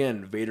like,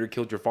 again, Vader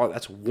killed your father.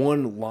 That's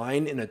one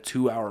line in a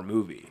 2-hour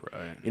movie.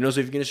 Right. So if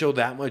you're going to show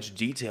that much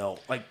detail,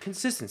 like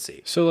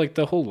consistency. So like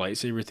the whole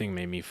lightsaber thing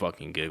made me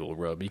fucking giggle,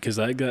 bro, because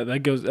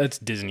that's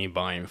Disney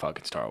buying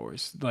fucking Star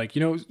Wars. Like,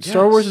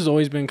 Star Wars has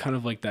always been kind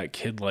of like that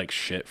kid-like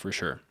shit for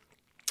sure.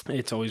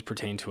 It's always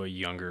pertained to a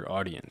younger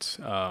audience,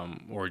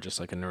 or just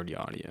like a nerdy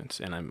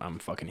audience, and I'm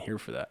fucking here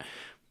for that.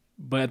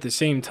 But at the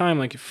same time,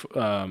 like,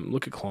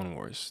 look at Clone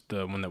Wars,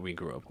 the one that we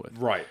grew up with.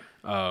 Right.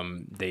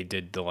 They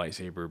did the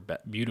lightsaber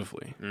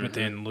beautifully. But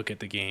then look at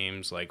the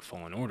games like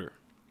Fallen Order.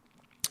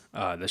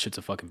 That shit's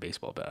a fucking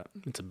baseball bat.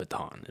 It's a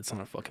baton. It's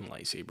not a fucking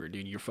lightsaber,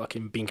 dude. You're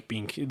fucking bink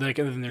bink. Like,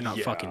 and then they're not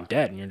fucking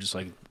dead, and you're just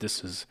like,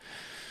 this is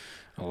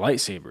a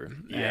lightsaber.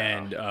 Yeah.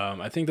 And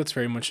I think that's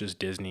very much just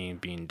Disney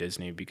being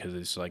Disney, because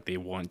it's like they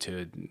want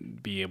to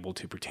be able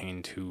to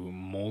pertain to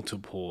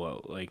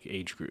multiple like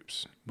age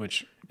groups,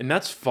 which And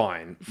that's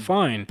fine.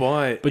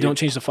 but don't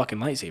change the fucking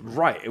lightsaber.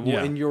 Right. Well,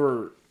 Yeah. in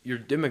your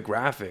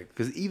demographic,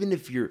 because even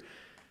if you're,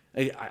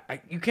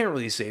 you can't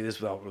really say this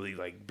without really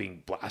like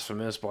being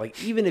blasphemous, but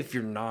like even if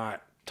you're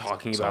not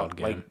talking Solid about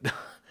like,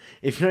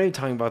 if you're not even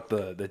talking about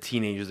the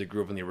teenagers that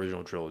grew up in the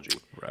original trilogy,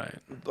 Right.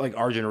 like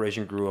our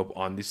generation grew up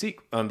on the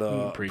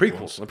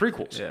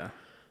prequels. Yeah.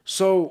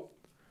 So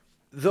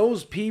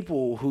those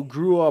people who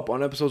grew up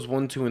on episodes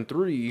 1, 2, and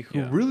 3,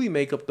 who really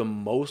make up the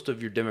most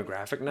of your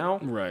demographic now,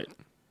 Right.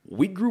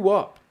 we grew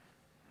up.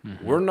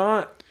 We're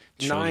not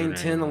Children 9,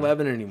 10, anymore.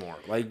 11 anymore.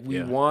 Like,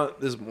 we want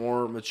this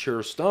more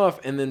mature stuff.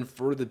 And then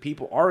for the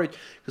people our age,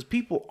 because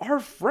people, our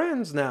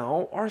friends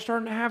now, are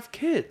starting to have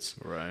kids.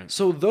 Right.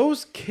 So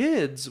those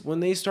kids,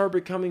 when they start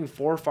becoming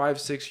 4, 5,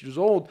 6 years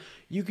old,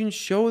 you can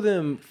show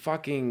them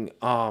fucking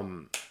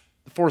not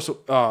Force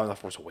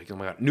Awakens, oh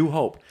my god, New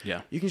Hope.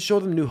 Yeah. You can show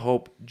them New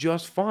Hope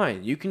just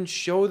fine. You can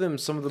show them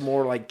some of the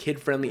more like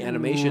kid-friendly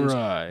animations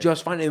Right.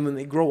 just fine. And when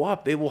they grow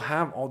up, they will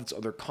have all this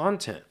other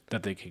content.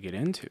 That they could get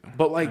into.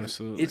 But like,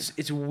 Absolutely.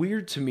 it's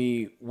weird to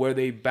me where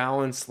they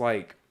balance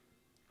like,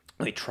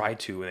 they tried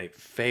to and they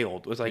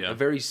failed. It was like a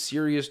very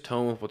serious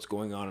tone with what's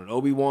going on in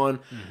Obi-Wan,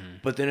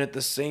 but then at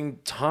the same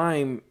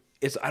time,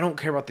 it's I don't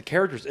care about the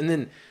characters. And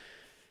then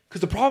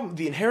because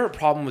the inherent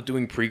problem with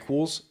doing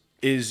prequels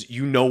is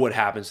you know what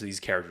happens to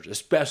these characters,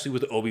 especially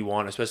with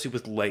Obi-Wan, especially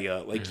with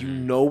Leia. Like, you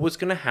know what's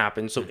going to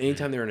happen. So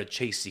anytime they're in a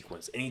chase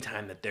sequence,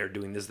 anytime that they're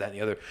doing this, that, and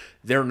the other,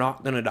 they're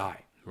not going to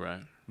die.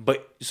 Right.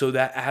 But so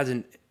that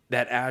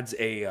adds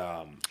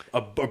a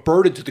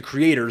burden to the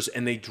creators,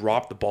 and they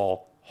drop the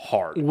ball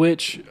hard.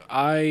 Which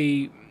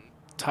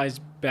ties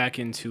back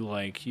into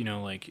like, you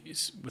know, like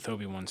with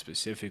Obi-Wan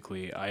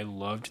specifically, I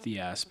loved the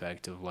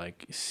aspect of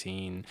like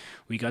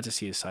we got to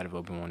see a side of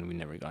Obi-Wan we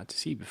never got to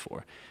see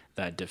before,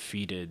 that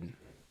defeated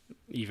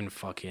even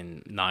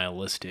fucking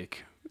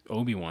nihilistic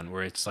Obi-Wan,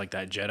 where it's like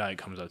that Jedi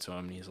comes up to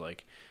him and he's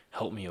like,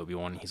 help me,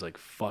 Obi-Wan. He's like,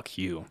 fuck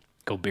you,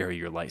 go bury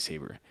your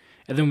lightsaber.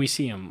 And then we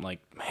see him like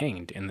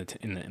hanged in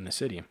the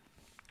city.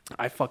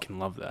 I fucking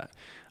love that.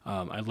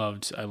 I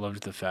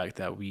loved the fact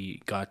that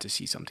we got to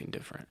see something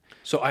different.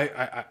 So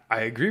I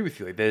agree with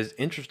you. Like, that is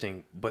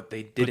interesting, but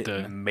they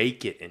didn't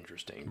make it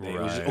interesting. It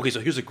was just, okay,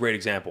 so here's a great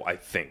example, I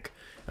think.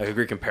 Like a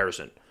great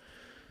comparison.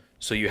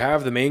 So you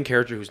have the main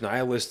character who's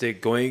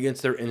nihilistic, going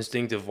against their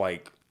instinct of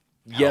like,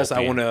 yes, I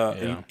want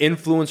to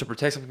influence or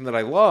protect something that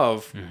I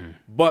love,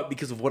 but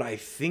because of what I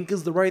think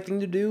is the right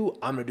thing to do,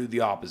 I'm going to do the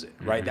opposite,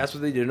 right? That's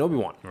what they did in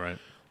Obi-Wan. Right.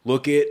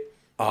 Look at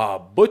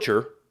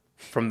Butcher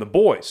from The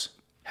Boys.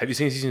 Have you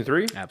seen season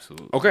 3?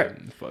 Absolutely. Okay.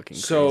 Fucking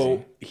so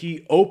crazy.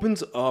 he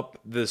opens up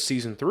the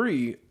season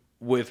 3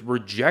 with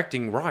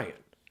rejecting Ryan,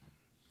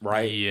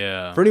 right?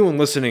 Yeah. For anyone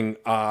listening,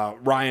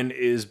 Ryan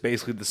is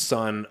basically the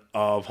son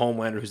of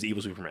Homelander, who's the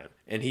evil Superman.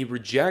 And he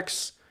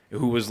rejects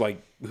who's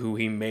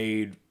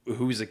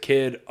a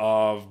kid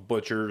of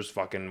Butcher's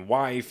fucking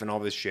wife and all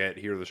this shit,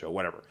 hero of the show,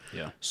 whatever.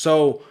 Yeah.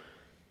 So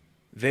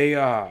they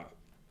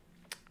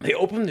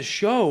open the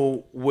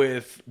show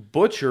with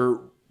Butcher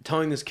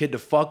telling this kid to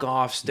fuck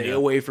off, stay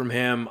away from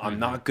him. I'm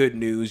not good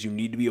news. You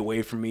need to be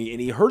away from me.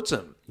 And he hurts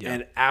him. Yeah.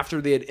 And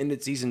after they had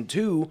ended season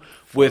 2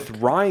 with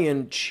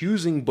Ryan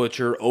choosing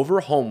Butcher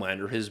over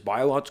Homelander, his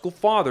biological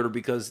father,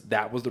 because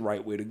that was the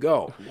right way to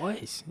go.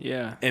 Was.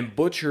 Yeah. And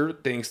Butcher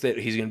thinks that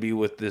he's going to be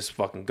with this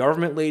fucking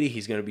government lady.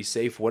 He's going to be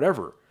safe,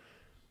 whatever.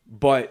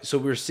 But so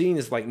we're seeing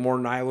this like more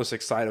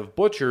nihilistic side of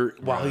Butcher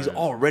while he's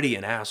already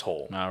an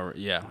asshole.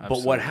 Yeah. Absolutely.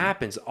 But what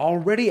happens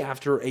already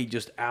after a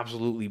just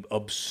absolutely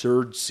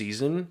absurd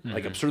season,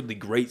 like absurdly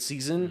great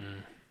season,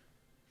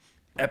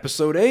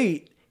 episode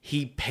 8,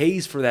 he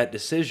pays for that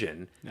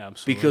decision.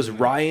 Absolutely. Because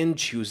Ryan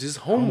chooses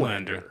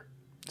Homelander.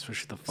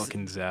 Especially the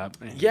fucking zap.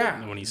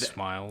 Yeah. When he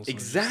smiles.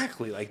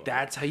 Exactly. Like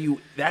that's how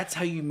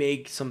you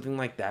make something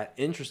like that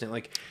interesting.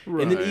 Like,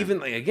 and then even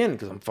like again,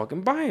 because I'm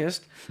fucking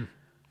biased.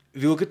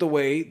 If you look at the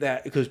way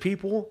that, because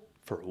people,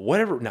 for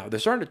whatever, now they're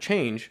starting to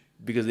change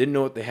because they didn't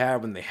know what they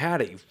had when they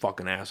had it, you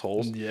fucking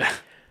assholes. Yeah.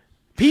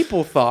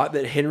 People thought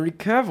that Henry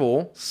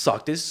Cavill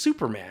sucked as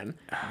Superman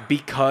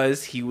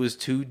because he was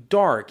too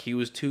dark, he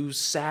was too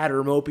sad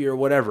or mopey or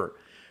whatever.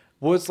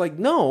 Well, it's like,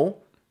 no,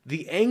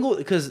 the angle,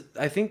 because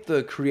I think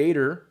the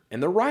creator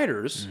and the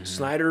writers,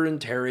 Snyder and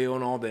Terrio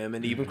and all them,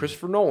 and even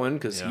Christopher Nolan,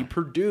 because he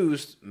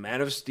produced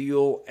Man of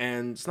Steel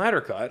and Snyder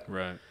Cut,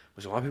 Right.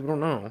 which a lot of people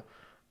don't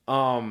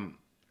know.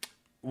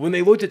 When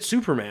they looked at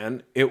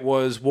Superman, it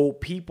was, well,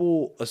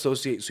 people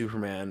associate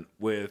Superman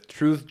with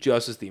truth,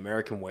 justice, the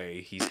American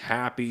way. He's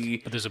happy.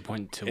 But there's a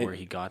point to where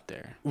he got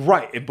there.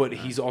 Right, but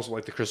he's also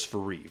like the Christopher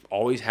Reeve.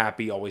 Always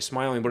happy, always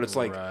smiling. But it's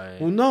like,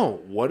 well,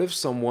 no. What if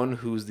someone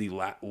who's the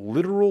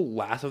literal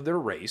last of their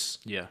race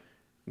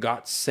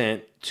got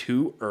sent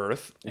to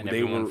Earth, and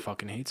everyone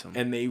fucking hates them.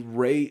 and they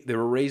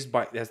were raised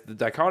by, that's the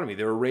dichotomy.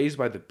 They were raised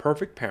by the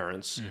perfect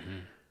parents,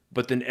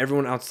 but then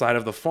everyone outside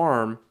of the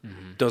farm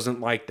doesn't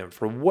like them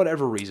for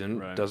whatever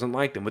reason. Doesn't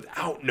like them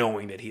without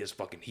knowing that he has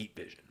fucking heat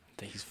vision.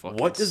 He's fucking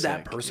what does sick.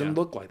 that person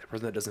look like? The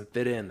person that doesn't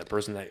fit in, the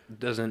person that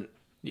doesn't.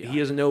 Yeah. He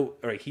doesn't know,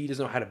 or he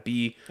doesn't know how to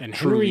be and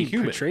truly Henry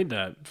human. portrayed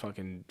that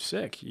fucking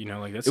sick. You know,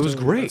 like that's It was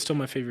great. That's still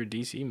my favorite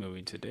DC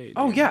movie to date.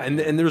 Oh dude. yeah,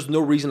 and there's no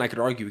reason I could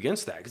argue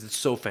against that because it's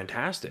so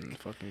fantastic.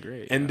 Fucking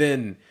great. And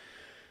then,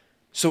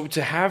 so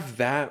to have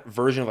that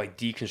version of like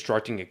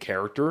deconstructing a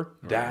character,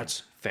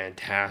 that's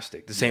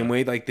fantastic. The same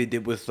way like they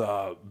did with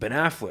Ben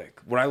Affleck.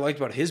 What I liked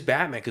about his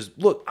Batman, because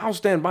look, I'll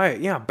stand by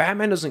it. Yeah,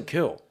 Batman doesn't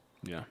kill.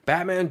 Yeah.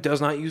 Batman does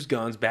not use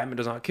guns. Batman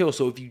does not kill.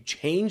 So if you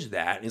change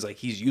that, and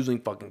he's using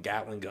fucking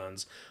Gatling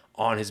guns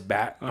on his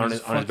on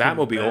his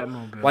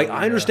Batmobile. Like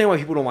I understand why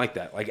people don't like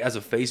that. Like as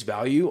a face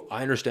value,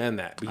 I understand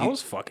that. But I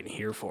was fucking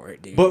here for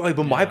it, dude. but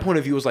my point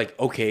of view was like,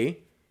 okay,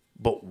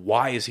 but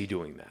why is he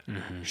doing that?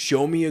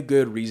 Show me a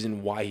good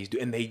reason why he's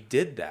doing. And they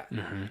did that.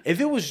 If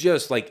it was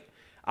just like,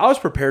 I was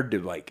prepared to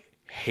like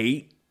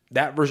hate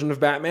that version of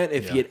Batman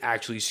if he had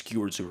actually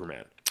skewered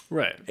Superman.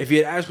 Right. If he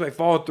had actually like,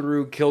 followed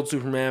through, killed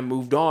Superman,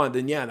 moved on,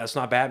 then yeah, that's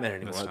not Batman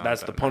anymore.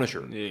 That's the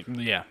Punisher.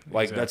 Yeah.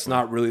 Like exactly. that's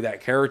not really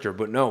that character.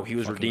 But no, he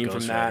was Fucking redeemed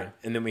from Ghost that. Rider.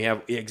 And then we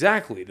have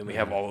Then we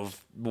have all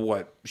of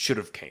what should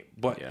have came.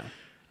 But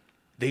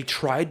they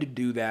tried to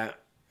do that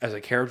as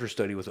a character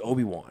study with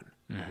Obi-Wan.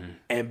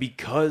 And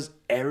because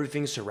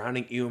everything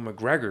surrounding Ewan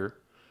McGregor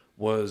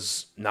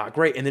was not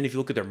great. And then if you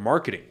look at their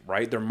marketing,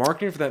 right? Their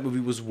marketing for that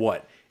movie was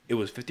what? It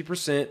was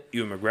 50%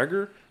 Ewan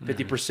McGregor,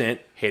 50%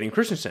 Hayden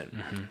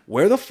Christensen.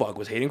 Where the fuck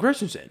was Hayden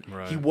Christensen?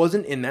 Right. He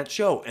wasn't in that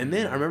show. And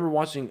then I remember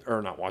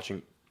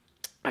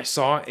I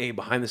saw a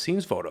behind the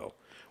scenes photo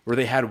where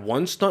they had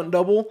one stunt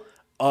double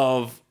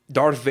of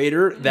Darth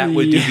Vader that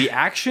would do the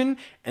action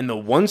and the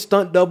one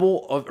stunt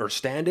double or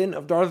stand-in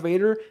of Darth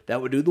Vader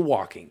that would do the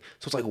walking.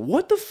 So it's like,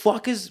 what the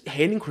fuck is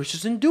Hayden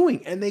Christensen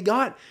doing? And they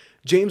got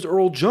James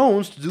Earl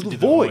Jones to do the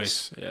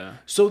voice. Yeah.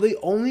 So they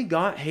only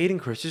got Hayden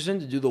Christensen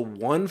to do the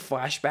one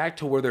flashback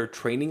to where they're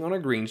training on a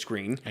green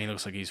screen. And he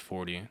looks like he's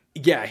 40.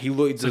 Yeah, he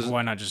looks like,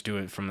 why not just do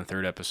it from the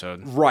third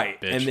episode?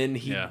 Right. Bitch. And then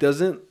he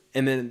doesn't,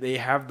 and then they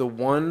have the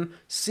one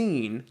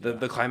scene,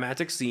 the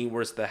climactic scene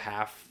where it's the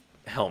half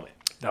helmet.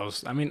 That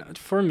was, I mean,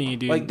 for me,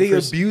 dude. Like they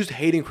abused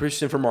Hayden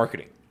Christensen for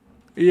marketing.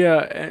 Yeah,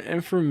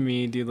 and for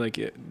me, dude,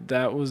 like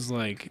that was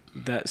like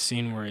that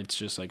scene where it's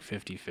just like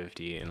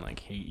 50-50 and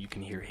like you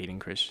can hear Hayden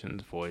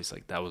Christensen's voice,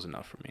 like that was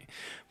enough for me.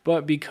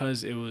 But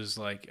because it was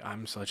like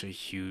I'm such a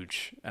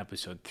huge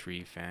episode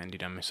 3 fan,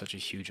 dude, I'm such a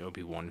huge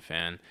Obi-Wan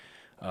fan.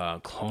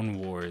 Clone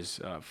Wars,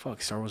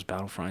 Star Wars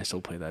Battlefront, I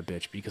still play that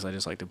bitch because I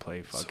just like to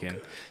play fucking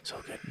so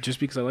good. Just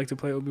because I like to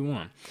play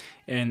Obi-Wan.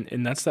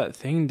 And that's that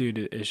thing, dude,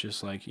 it's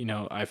just like, you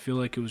know, I feel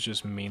like it was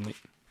just mainly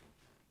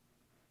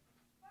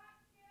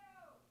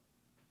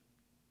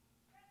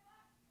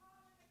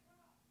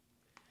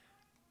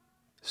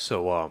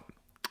So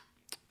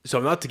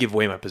not to give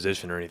away my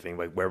position or anything,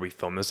 like where we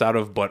film this out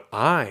of, but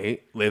I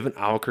live in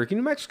Albuquerque,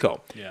 New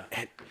Mexico. Yeah.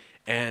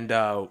 And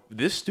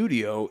this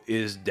studio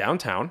is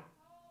downtown.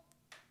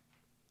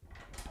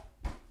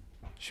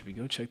 Should we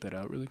go check that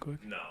out really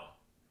quick? No.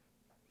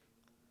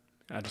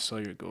 I just saw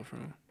your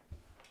girlfriend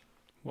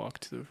walk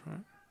to the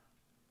front.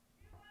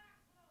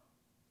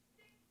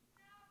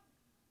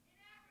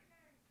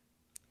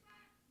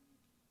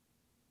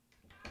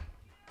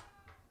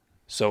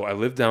 So I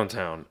live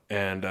downtown,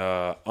 and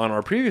on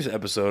our previous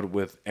episode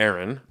with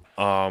Aaron,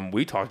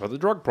 we talked about the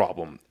drug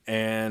problem.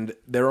 And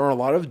there are a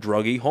lot of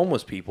druggy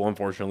homeless people,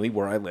 unfortunately,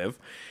 where I live.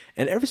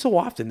 And every so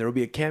often, there will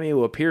be a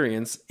cameo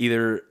appearance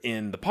either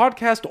in the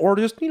podcast or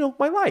just,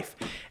 my life.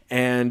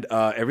 And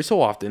every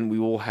so often, we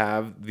will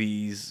have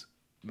these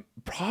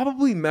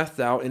probably methed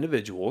out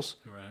individuals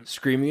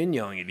screaming and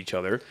yelling at each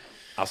other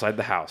outside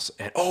the house.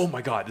 And oh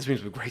my God, this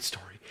brings me a great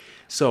story.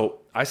 So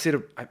I stayed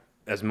up,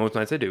 as most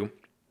nights I do,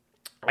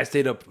 I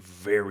stayed up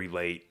very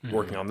late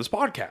working on this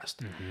podcast.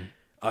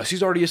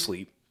 She's already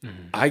asleep.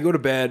 I go to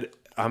bed.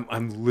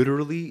 I'm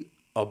literally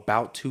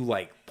about to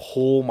like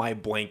pull my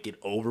blanket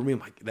over me. I'm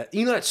like that,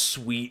 that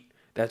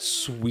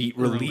sweet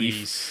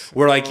relief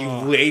where like you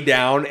lay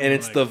down and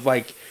it's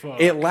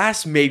it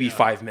lasts maybe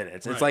 5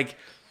 minutes. It's like,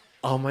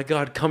 oh my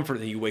God, comfort.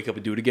 And you wake up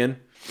and do it again.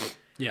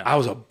 Yeah. I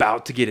was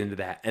about to get into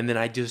that. And then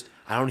I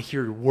don't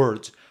hear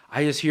words.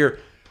 I just hear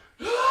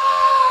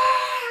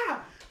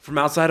from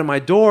outside of my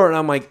door. And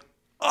I'm like,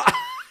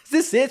 is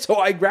this it? So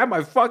I grab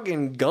my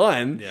fucking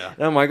gun. Yeah.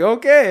 And I'm like,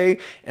 okay.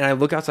 And I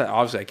look outside.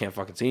 Obviously, I can't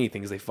fucking see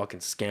anything because they fucking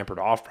scampered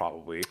off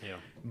probably. Yeah.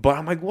 But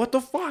I'm like, what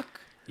the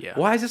fuck? Yeah.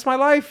 Why is this my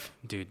life?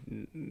 Dude,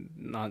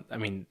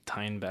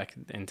 tying back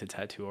into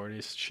tattoo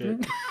artist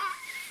shit.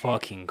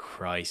 Fucking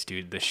Christ,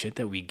 dude. The shit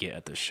that we get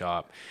at the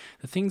shop.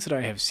 The things that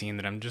I have seen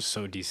that I'm just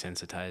so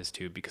desensitized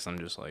to because I'm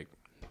just like,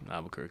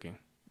 Albuquerque.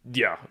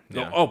 Yeah.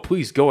 Oh,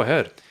 please go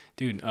ahead.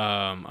 Dude,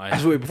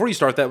 before you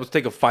start that, let's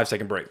take a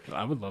 5-second break.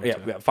 I would love to. Yeah,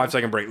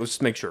 5-second break. Let's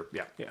just make sure.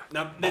 Yeah. Yeah.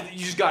 Now, you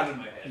just got it in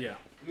my head. Yeah.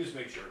 Let me just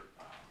make sure.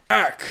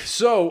 back.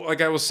 So,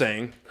 like I was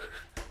saying,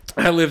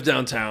 I live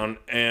downtown,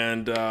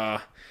 and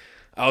I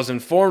was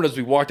informed as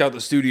we walked out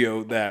the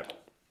studio that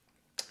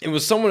it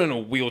was someone in a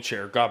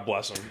wheelchair, God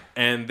bless them,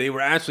 and they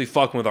were actually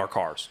fucking with our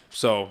cars.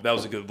 So that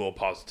was a good little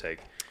pause to take.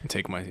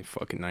 Take my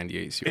fucking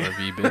 98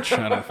 CRV, bitch.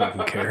 I don't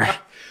fucking care.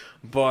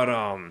 But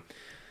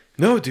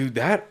no, dude,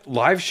 that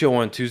live show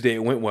on Tuesday,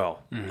 it went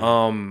well.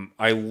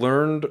 I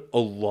learned a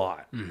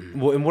lot.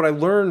 Well, and what I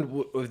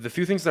learned, the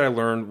few things that I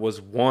learned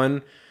was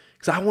one,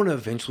 because I want to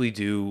eventually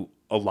do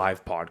a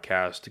live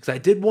podcast, because I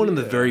did one in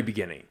the very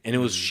beginning, and it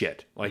was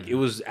shit. Like, it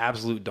was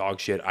absolute dog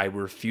shit. I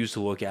refused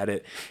to look at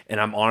it, and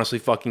I'm honestly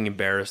fucking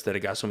embarrassed that it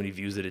got so many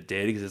views that it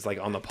did, because it's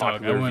like on the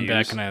popular I went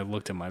views. back and I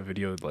looked at my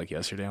video like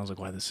yesterday. I was like,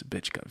 "Why this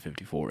bitch got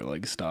 54?"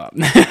 Like, stop.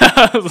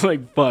 I was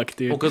like, "Fuck,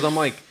 dude." Well, because I'm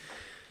like,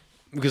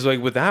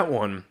 with that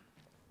one,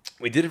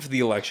 we did it for the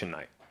election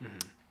night,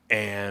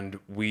 and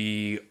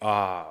we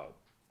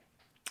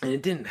and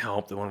it didn't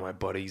help that one of my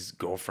buddy's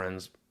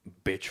girlfriend's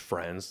bitch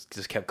friends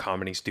just kept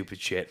commenting stupid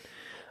shit.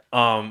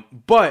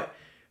 But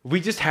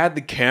we just had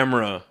the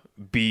camera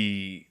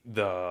be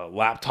the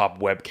laptop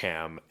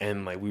webcam,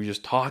 and like we were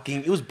just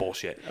talking. It was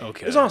bullshit.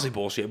 Okay. It was honestly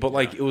bullshit, but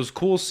like it was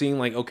cool seeing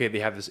like, okay, they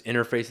have this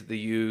interface that they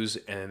use,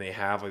 and they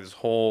have like this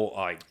whole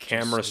like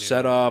camera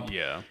setup.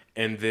 Yeah.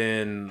 And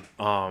then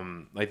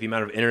like the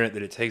amount of internet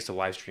that it takes to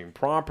live stream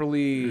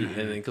properly, and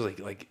then because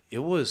like it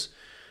was,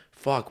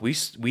 fuck, we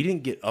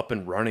didn't get up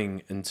and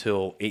running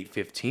until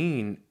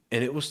 8:15,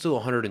 and it was still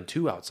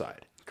 102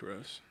 outside.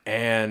 Gross.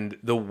 And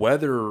the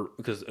weather,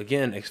 because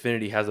again,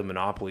 Xfinity has a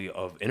monopoly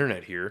of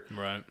internet here.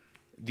 Right.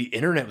 The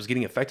internet was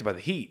getting affected by the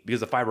heat because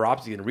the fiber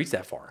optic didn't reach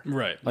that far.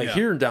 Right. Like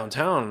here in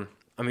downtown,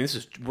 I mean,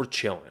 we're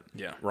chilling.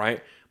 Yeah.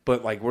 Right.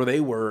 But like where they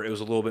were, it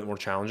was a little bit more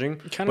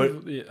challenging.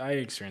 I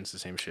experienced the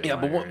same shit. Yeah,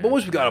 but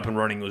once we got up and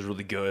running, it was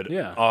really good.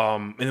 Yeah.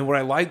 And then what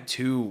I liked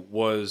too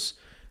was,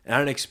 and I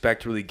didn't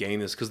expect to really gain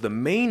this, because the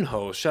main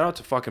host, shout out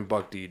to fucking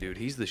Buck D, dude,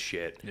 he's the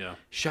shit. Yeah.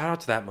 Shout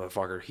out to that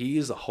motherfucker. He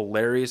is a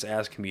hilarious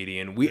ass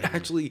comedian. We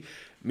actually,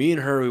 me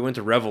and her, we went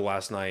to Revel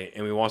last night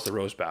and we watched the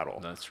roast battle.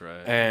 That's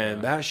right.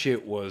 And that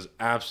shit was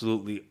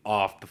absolutely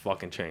off the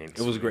fucking chain. It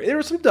was great. There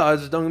were some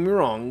duds, don't get me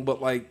wrong,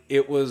 but like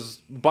it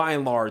was by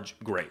and large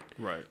great.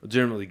 Right.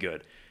 Generally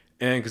good.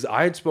 And because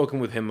I had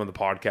spoken with him on the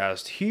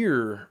podcast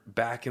here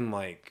back in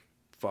like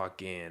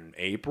fucking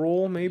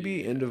April,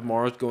 maybe end of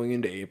March going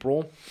into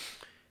April.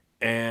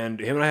 And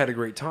him and I had a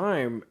great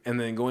time. And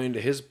then going into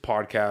his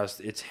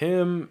podcast, it's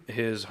him,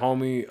 his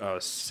homie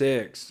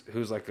Six,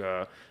 who's like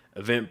a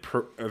event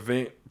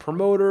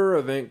promoter,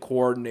 event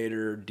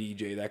coordinator,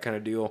 DJ, that kind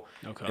of deal.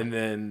 Okay. And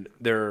then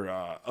their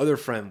other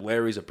friend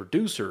Larry's a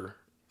producer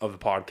of the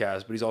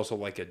podcast, but he's also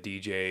like a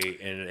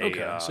DJ and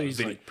a so he's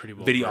like pretty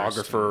well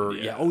videographer.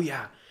 versed, Yeah. Oh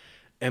yeah.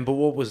 And but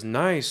what was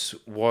nice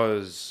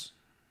was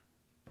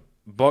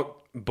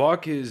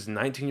Buck is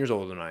 19 years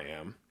older than I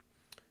am.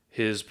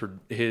 His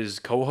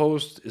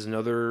co-host is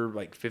another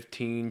like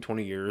 15,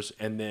 20 years.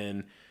 And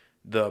then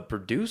the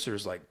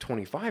producer's like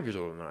 25 years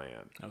older than I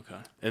am. Okay.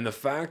 And the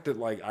fact that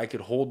like I could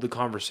hold the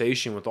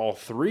conversation with all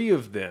three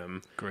of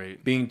them,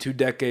 Great. being 2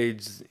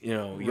 decades,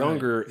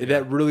 younger,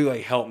 that really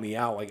like helped me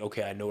out. Like,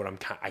 okay,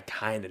 I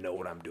kind of know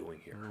what I'm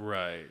doing here.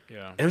 Right.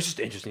 Yeah. And it was just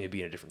interesting to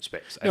be in a different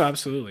space. No,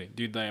 absolutely,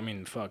 dude. I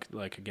mean, fuck.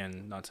 Like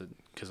again, not to,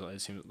 because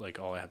it seems like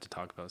all I have to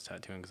talk about is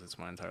tattooing because it's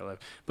my entire life.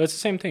 But it's the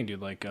same thing,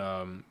 dude. Like,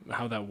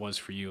 how that was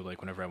for you. Like,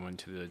 whenever I went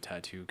to the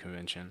tattoo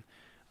convention,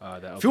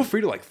 feel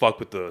free to like fuck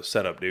with the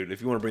setup, dude.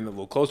 If you want to bring them a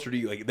little closer to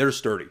you, like they're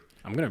sturdy.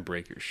 I'm gonna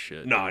break your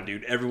shit. Nah,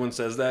 dude. Everyone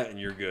says that, and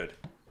you're good.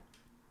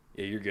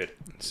 Yeah, you're good.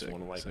 Sick.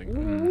 Wanna, like, Sick.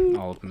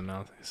 All up in the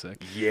mouth.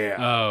 Sick.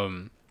 Yeah.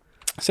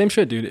 Same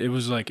shit, dude. It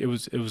was like it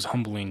was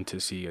humbling to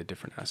see a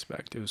different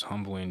aspect. It was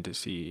humbling to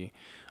see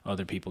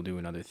other people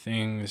doing other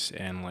things,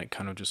 and like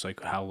kind of just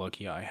like how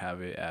lucky I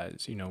have it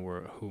as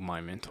who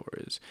my mentor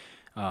is.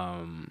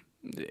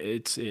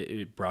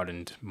 It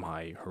broadened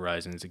my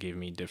horizons. It gave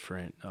me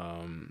different,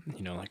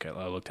 like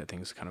I looked at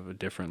things kind of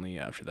differently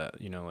after that.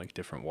 Like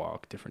different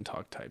walk, different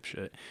talk type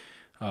shit.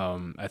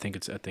 I think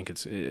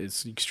it's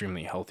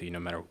extremely healthy no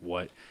matter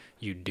what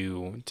you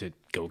do to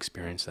go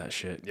experience that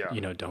shit.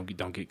 Yeah.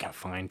 Don't get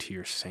confined to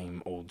your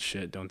same old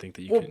shit. Don't think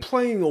that you can.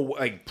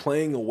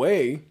 Playing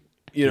away,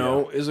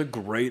 is a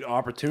great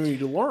opportunity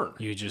to learn.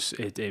 You just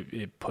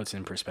it puts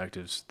in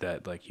perspectives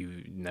that like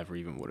you never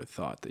even would have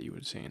thought that you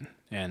would have seen,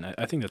 and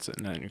I think that's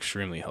an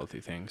extremely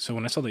healthy thing. So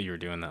when I saw that you were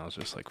doing that, I was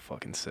just like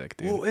fucking sick,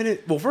 dude.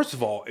 Well, first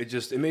of all,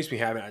 it makes me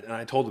happy, and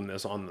I told him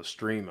this on the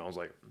stream. I was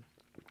like,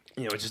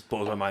 it just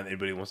blows my mind that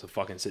anybody wants to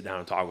fucking sit down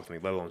and talk with me,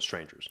 let alone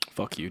strangers.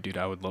 Fuck you, dude.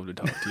 I would love to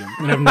talk to you.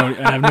 And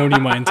I've known you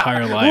my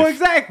entire life. Well,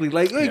 exactly.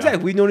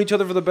 Exactly. We've known each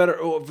other for the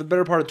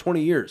better part of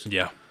 20 years.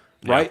 Yeah.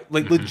 Right?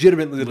 Like,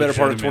 legitimately the better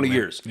part of 20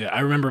 years. Yeah, I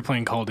remember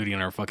playing Call of Duty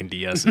on our fucking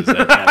DSs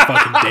at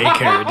fucking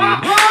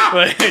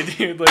daycare,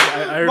 dude.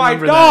 I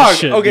remember that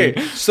shit, okay,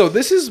 dude. so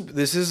this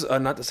is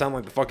not to sound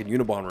like the fucking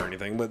Unabomber or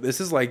anything, but this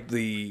is like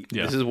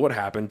this is what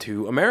happened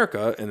to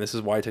America, and this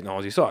is why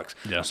technology sucks.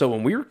 Yeah. So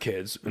when we were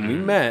kids, and we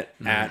met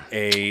at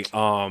a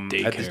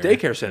at this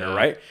daycare center,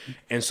 right?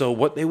 And so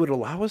what they would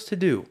allow us to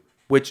do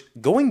Which,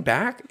 going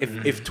back,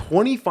 if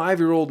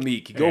 25-year-old me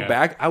could go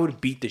back, I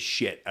would beat the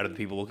shit out of the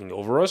people looking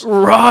over us.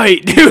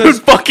 Right, dude,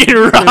 fucking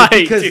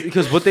right.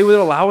 Because what they would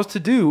allow us to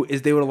do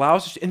is they would allow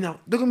us to, and now,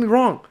 don't get me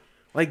wrong,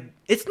 like,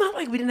 it's not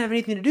like we didn't have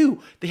anything to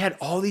do. They had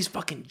all these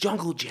fucking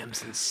jungle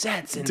gyms and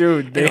sets. And,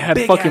 dude, they and had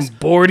fucking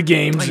board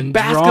games like and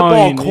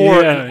basketball drawing.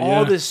 court and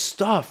all this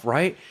stuff,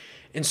 right?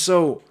 And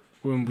so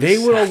they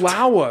would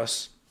allow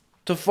us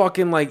to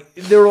fucking, like,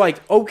 they were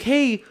like,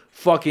 okay,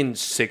 fucking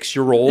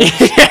 6-year-olds,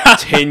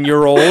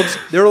 10-year-olds.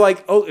 They were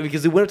like, oh,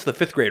 because they went up to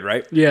the 5th grade,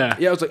 right? Yeah.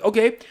 Yeah, I was like,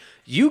 okay,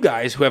 you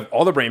guys who have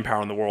all the brain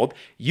power in the world,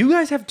 you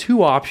guys have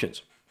 2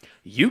 options.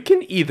 You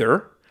can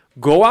either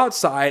go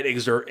outside,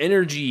 exert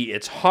energy,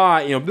 it's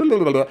hot, you know, blah, blah,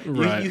 blah, blah.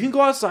 Right. You can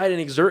go outside and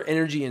exert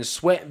energy and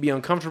sweat and be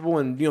uncomfortable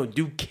and, you know,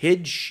 do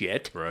kid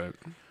shit. Right.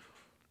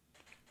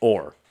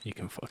 Or you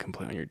can fucking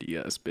play on your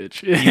DS,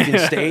 bitch. you can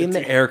stay in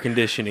the air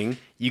conditioning.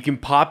 You can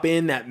pop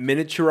in that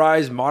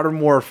miniaturized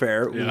Modern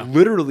Warfare. Yeah.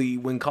 Literally,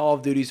 when Call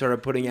of Duty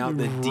started putting out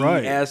the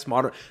DS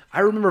Modern, I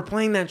remember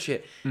playing that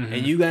shit.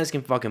 And you guys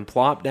can fucking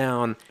plop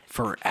down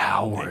for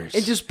hours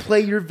and just play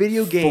your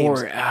video games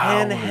for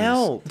hours,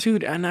 handheld,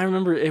 dude. And I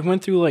remember it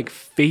went through like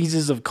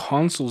phases of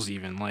consoles,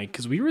 even like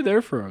because we were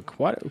there for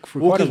quite a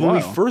while. When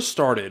we first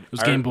started, it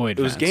was Game Boy Advance.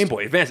 It was Game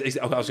Boy Advance.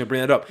 I was going to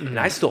bring that up, and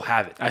I still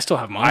have it. I still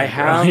have mine. I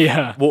have.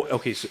 Yeah. Well,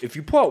 okay. So if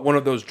you pull out one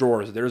of those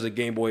drawers, there's a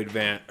Game Boy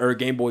Advance or a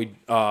Game Boy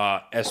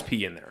SP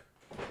in there,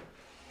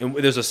 and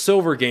there's a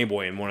silver Game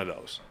Boy in one of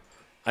those.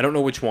 I don't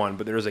know which one,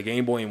 but there's a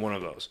Game Boy in one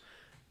of those,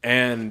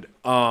 and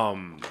at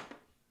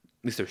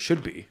least there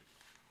should be.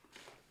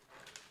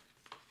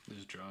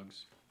 There's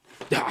drugs.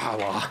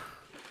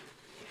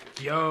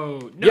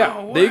 Yo, no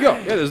yeah, way. There you go.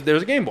 Yeah,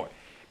 there's a Game Boy.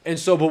 And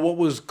so, but what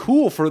was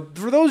cool for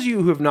those of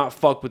you who have not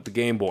fucked with the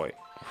Game Boy,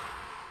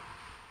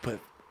 but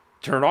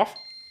turn it off.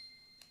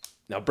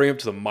 Now bring it up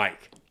to the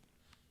mic.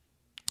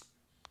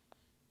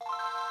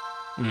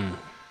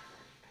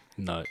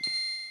 Nut.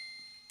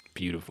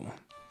 Beautiful.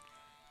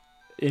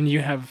 And you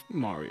have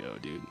Mario,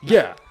 dude.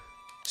 Yeah.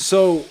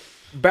 So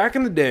back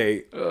in the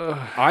day,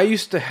 I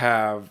used to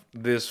have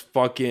this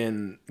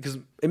fucking, because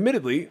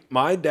admittedly,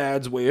 my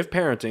dad's way of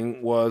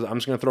parenting was I'm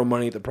just going to throw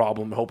money at the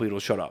problem and hopefully it'll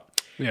shut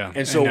up. Yeah.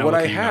 And so what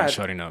I had, not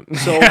shutting up.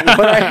 So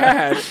what I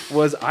had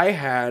was I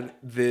had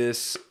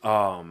this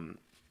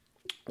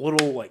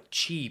little like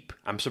cheap,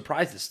 I'm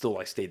surprised it still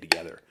like stayed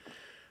together,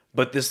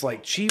 but this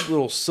like cheap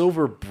little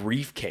silver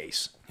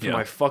briefcase for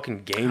my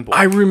fucking Game Boy.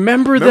 I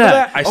remember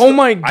that. Oh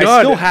my God.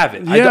 I still have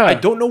it. Yeah. I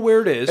don't know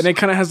where it is. And it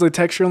kind of has the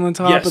texture on the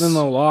top and then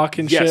the lock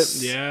and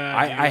shit. Yeah.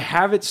 I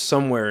have it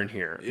somewhere in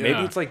here. Yeah.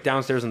 Maybe it's like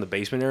downstairs in the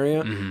basement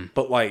area.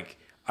 But like,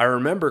 I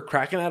remember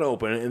cracking that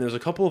open, and there's a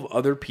couple of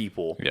other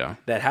people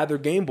that had their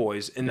Game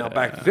Boys. And now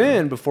back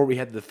then, before we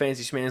had the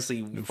fancy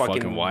schmancy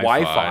fucking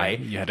Wi-Fi,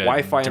 you had to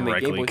Wi-Fi and the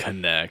directly Game Boy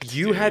connect.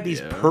 You had these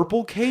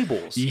purple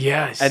cables.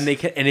 Yes. And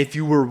and if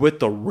you were with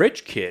the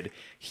rich kid,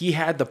 he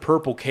had the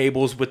purple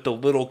cables with the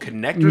little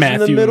connectors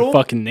Matthew in the middle. And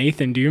fucking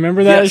Nathan. Do you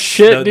remember that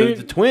shit, dude?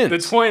 The twins. The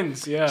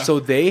twins, yeah. So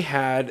they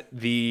had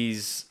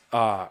these.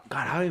 God,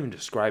 how do I even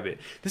describe it?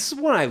 This is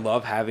when I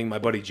love having my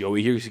buddy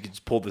Joey here because he can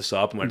just pull this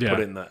up and put it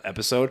in the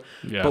episode.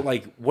 Yeah. But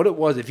like what it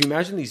was, if you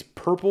imagine these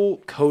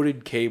purple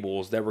coated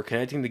cables that were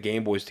connecting the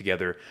Game Boys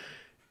together,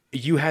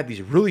 you had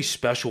these really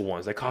special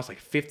ones that cost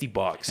like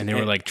 $50, and they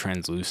were like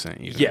translucent.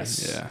 Even.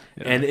 Yes, yeah.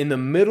 And in the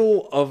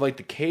middle of like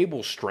the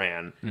cable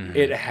strand,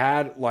 it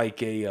had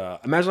like a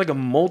imagine like a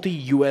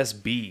multi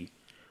USB,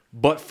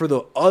 but for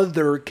the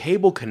other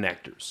cable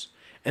connectors,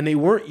 and they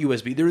weren't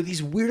USB. They were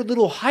these weird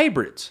little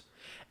hybrids.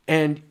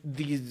 And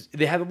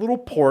they had the little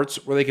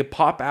ports where they could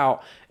pop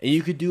out, and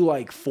you could do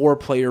like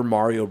 4-player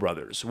Mario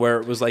Brothers, where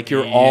it was like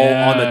you're all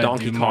on the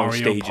Donkey Kong Mario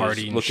stages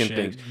Party looking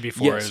things.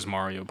 Before it was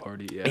Mario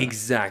Party, yeah.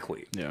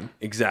 Exactly. Yeah.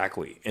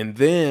 Exactly. And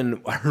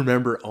then I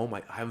remember,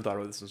 I haven't thought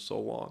about this in so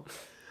long.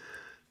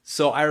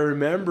 So I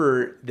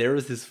remember there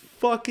was this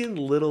fucking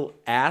little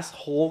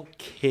asshole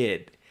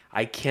kid.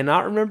 I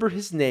cannot remember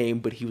his name,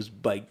 but he was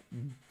like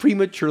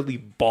prematurely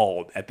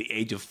bald at the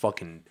age of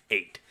fucking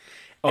 8.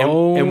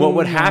 And what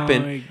would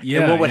happen?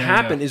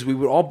 Is we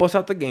would all bust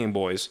out the Game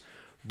Boys,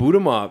 boot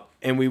them up,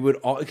 and we would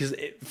all because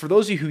for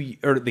those of you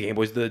who or the Game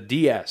Boys, the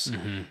DS,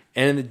 and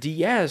in the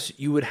DS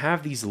you would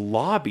have these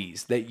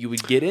lobbies that you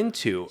would get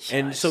into,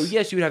 and so you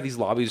would have these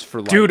lobbies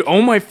for like, dude.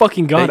 Oh my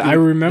fucking God, I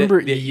remember.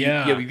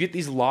 You get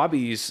these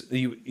lobbies.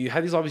 You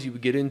had these lobbies you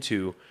would get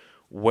into.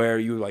 Where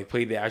you would like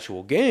play the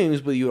actual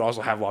games, but you would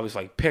also have lobbies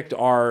like picked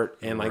art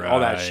and like all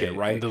that shit,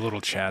 right? The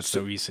little chats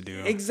that we used to do.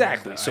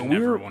 Exactly. So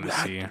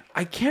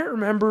I can't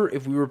remember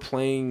if we were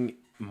playing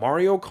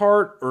Mario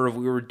Kart or if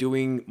we were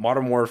doing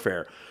Modern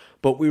Warfare,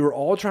 but we were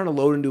all trying to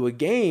load into a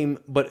game,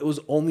 but it was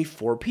only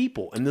 4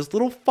 people. And this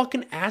little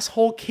fucking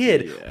asshole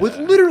kid with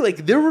literally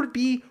like there would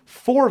be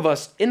 4 of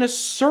us in a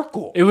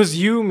circle. It was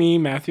you, me,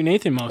 Matthew,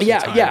 Nathan most of the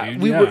time.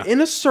 Dude. We were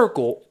in a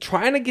circle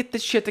trying to get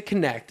this shit to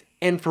connect.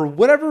 And for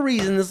whatever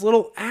reason, this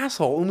little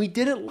asshole, and we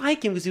didn't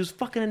like him because he was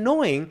fucking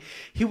annoying,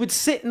 he would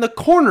sit in the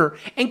corner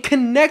and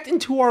connect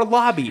into our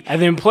lobby.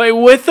 And then play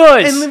with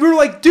us. And we were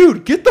like,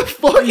 dude, get the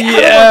fuck out of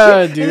Yeah,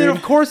 here. dude. And then,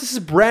 of course, this is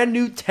brand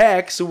new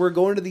tech, so we're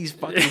going to these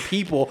fucking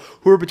people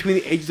who are between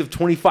the ages of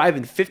 25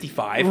 and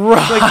 55.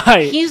 Right.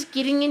 Like, he's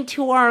getting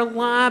into our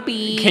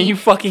lobby. Can you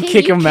fucking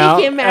kick him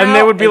out? And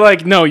they would be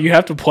like, no, you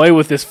have to play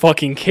with this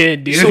fucking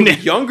kid, dude. So the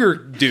younger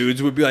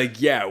dudes would be like,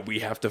 yeah,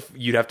 you'd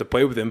have to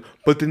play with him.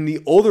 But then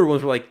the older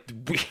ones were like,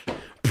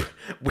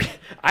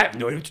 I have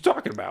no idea what you're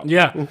talking about.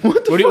 Yeah.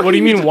 What do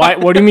you mean? Why?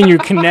 What do you mean you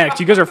connect?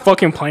 You guys are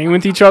fucking playing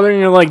with each other, and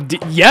you're like,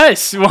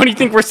 yes. Why do you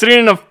think we're sitting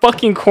in a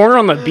fucking corner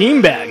on the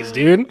beanbags,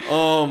 dude?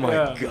 Oh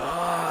my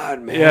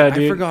god, man! Yeah,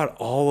 dude. I forgot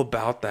all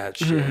about that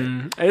shit.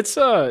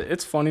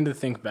 It's funny to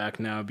think back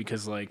now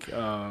because like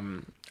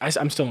I'm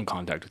still in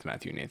contact with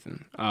Matthew and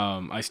Nathan.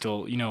 I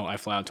still I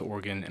fly out to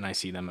Oregon and I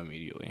see them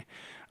immediately.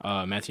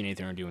 Matthew and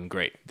Nathan are doing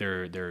great.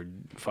 They're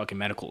fucking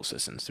medical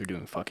assistants. They're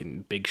doing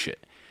fucking big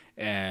shit.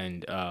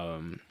 And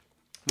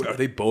Wait, are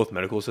they both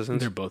medical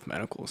assistants? they're both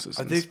medical assistants.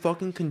 Are they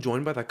fucking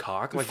conjoined by the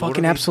cock? Like,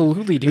 Fucking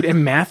absolutely, dude.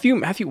 And Matthew,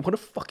 what a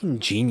fucking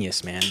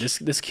genius, man.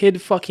 This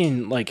kid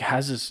fucking like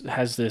has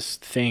this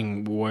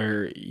thing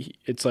where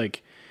it's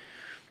like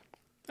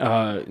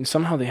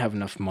somehow they have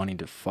enough money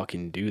to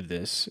fucking do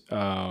this.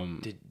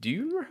 Do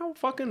you remember how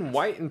fucking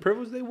white and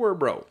privileged they were,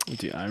 bro?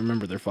 Dude, I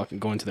remember they're fucking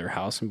going to their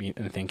house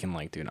and thinking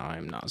like, dude, I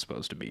am not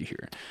supposed to be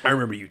here. I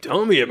remember you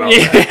telling me about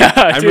that. Yeah,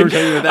 I remember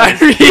telling you about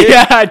that as kids.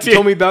 Yeah, dude. You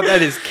told me about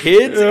that as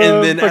kids,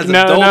 and then as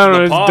adults.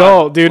 No, it's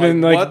adult, dude.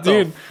 And like, what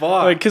dude, the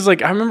fuck? like, cause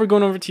like I remember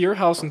going over to your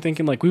house and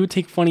thinking like we would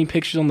take funny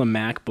pictures on the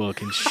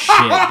MacBook and shit,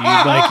 dude.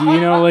 Like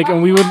like,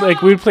 and we would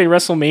play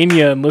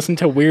WrestleMania and listen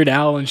to Weird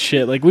Al and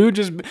shit. Like we would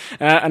just,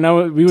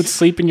 we would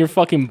sleep in your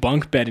fucking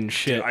bunk bed and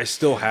shit. Dude, I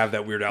still have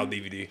that Weird Al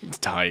DVD. It's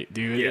tight,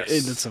 dude. Yes.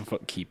 It's a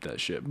keep that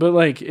shit. But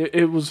like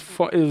it was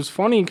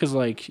funny because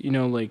like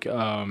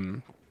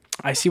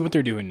I see what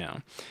they're doing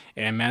now,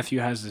 and Matthew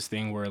has this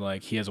thing where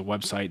like he has a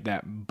website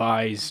that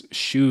buys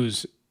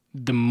shoes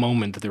the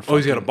moment that they're. Oh,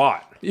 he's got a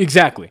bot.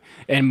 Exactly,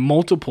 and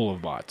multiple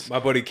of bots. My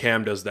buddy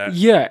Cam does that.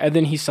 Yeah, and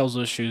then he sells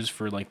those shoes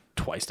for like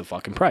twice the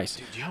fucking price.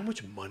 Dude, do you know how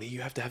much money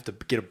you have to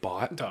get a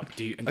bot?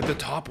 Dude, Like the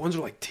top ones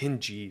are like 10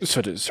 G's.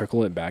 so to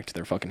circle it back to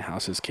their fucking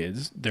house as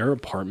kids, their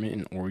apartment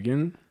in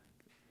Oregon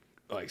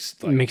Like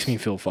makes me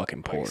feel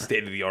fucking poor.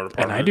 State of the art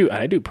And apartment.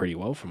 I do pretty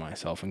well for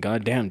myself. And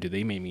goddamn, do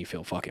they make me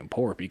feel fucking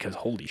poor? Because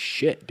holy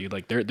shit, dude,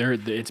 like they're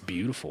it's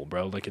beautiful,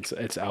 bro. Like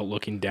it's out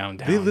looking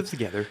downtown. They live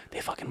together.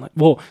 They fucking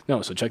well,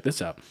 no. So check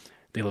this out.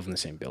 They live in the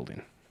same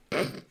building.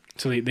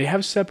 So they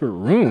have separate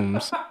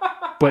rooms,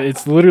 but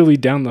it's literally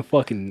down the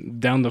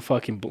fucking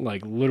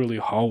like literally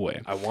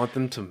hallway. I want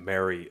them to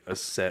marry a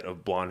set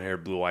of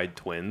blonde-haired, blue-eyed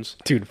twins.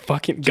 Dude,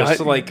 fucking Just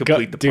to, like,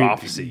 complete the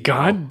prophecy, you know?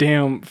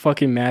 Goddamn,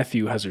 fucking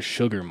Matthew has a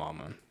sugar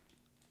mama.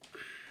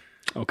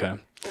 Okay.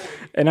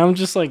 And I'm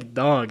just like,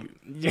 dog,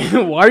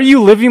 why are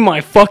you living my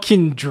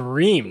fucking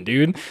dream,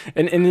 dude?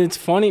 And it's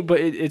funny,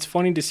 but it's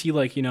funny to see,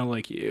 like,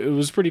 like, it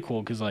was pretty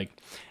cool because, like,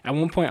 at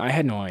one point I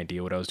had no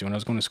idea what I was doing. I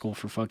was going to school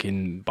for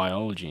fucking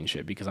biology and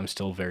shit because I'm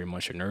still very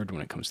much a nerd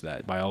when it comes to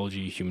that.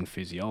 Biology, human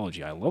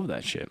physiology. I love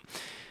that shit.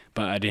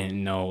 But I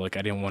didn't know, like,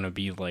 I didn't want to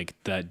be like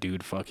that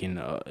dude fucking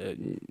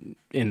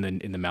in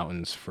the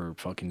mountains for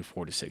fucking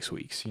 4 to 6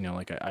 weeks.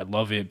 Like, I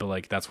love it, but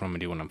like that's what I'm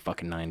gonna do when I'm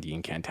fucking 90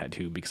 and can't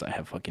tattoo because I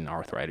have fucking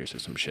arthritis or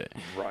some shit.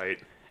 Right.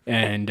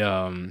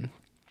 And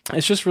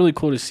it's just really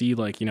cool to see,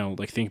 like,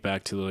 like think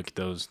back to like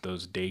those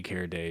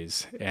daycare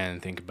days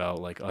and think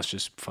about like us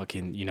just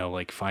fucking,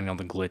 like finding all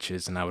the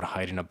glitches, and I would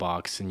hide in a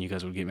box and you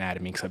guys would get mad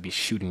at me because I'd be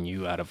shooting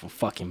you out of a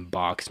fucking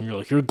box and you're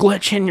like, you're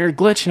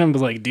glitching. I'm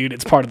like, dude,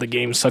 it's part of the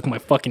game. Suck my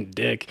fucking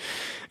dick.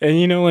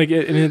 And like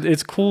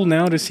it's cool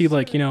now to see,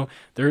 like,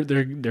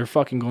 they're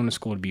fucking going to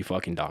school to be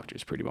fucking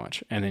doctors pretty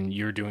much, and then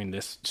you're doing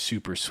this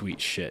super sweet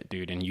shit,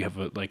 dude, and you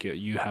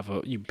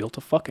built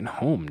a fucking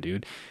home,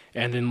 dude.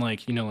 And then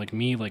like like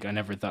me, like I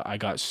never thought, I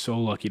got so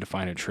lucky to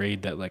find a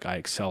trade that like I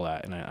excel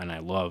at and I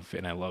love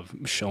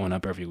showing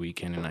up every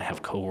weekend, and I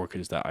have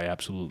coworkers that I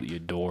absolutely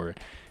adore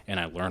and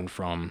I learn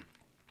from.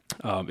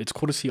 It's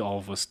cool to see all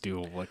of us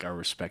do like our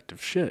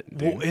respective shit,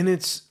 dude. Well, and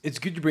it's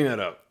good to bring that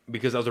up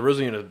because I was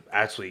originally going to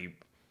actually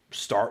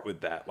start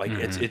with that. Like,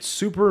 it's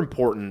super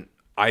important,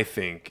 I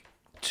think,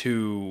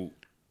 to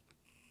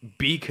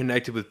be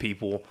connected with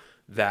people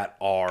that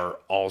are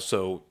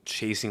also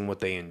chasing what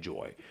they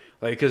enjoy.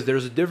 Like, because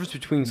there's a difference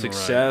between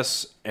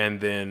success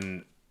and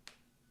then,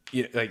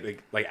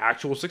 like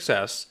actual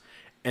success,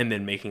 and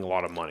then making a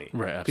lot of money.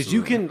 Right. Because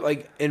you can,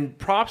 like, and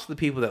props to the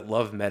people that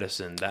love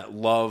medicine, that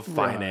love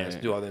finance,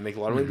 do all that, make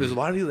a lot of money. There's a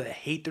lot of people that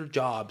hate their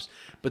jobs,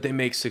 but they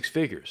make 6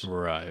 figures.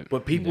 Right.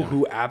 But people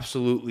who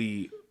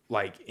absolutely,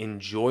 like,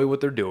 enjoy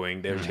what they're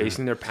doing, they're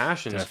chasing their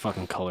passions. I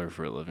fucking color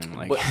for a living,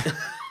 like.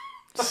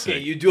 Okay,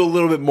 you do a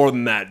little bit more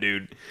than that,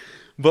 dude.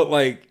 But,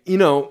 like,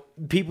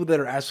 people that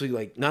are actually,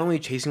 like, not only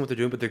chasing what they're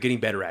doing, but they're getting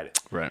better at it.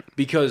 Right.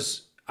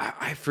 Because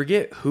I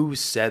forget who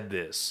said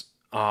this.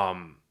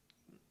 And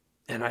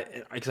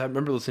because I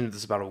remember listening to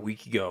this about a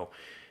week ago.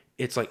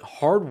 it's like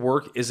hard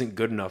work isn't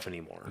good enough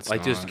anymore. It's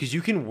like just not. because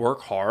you can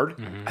work hard.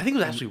 I think it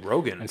was actually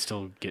Rogan. And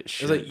still get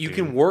shit. It's like you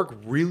can work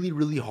really,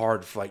 really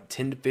hard for like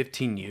 10 to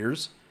 15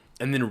 years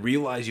and then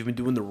realize you've been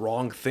doing the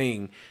wrong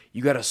thing.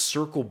 You got to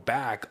circle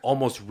back,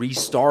 almost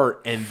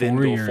restart, and then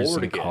 4 go years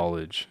forward in again.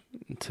 college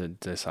to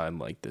decide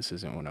like this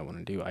isn't what I want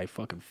to do. I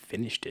fucking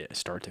finished it,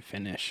 start to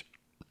finish.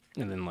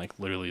 And then like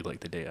literally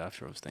like the day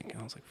after I was thinking,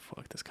 I was like,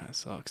 fuck, this kind of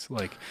sucks.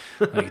 Like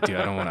dude,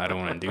 I don't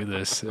want to do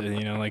this. And,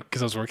 you know, like,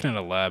 cause I was working at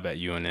a lab at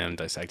UNM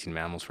dissecting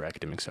mammals for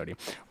academic study.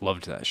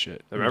 Loved that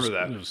shit. I remember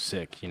that. It was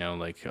sick, you know,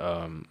 like,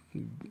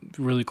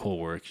 really cool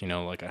work, you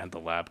know, like I had the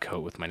lab coat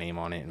with my name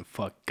on it and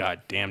fuck,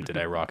 goddamn, did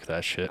I rock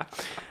that shit.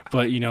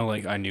 But, you know,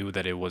 like I knew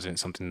that it wasn't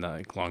something that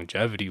like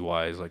longevity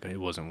wise, like it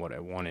wasn't what I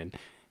wanted.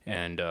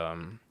 And,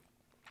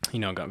 you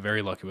know, got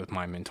very lucky with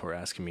my mentor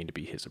asking me to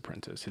be his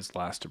apprentice, his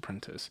last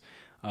apprentice.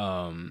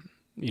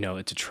 You know,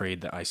 it's a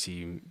trade that I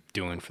see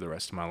doing for the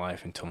rest of my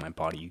life until my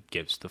body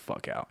gives the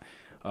fuck out.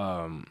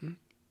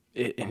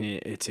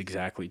 It's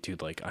exactly,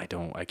 dude, like I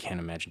can't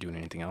imagine doing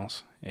anything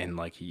else. And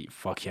like,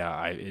 fuck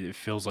yeah, it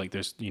feels like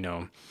there's, you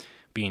know,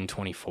 being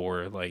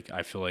 24, like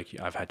I feel like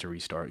I've had to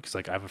restart because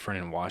like I have a friend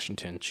in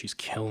Washington, she's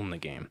killing the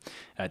game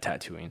at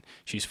tattooing.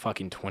 She's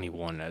fucking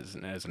 21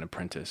 as an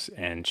apprentice,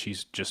 and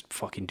she's just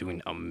fucking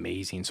doing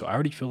amazing. So I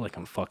already feel like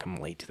I'm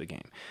fucking late to the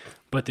game.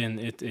 But then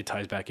it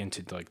ties back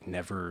into like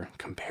never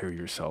compare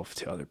yourself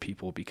to other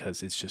people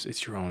because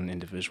it's your own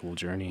individual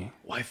journey.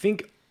 Well, I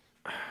think,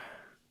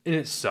 and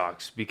it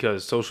sucks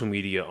because social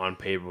media on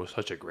paper was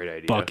such a great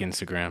idea. Fuck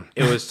Instagram.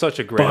 It was such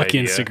a great Fuck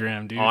idea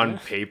Instagram, dude. on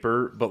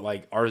paper, but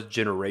like our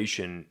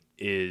generation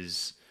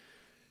is,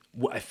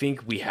 I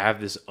think we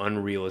have this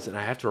unrealistic, and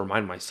I have to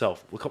remind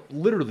myself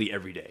literally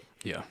every day.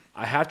 Yeah.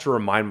 I have to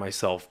remind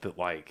myself that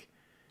like,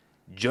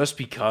 just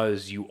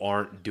because you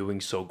aren't doing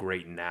so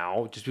great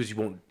now, just because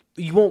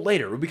you won't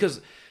later,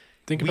 because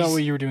Think about what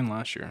you were doing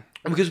last year.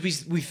 because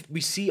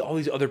we see all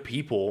these other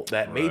people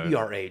that may be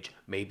our age,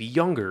 maybe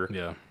younger,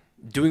 Yeah.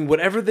 doing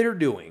whatever they're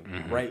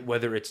doing, right?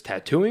 Whether it's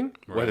tattooing,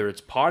 whether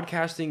it's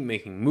podcasting,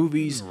 making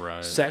movies,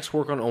 Right. sex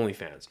work on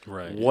OnlyFans,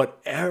 Right.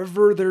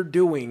 whatever they're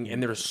doing,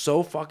 and they're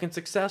so fucking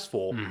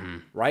successful,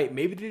 right?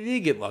 Maybe they did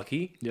get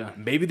lucky. Yeah.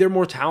 Maybe they're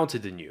more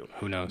talented than you.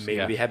 Who knows? Maybe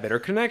Yeah. they have better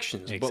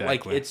connections. But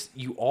like,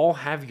 Exactly. you all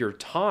have your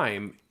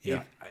time.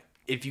 Yeah.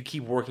 If you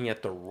keep working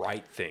at the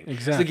right thing. 'Cause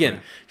Exactly.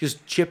 again,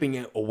 just chipping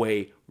it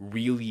away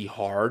really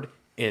hard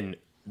in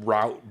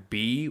Route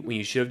B when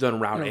you should have done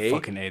Route A.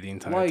 Fucking A the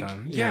entire Like,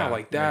 time. yeah,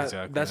 like that.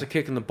 Exactly. That's a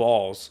kick in the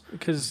balls.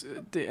 Because,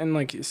 and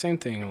like, same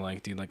thing,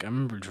 like, dude, like, I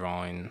remember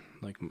drawing,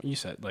 like you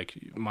said, like,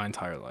 my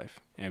entire life.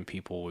 And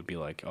people would be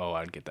like, oh,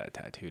 I'd get that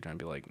tattooed. And I'd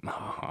be like, no,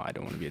 I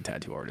don't want to be a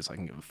tattoo artist. I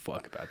can give a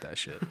fuck about that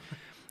shit.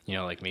 You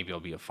know, like, maybe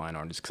I'll be a fine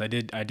artist. Because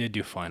I did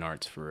do fine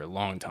arts for a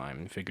long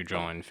time. Figure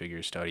drawing,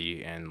 figure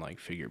study, and, like,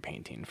 figure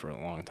painting for a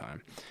long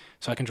time.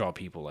 So I can draw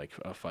people like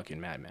a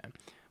fucking madman.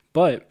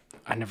 But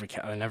I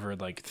never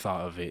like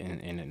thought of it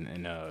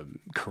in a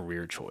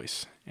career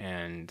choice,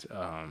 and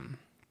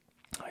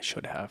I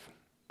should have.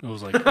 It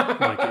was like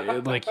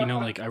like you know,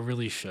 like I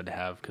really should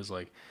have, because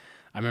like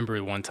I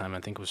remember one time,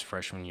 I think it was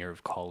freshman year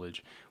of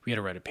college, we had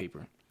to write a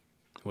paper.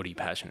 What are you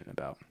passionate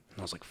about? And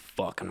I was like,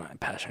 fuck, I'm not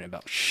passionate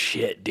about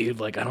shit, dude.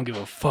 Like, I don't give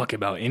a fuck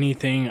about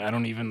anything. I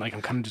don't even, like,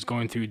 I'm kind of just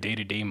going through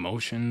day-to-day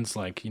motions,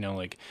 like, you know,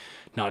 like,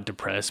 not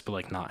depressed, but,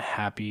 like, not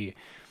happy.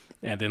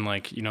 And then,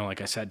 like, you know,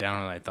 like, I sat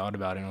down and I thought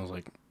about it, and I was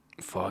like,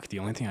 fuck, the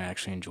only thing I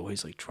actually enjoy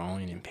is, like,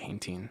 drawing and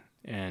painting.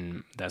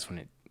 And that's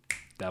when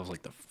that was,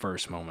 like, the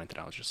first moment that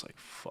I was just like,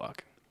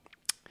 fuck.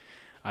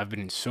 I've been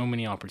in so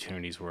many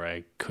opportunities where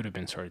I could have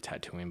been started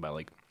tattooing by,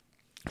 like,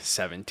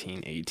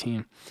 17,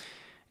 18.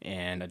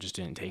 And I just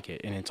didn't take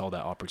it. And it's all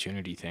that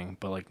opportunity thing.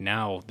 But like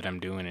now that I'm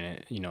doing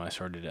it, you know, I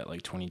started at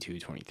like 22,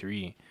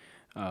 23.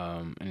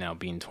 And now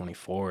being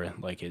 24,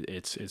 like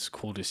it's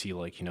cool to see,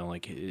 like, you know,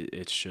 like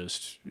it's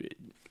just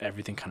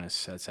everything kind of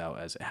sets out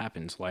as it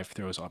happens. Life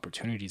throws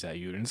opportunities at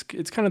you. And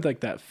it's kind of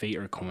like that fate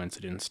or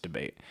coincidence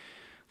debate.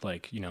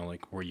 Like, you know,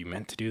 like, were you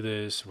meant to do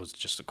this? Was it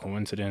just a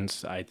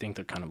coincidence? I think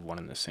they're kind of one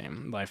and the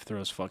same. Life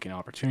throws fucking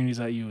opportunities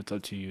at you. It's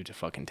up to you to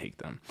fucking take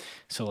them.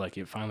 So, like,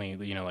 it finally,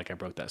 you know, like, I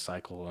broke that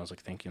cycle. I was,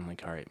 like, thinking,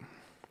 like, all right,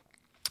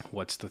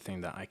 what's the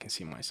thing that I can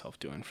see myself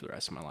doing for the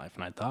rest of my life?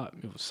 And I thought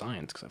it was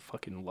science, because I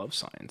fucking love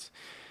science.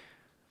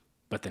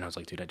 But then I was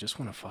like, dude, I just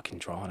want to fucking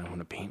draw and I want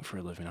to paint for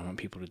a living. I want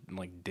people to,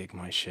 like, dig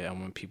my shit. I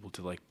want people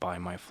to, like, buy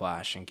my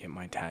flash and get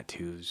my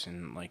tattoos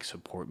and, like,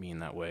 support me in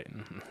that way.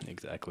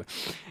 Exactly.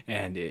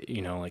 And,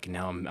 you know, like,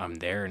 now I'm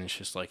there, and it's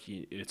just, like,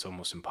 it's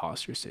almost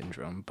imposter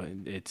syndrome. But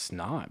it's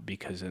not,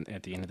 because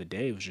at the end of the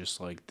day, it was just,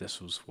 like,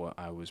 this was what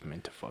I was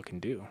meant to fucking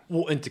do.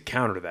 Well, and to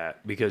counter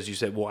that, because you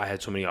said, well, I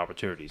had so many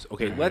opportunities.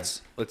 Okay,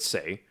 let's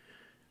say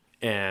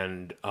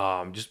And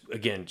just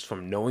again, just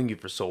from knowing you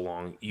for so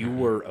long, you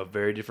were a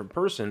very different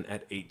person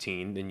at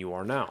 18 than you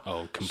are now.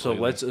 Oh, completely. So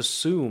let's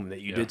assume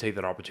that you did take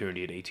that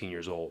opportunity at 18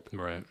 years old.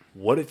 Right.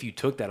 What if you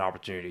took that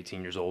opportunity at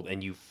 18 years old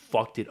and you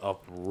fucked it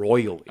up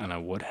royally? And I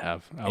would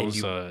have. I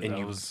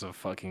was a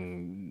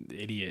fucking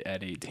idiot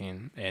at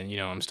 18, and you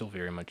know I'm still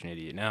very much an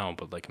idiot now,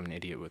 but like I'm an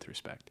idiot with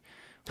respect,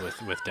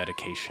 with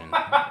dedication,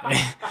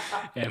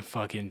 and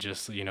fucking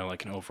just you know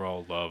like an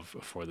overall love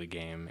for the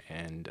game,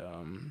 and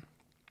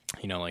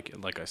you know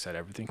like I said,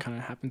 everything kind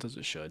of happens as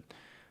it should,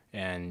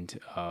 and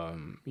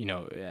you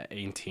know at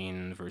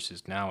 18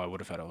 versus now, I would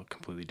have had a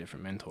completely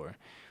different mentor,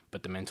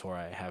 but the mentor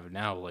I have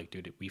now, like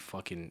dude,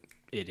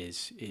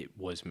 it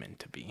was meant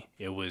to be.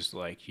 It was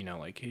like, you know,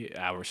 like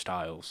our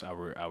styles,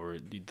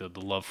 the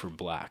love for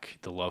black,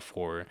 the love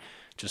for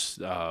just,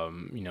 you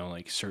know,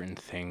 like certain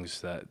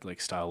things that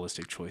like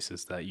stylistic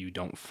choices that you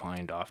don't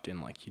find often.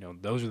 Like, you know,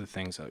 those are the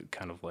things that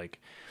kind of like,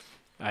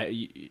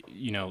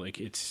 you know, like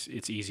it's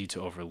easy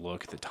to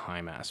overlook the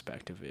time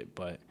aspect of it.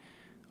 But,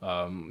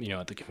 you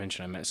know, at the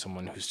convention, I met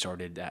someone who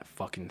started at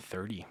fucking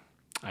 30.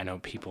 I know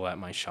people at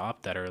my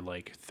shop that are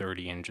like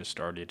 30 and just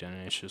started, and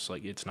it's just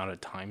like, it's not a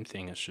time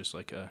thing. It's just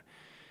like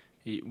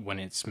when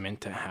it's meant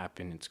to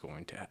happen, it's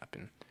going to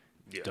happen.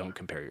 Yeah. Don't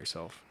compare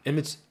yourself. And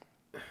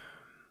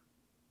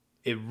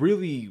it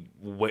really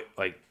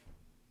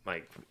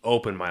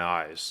opened my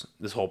eyes,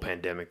 this whole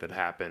pandemic that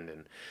happened.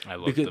 And I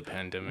love the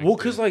pandemic. Well,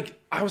 because like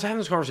I was having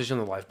this conversation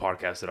on the live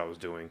podcast that I was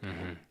doing.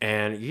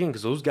 And again,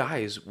 because those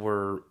guys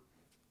were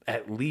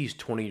at least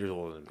 20 years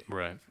older than me.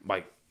 Right.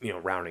 Like, you know,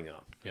 rounding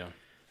up. Yeah.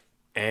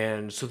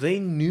 And so they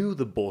knew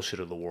the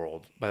bullshit of the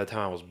world by the time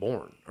I was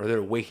born, or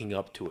they're waking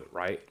up to it,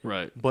 right?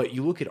 Right. But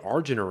you look at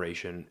our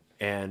generation,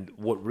 and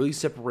what really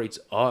separates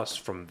us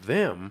from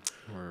them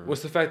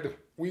was the fact that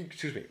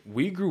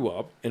we grew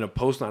up in a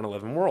post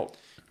 9/11 world.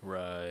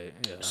 Right.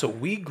 Yeah. So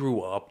we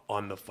grew up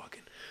on the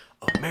fucking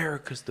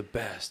America's the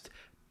best,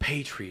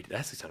 patriot.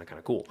 That's sounded kind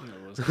of cool.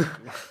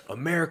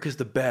 America's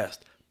the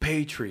best.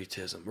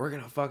 Patriotism. We're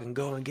gonna fucking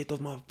go and get those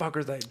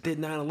motherfuckers that did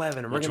 9/11,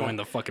 and we're gonna join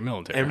the fucking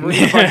military. And we're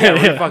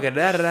gonna fucking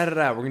da.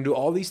 We're gonna do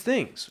all these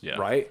things,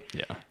 right?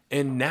 Yeah.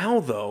 And now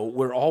though,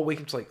 we're all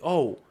waking up to like,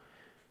 oh,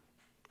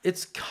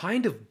 it's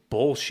kind of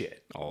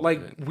bullshit.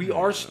 We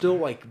are still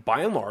like,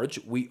 by and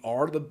large, we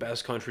are the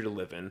best country to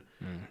live in,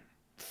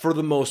 for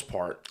the most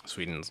part.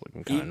 Sweden's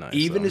looking kind of nice.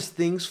 Even as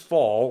things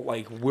fall,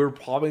 like we're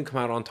probably gonna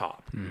come out on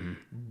top.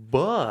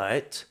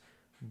 But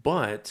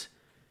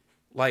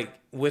like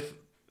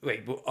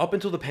up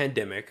until the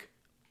pandemic,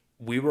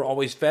 we were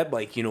always fed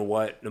like, you know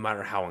what, no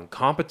matter how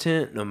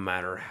incompetent, no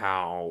matter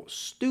how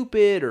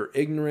stupid or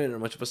ignorant or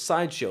much of a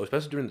sideshow,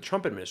 especially during the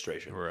Trump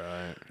administration,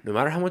 right? No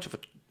matter how much of a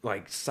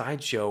like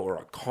sideshow or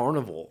a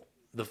carnival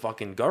the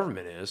fucking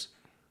government is,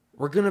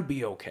 we're gonna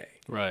be okay,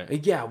 right?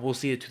 And yeah, we'll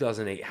see a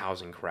 2008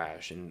 housing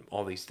crash and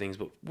all these things,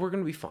 but we're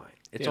gonna be fine.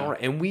 It's all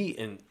right.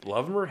 And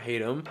love them or hate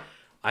them,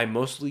 I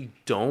mostly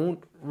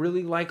don't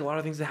really like a lot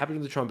of things that happened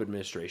in the Trump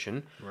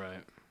administration,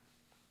 right?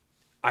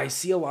 I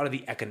see a lot of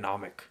the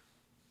economic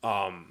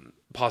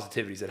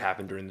positivities that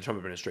happened during the Trump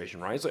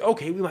administration, right? It's like,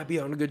 okay, we might be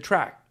on a good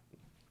track.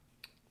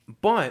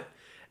 But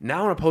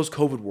now in a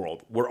post-COVID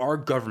world where our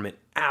government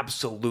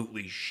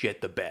absolutely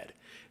shit the bed,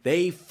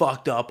 they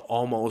fucked up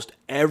almost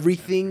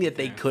everything that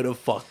they could have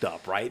fucked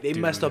up, right? They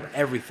messed up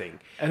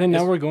everything. And then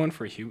now we're going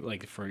for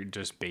for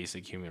just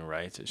basic human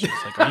rights. It's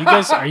just like,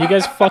 are you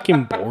guys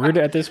fucking bored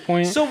at this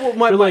point? So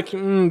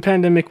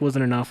pandemic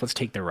wasn't enough. Let's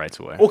take their rights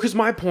away. Well, because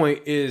my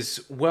point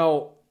is,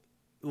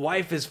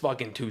 life is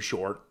fucking too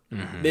short.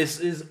 This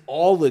is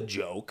all a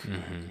joke.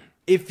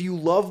 If you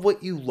love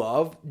what you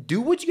love,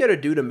 do what you got to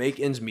do to make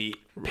ends meet.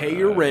 Pay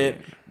your rent,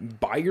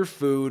 buy your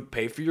food,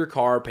 pay for your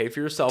car, pay for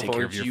your cell phone. Take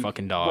care of your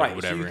fucking dog,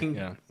 whatever. So you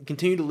can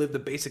continue to live the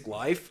basic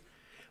life.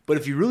 But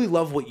if you really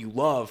love what you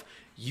love,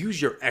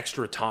 use your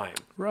extra time,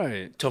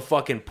 right, to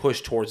fucking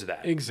push towards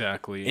that.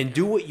 Exactly. And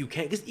do what you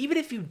can. Because even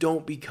if you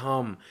don't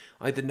become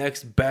like the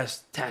next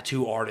best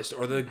tattoo artist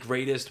or the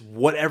greatest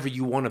whatever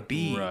you want to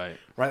be, right?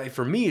 Like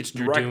for me, it's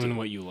directing. You're doing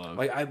what you love.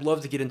 Like I'd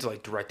love to get into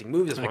like directing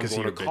movies. That's why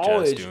I'm going to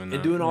college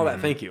and doing all that.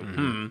 Thank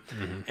you.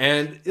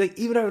 And like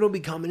even if I don't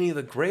become any of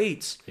the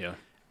greats,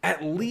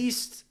 at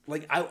least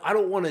like I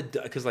don't want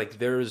to, because like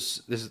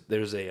there's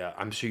a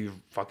I'm sure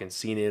you've fucking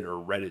seen it or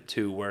read it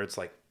too, where it's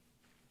like,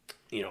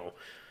 you know,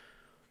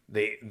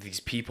 these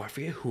people, I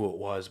forget who it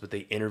was, but they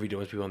interviewed a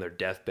bunch of people on their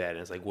deathbed, and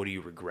it's like, what do you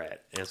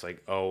regret? And it's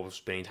like, oh,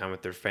 spending time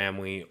with their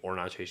family or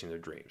not chasing their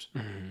dreams.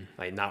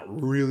 Like not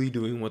really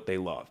doing what they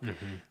love.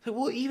 Like,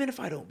 well, even if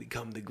I don't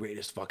become the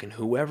greatest fucking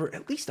whoever,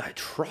 at least I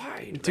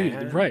tried, dude,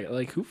 man. Right?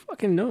 Like who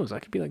fucking knows? I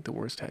could be like the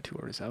worst tattoo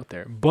artist out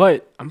there,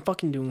 but I'm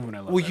fucking doing what I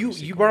love. Well,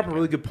 you brought up a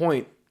really good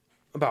point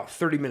about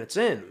 30 minutes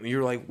in.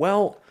 You're like,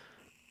 well,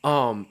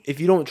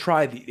 if you don't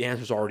try, the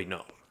answer's already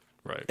no.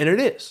 Right. And it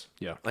is.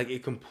 Yeah. Like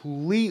it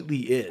completely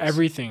is.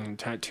 Everything,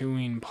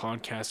 tattooing,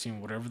 podcasting,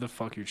 whatever the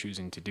fuck you're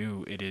choosing to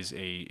do, it's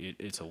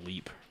a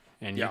leap.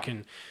 And you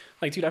can,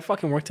 like, dude, I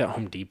fucking worked at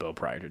Home Depot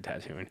prior to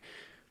tattooing.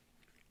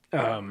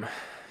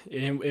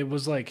 It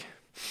was like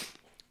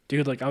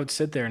Dude, like I would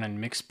sit there and I'd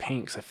mix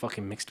paint because I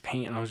fucking mixed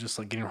paint, and I was just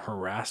like getting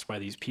harassed by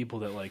these people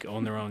that like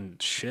own their own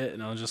shit,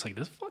 and I was just like,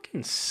 this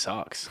fucking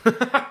sucks.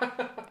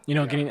 You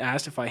know, getting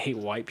asked if I hate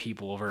white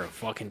people over a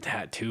fucking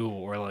tattoo,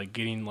 or like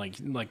getting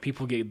like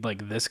people get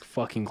like this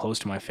fucking close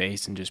to my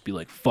face and just be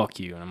like, fuck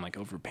you, and I'm like,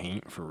 over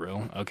paint for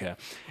real, okay,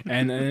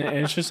 and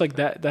it's just like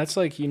that. That's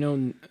like you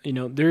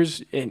know, there's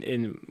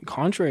in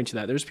contrary to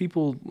that, there's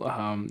people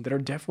that are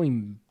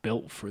definitely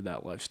built for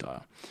that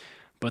lifestyle.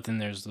 But then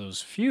there's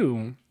those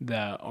few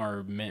that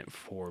are meant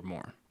for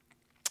more.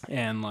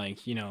 And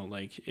like, you know,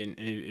 like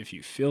if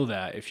you feel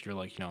that, if you're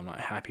like, you know, I'm not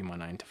happy my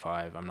 9 to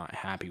 5, I'm not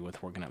happy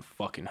with working at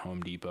fucking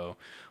Home Depot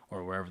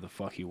or wherever the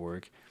fuck you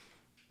work,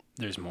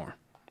 there's more.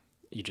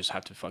 You just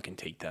have to fucking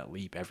take that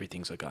leap.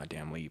 Everything's a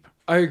goddamn leap.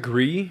 I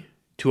agree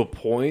to a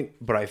point,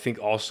 but I think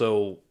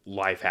also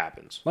life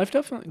happens. Life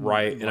definitely.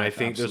 Right? And I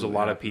think there's a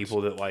lot of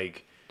people that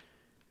like,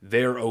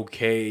 they're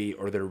okay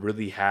or they're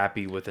really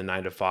happy with a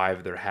 9 to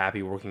 5. They're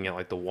happy working at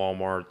like the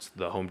Walmarts,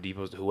 the Home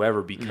Depots,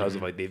 whoever, because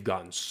of like they've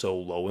gotten so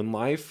low in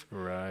life.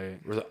 Right.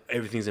 Where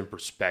everything's in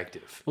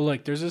perspective. Well,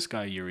 like there's this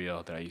guy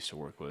Uriel that I used to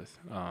work with.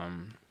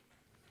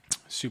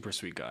 Super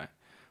sweet guy.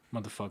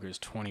 Motherfucker is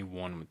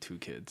 21 with 2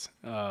 kids.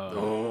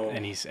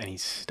 And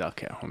he's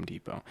stuck at Home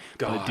Depot.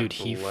 God but dude,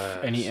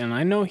 bless. and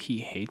I know he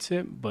hates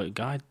it, but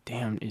god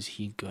damn is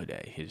he good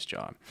at his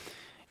job.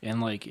 And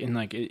like,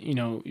 you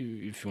know,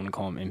 if you want to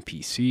call them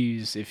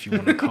NPCs, if you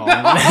want to call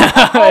them,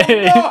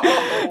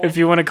 if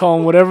you want to call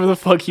them whatever the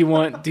fuck you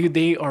want, dude,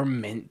 they are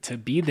meant to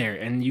be there,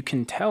 and you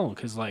can tell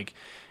because, like,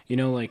 you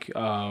know, like,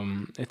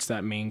 it's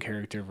that main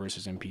character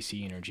versus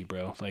NPC energy,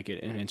 bro. Like,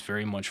 and it's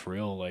very much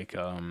real. Like,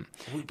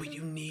 but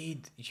you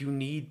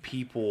need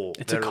people.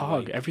 It's a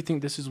cog. Like, everything.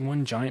 This is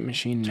one giant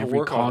machine, and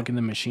every cog in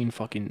the machine,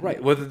 fucking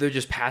right. Whether they're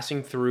just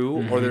passing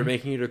through or they're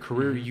making it a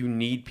career, you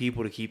need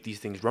people to keep these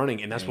things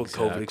running, and that's what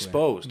COVID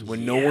exposed.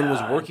 When no one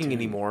was working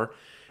anymore,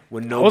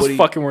 when nobody I was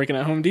fucking working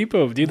at Home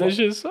Depot, dude. That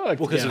shit sucked.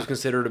 Well, because it was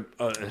considered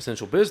an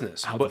essential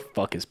business. How the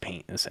fuck is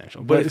paint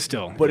essential? But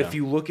still. But if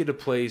you look at a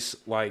place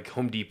like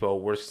Home Depot,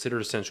 where it's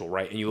considered essential,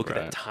 right, and you look at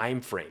that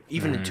time frame,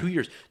 even in 2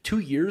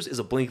 years is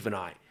a blink of an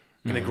eye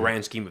in the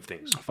grand scheme of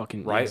things.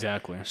 Fucking right,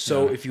 exactly.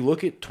 So if you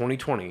look at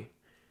 2020,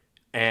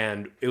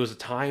 and it was a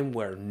time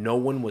where no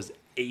one was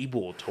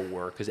able to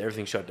work because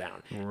everything shut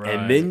down,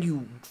 and then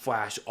you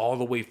flash all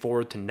the way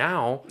forward to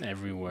now,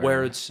 everywhere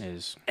where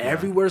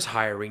everywhere's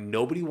hiring,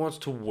 nobody wants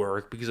to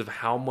work because of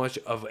how much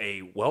of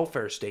a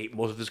welfare state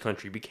most of this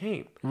country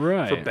became,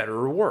 for better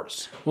or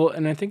worse. Well,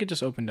 and I think it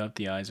just opened up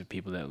the eyes of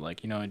people that,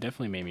 like, you know, it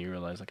definitely made me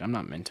realize, like, I'm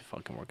not meant to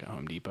fucking work at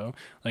Home Depot.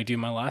 Like, dude,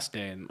 my last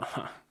day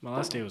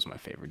was my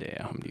favorite day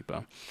at Home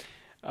Depot.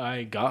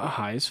 I got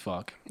high as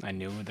fuck. I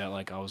knew that,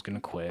 like, I was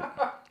gonna quit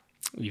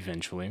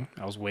eventually.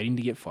 I was waiting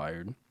to get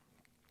fired.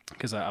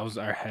 Because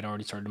I had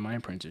already started my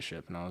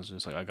apprenticeship, and I was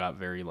just like, I got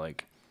very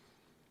like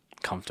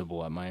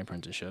comfortable at my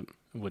apprenticeship,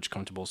 which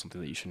comfortable is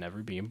something that you should never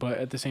be. But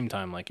at the same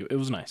time, like it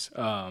was nice.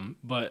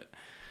 But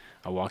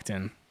I walked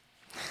in.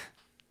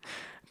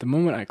 The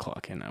moment I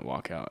clock in, I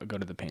walk out, I go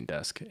to the paint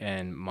desk,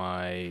 and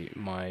my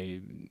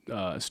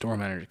store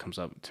manager comes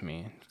up to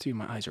me. Dude,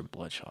 my eyes are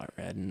bloodshot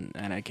red,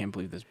 and I can't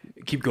believe this.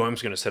 Keep going. I'm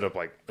just gonna set up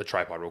like a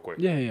tripod real quick.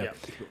 Yeah.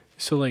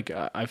 So like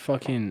I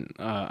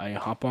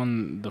hop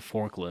on the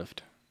forklift.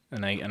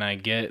 And I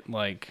get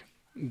like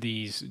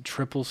these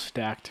triple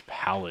stacked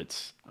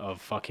pallets of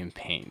fucking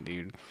paint,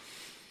 dude.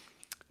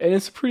 And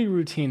it's a pretty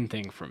routine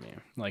thing for me.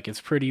 Like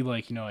it's pretty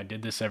like, you know, I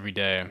did this every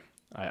day.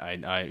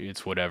 I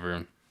it's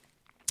whatever.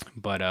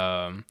 But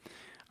I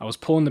was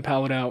pulling the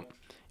pallet out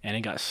and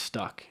it got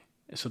stuck.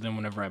 So then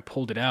whenever I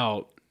pulled it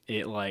out,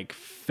 it like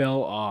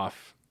fell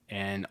off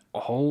and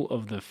all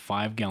of the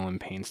 5-gallon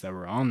paints that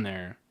were on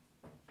there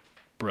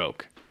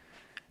broke.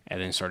 And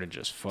then started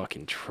just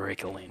fucking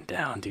trickling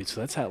down, dude. So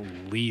that's at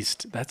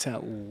least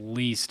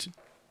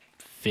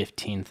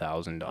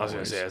 $15,000. I was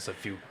gonna say that's a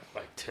few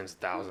like tens of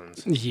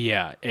thousands.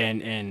 Yeah,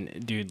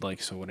 and dude,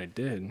 like, so what I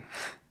did,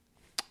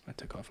 I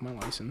took off my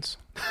license.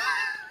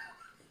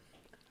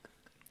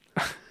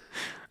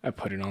 I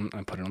put it on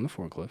the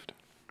forklift.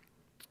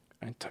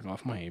 I took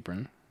off my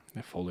apron.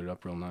 I folded it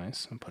up real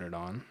nice and put it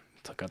on.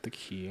 Took out the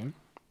key,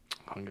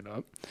 hung it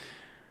up.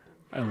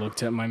 I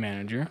looked at my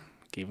manager.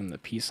 Gave him the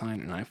peace sign,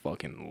 and I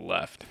fucking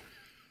left.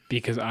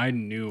 Because I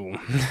knew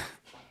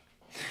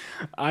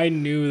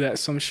that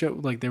some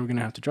shit, like, they were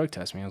gonna have to drug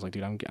test me. I was like,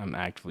 dude, I'm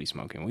actively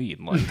smoking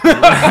weed. Like,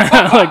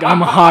 like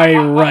I'm high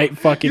right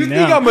fucking now. You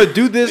think I'm gonna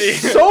do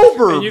this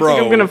sober, you bro?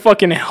 think I'm gonna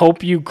fucking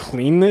help you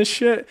clean this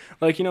shit?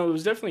 Like, you know, it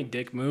was definitely a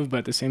dick move, but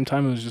at the same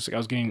time, it was just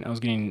like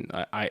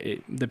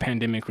the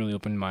pandemic really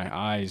opened my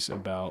eyes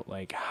about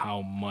like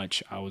how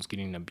much I was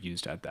getting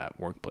abused at that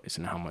workplace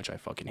and how much I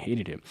fucking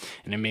hated it,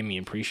 and it made me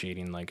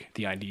appreciating like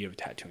the idea of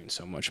tattooing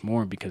so much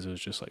more because it was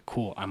just like,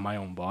 cool, I'm my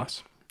own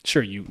boss.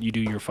 Sure, you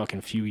do your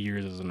fucking few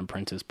years as an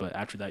apprentice, but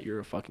after that,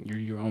 you're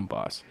your own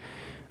boss.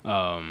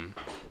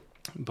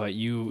 But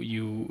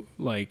you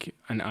like,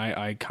 and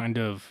I kind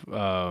of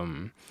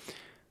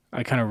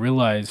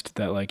realized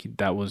that like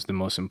that was the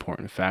most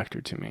important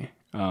factor to me.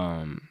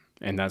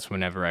 And that's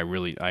whenever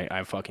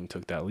I fucking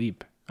took that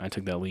leap. I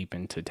took that leap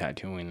into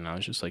tattooing, and I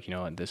was just like, you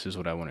know what, this is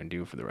what I want to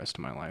do for the rest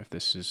of my life.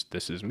 This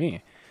is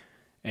me.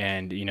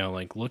 And, you know,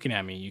 like, looking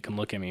at me, you can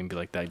look at me and be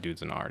like, that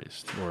dude's an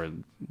artist or a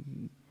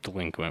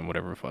delinquent,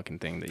 whatever fucking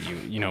thing that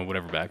you know,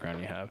 whatever background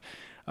you have.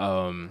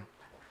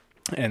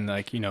 And,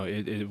 like, you know,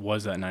 it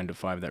was that 9 to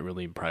 5 that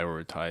really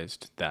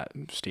prioritized that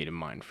state of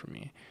mind for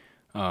me.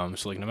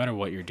 So, like, no matter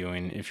what you're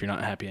doing, if you're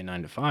not happy at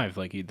 9 to 5,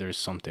 like, there's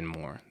something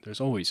more.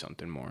 There's always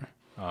something more.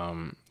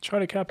 Try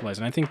to capitalize.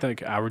 And I think,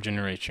 like, our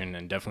generation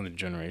and definitely the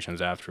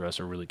generations after us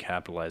are really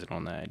capitalizing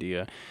on that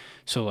idea.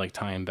 So, like,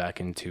 tying back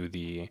into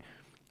the,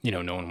 you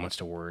know, no one wants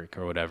to work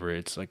or whatever.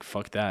 It's like,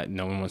 fuck that.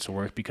 No one wants to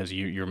work because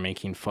you're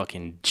making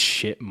fucking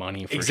shit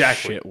money for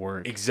shit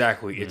work.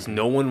 Exactly. It's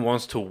no one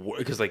wants to work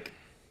because, like,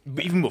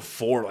 even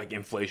before, like,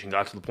 inflation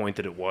got to the point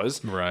that it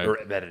was, right, or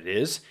that it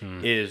is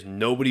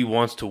nobody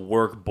wants to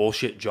work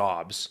bullshit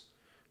jobs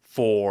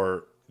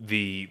for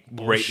the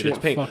rate that it's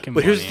paying.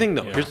 But here's the thing,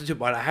 though. Yeah.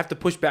 But I have to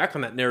push back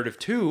on that narrative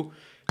too.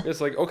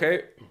 It's like,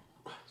 okay,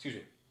 excuse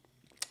me.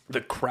 The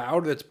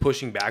crowd that's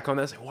pushing back on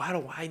that is like, why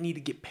do I need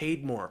to get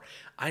paid more?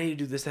 I need to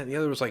do this, that, and the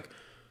other. Was like,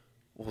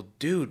 well,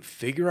 dude,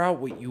 figure out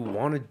what you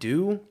want to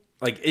do.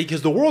 Like,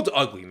 because the world's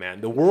ugly, man.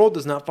 The world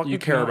does not fucking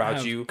care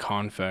about you.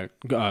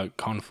 Conflict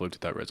with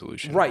that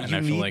resolution, right? And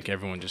I feel like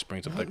everyone just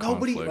brings up that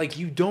conflict. Like,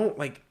 you don't,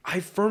 like. I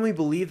firmly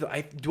believe that.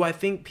 I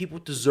think people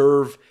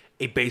deserve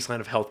a baseline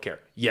of healthcare?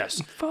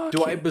 Yes.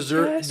 Do I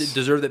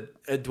deserve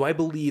that? Do I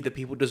believe that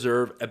people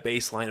deserve a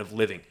baseline of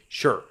living?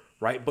 Sure,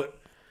 right? But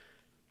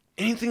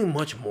anything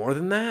much more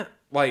than that,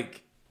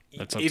 like,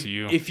 that's up to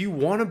you. If you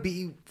want to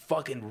be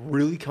fucking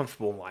really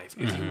comfortable in life,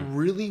 if you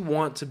really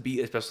want to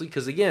be, especially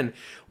because, again,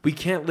 we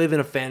can't live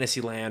in a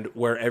fantasy land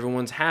where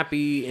everyone's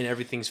happy and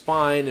everything's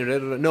fine.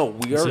 And no,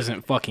 this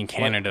isn't fucking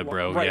Canada, like,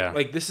 bro. Right, yeah,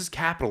 like, this is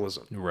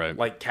capitalism. Right,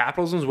 like,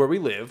 capitalism is where we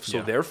live.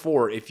 So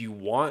therefore, if you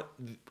want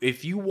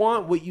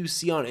what you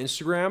see on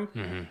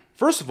Instagram,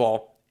 first of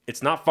all,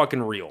 it's not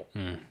fucking real.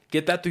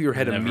 Get that through your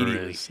head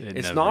immediately.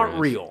 It's not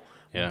real.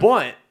 Yeah.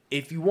 But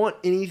if you want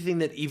anything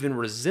that even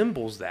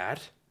resembles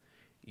that,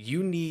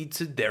 you need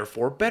to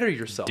therefore better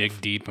yourself.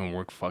 Dig deep and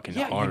work fucking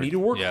hard. Yeah, you need to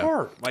work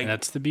hard. Like, and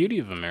that's the beauty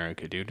of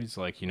America, dude. It's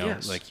like, you know,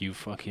 like, you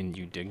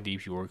dig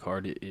deep, you work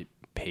hard, it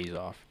pays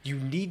off. You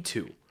need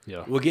to.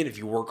 Yeah. Well, again, if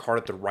you work hard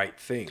at the right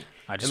thing.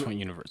 I just want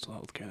universal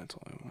healthcare. That's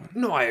all I want.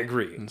 No, I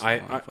agree.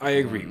 I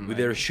agree.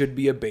 There should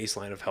be a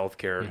baseline of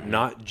healthcare,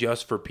 not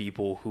just for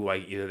people who,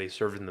 like, either they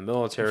served in the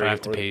military. If I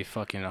have to pay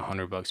fucking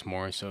 $100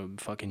 more so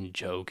fucking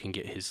Joe can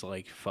get his,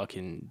 like,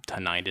 fucking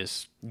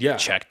tinnitus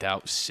checked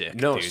out sick.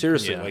 No, dude.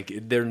 seriously. Like,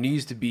 there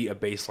needs to be a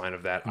baseline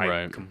of that.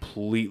 I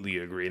completely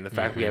agree. And the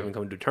fact we haven't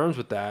come to terms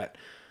with that,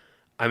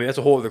 I mean, that's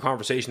a whole other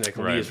conversation that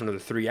can lead us for another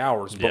 3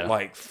 hours. But,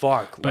 like,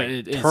 fuck. But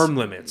like, term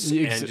limits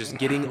and just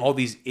getting all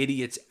these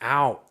idiots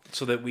out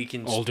so that we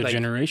can... Older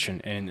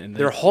generation. And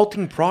they're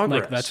halting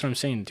progress. Like, that's what I'm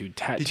saying, dude.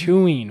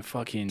 Tattooing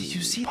fucking Did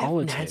you see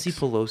politics. That Nancy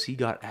Pelosi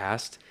got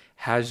asked,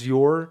 has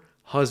your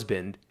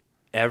husband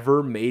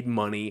ever made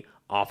money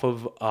off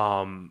of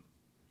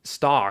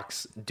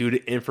stocks due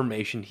to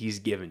information he's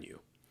given you?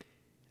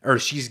 Or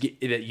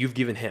that you've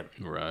given him?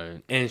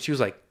 Right. And she was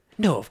like,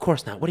 no, of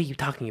course not. What are you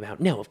talking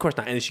about? No, of course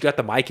not. And then she got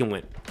the mic and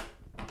went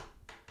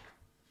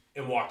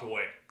and walked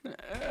away.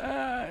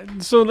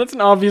 So that's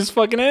an obvious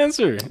fucking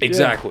answer.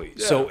 Exactly.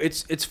 Yeah. So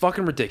it's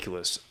fucking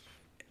ridiculous.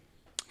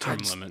 Term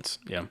limits.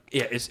 Yeah.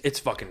 Yeah, it's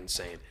fucking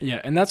insane.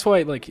 Yeah, and that's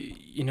why, like,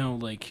 you know,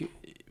 like,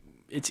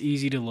 it's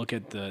easy to look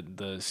at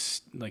the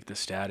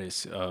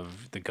status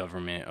of the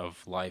government,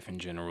 of life in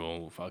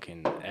general,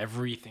 fucking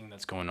everything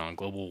that's going on,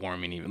 global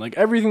warming, even, like,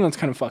 everything that's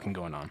kind of fucking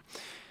going on.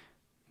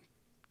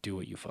 Do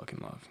what you fucking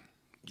love.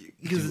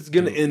 Because it's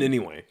gonna end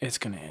anyway. It's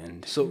gonna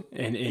end. So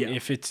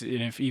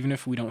even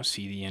if we don't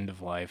see the end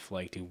of life,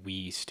 like,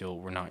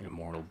 we're not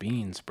immortal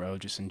beings, bro.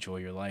 Just enjoy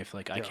your life.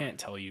 Like, I can't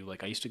tell you,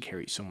 like, I used to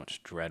carry so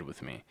much dread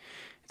with me,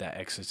 that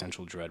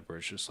existential dread where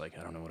it's just like,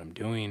 I don't know what I'm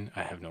doing.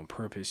 I have no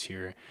purpose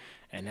here.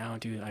 And now,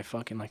 dude, I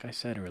fucking, like I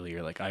said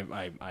earlier, like,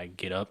 I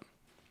get up,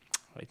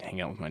 I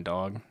hang out with my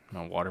dog, and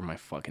I water my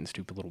fucking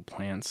stupid little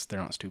plants. They're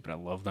not stupid. I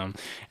love them.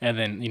 And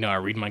then, you know, I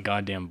read my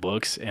goddamn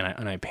books, and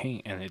I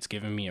paint, and it's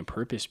given me a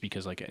purpose,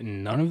 because, like,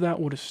 none of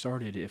that would have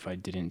started if I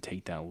didn't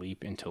take that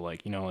leap into,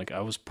 like, you know, like, I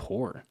was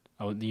poor.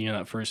 You know,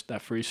 that first,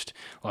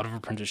 a lot of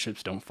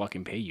apprenticeships don't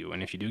fucking pay you.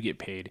 And if you do get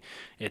paid,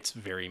 it's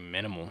very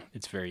minimal.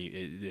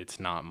 It's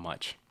not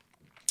much.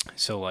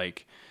 So,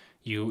 like,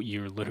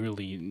 you're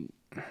literally,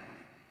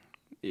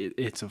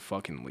 it's a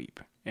fucking leap.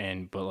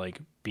 But, like,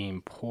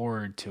 being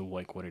poor to,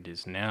 like, what it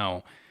is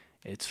now,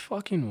 it's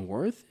fucking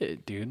worth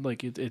it, dude.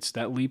 Like, it's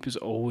that leap is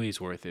always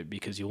worth it,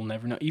 because you'll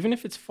never know. Even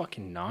if it's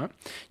fucking not,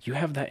 you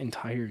have that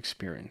entire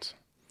experience.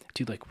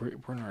 Dude, like, we're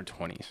in our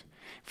 20s.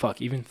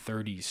 Fuck, even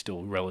 30 is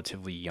still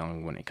relatively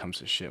young when it comes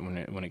to shit, when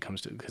it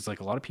comes to, because, like,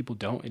 a lot of people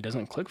it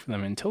doesn't click for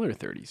them until their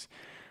 30s,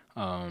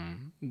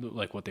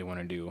 like, what they want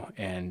to do.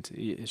 And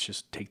it's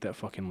just take that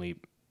fucking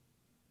leap.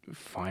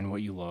 Find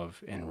what you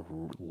love and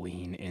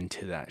lean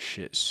into that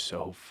shit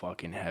so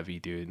fucking heavy,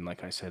 dude. And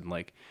like I said,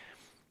 like,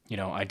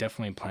 I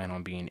definitely plan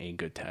on being a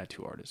good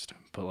tattoo artist.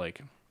 But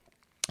like,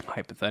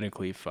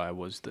 hypothetically, if I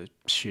was the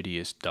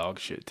shittiest dog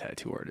shit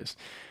tattoo artist,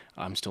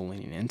 I'm still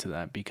leaning into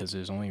that because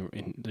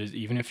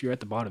even if you're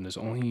at the bottom, there's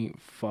only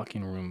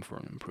fucking room for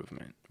an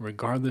improvement.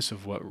 Regardless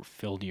of what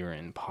field you're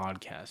in,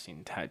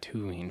 podcasting,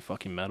 tattooing,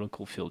 fucking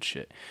medical field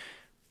shit,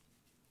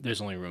 there's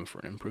only room for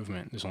an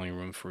improvement. There's only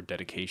room for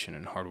dedication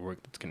and hard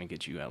work that's going to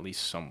get you at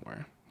least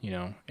somewhere,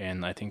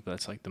 And I think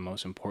that's like the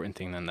most important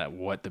thing then, that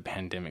what the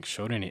pandemic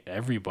showed in it,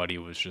 everybody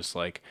was just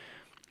like,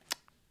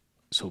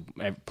 so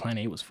plan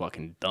A was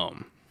fucking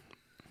dumb.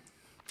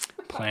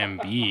 Plan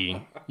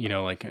B,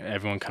 like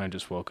everyone kind of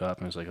just woke up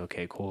and was like,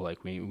 okay, cool.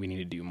 Like we need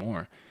to do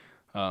more.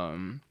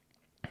 And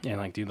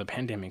like, dude, the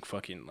pandemic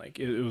fucking like,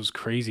 it was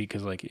crazy.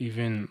 Cause like,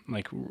 even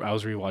like I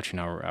was rewatching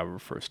our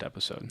first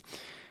episode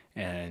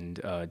and,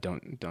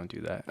 don't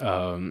do that.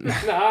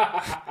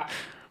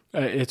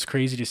 It's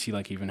crazy to see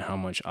like even how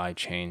much I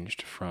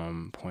changed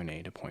from point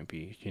A to point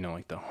B,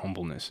 like the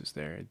humbleness is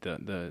there.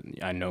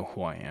 I know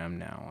who I am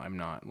now. I'm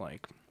not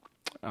like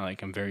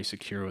I'm very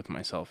secure with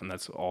myself, and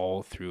that's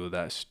all through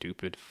that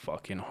stupid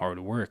fucking hard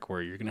work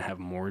where you're going to have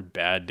more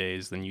bad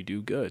days than you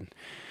do good.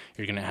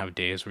 You're going to have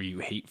days where you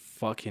hate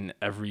fucking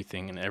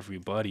everything and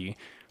everybody,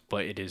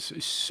 but it is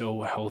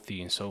so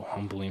healthy and so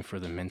humbling for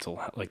the mental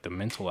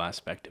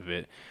aspect of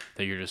it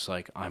that you're just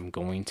like, I'm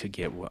going to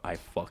get what I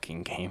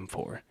fucking came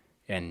for.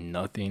 And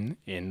nothing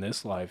in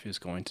this life is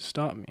going to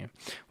stop me,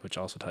 which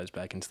also ties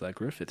back into that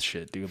Griffith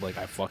shit, dude. Like,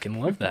 I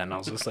fucking love that. And I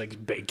was just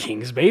like,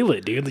 King's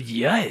Bailiff, dude. Like,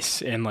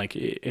 yes. And like,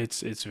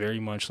 it's very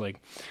much like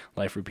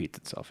life repeats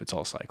itself. It's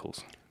all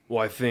cycles.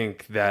 Well, I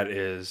think that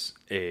is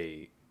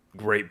a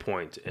great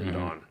point to end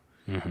on.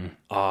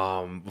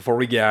 Mm-hmm. Before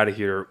we get out of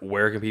here,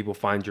 where can people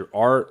find your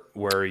art?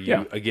 Where are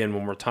you, again,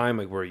 one more time,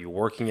 like, where are you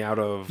working out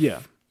of? Yeah.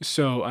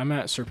 So I'm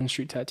at Serpent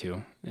Street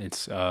Tattoo.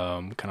 It's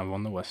kind of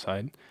on the west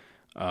side.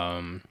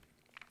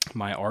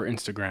 My art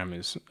Instagram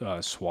is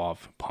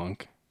Suave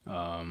Punk.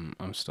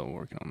 I'm still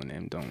working on the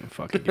name. Don't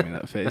fucking give me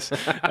that face.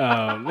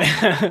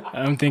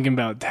 I'm thinking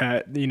about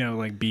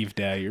like Beef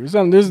Daddy or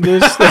something.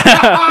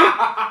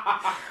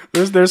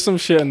 There's some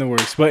shit in the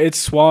works, but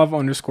it's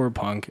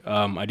Suave_Punk.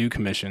 I do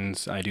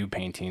commissions. I do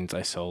paintings.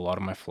 I sell a lot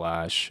of my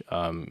flash.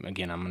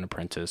 Again, I'm an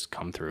apprentice.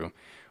 Come through.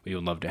 We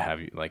would love to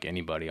have you, like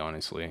anybody,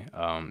 honestly.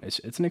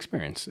 It's an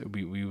experience.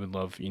 We would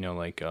love,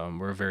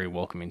 we're a very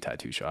welcoming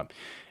tattoo shop.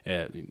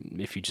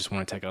 If you just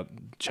want to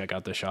check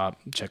out the shop,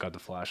 check out the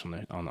flash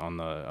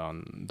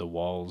on the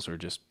walls or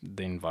just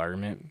the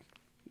environment,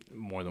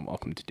 more than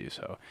welcome to do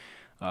so.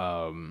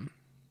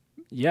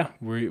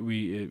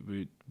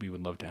 We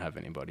would love to have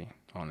anybody,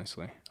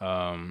 honestly.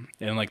 And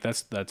like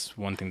that's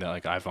one thing that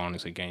like I've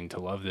honestly gained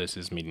to love this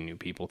is meeting new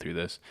people through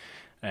this,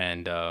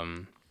 and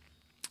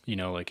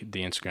like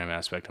the Instagram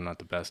aspect, I'm not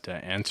the best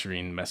at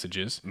answering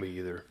messages. Me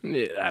either.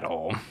 At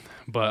all.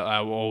 But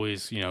I will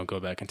always, go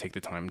back and take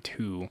the time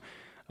to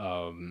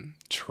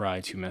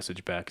try to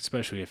message back,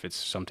 especially if it's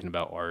something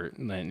about art.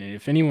 And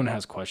if anyone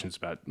has questions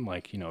about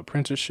like,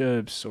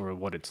 apprenticeships or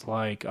what it's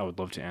like, I would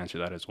love to answer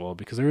that as well,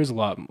 because there's a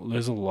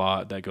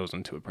lot that goes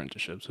into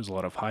apprenticeships. There's a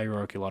lot of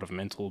hierarchy, a lot of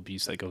mental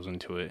abuse that goes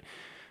into it,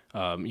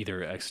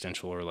 either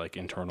existential or like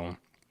internal.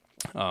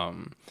 It's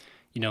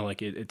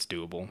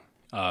doable.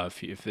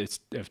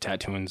 If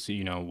tattooing's,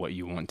 what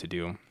you want to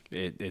do,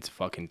 it's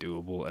fucking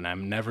doable. And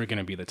I'm never going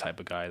to be the type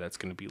of guy that's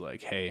going to be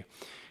like, hey,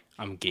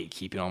 I'm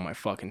gatekeeping all my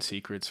fucking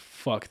secrets.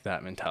 Fuck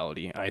that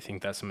mentality. I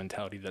think that's a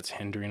mentality that's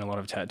hindering a lot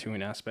of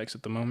tattooing aspects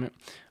at the moment.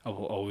 I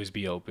will always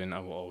be open. I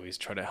will always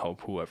try to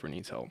help whoever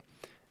needs help.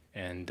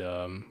 And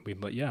we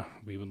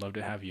would love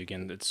to have you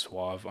again. It's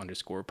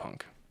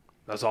Suave_Punk.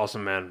 That's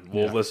awesome, man.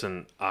 Well,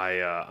 listen,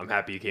 I'm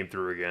happy you came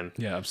through again.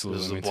 Yeah,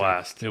 absolutely. This was a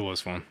blast. It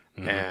was fun.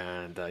 Mm-hmm.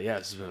 And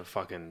this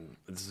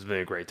has been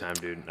a great time,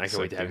 dude. I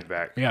can't wait to have you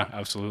back. Yeah,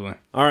 absolutely.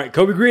 All right,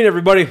 Kobe Green,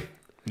 everybody.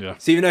 Yeah.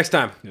 See you next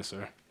time. Yes,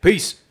 sir.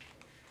 Peace.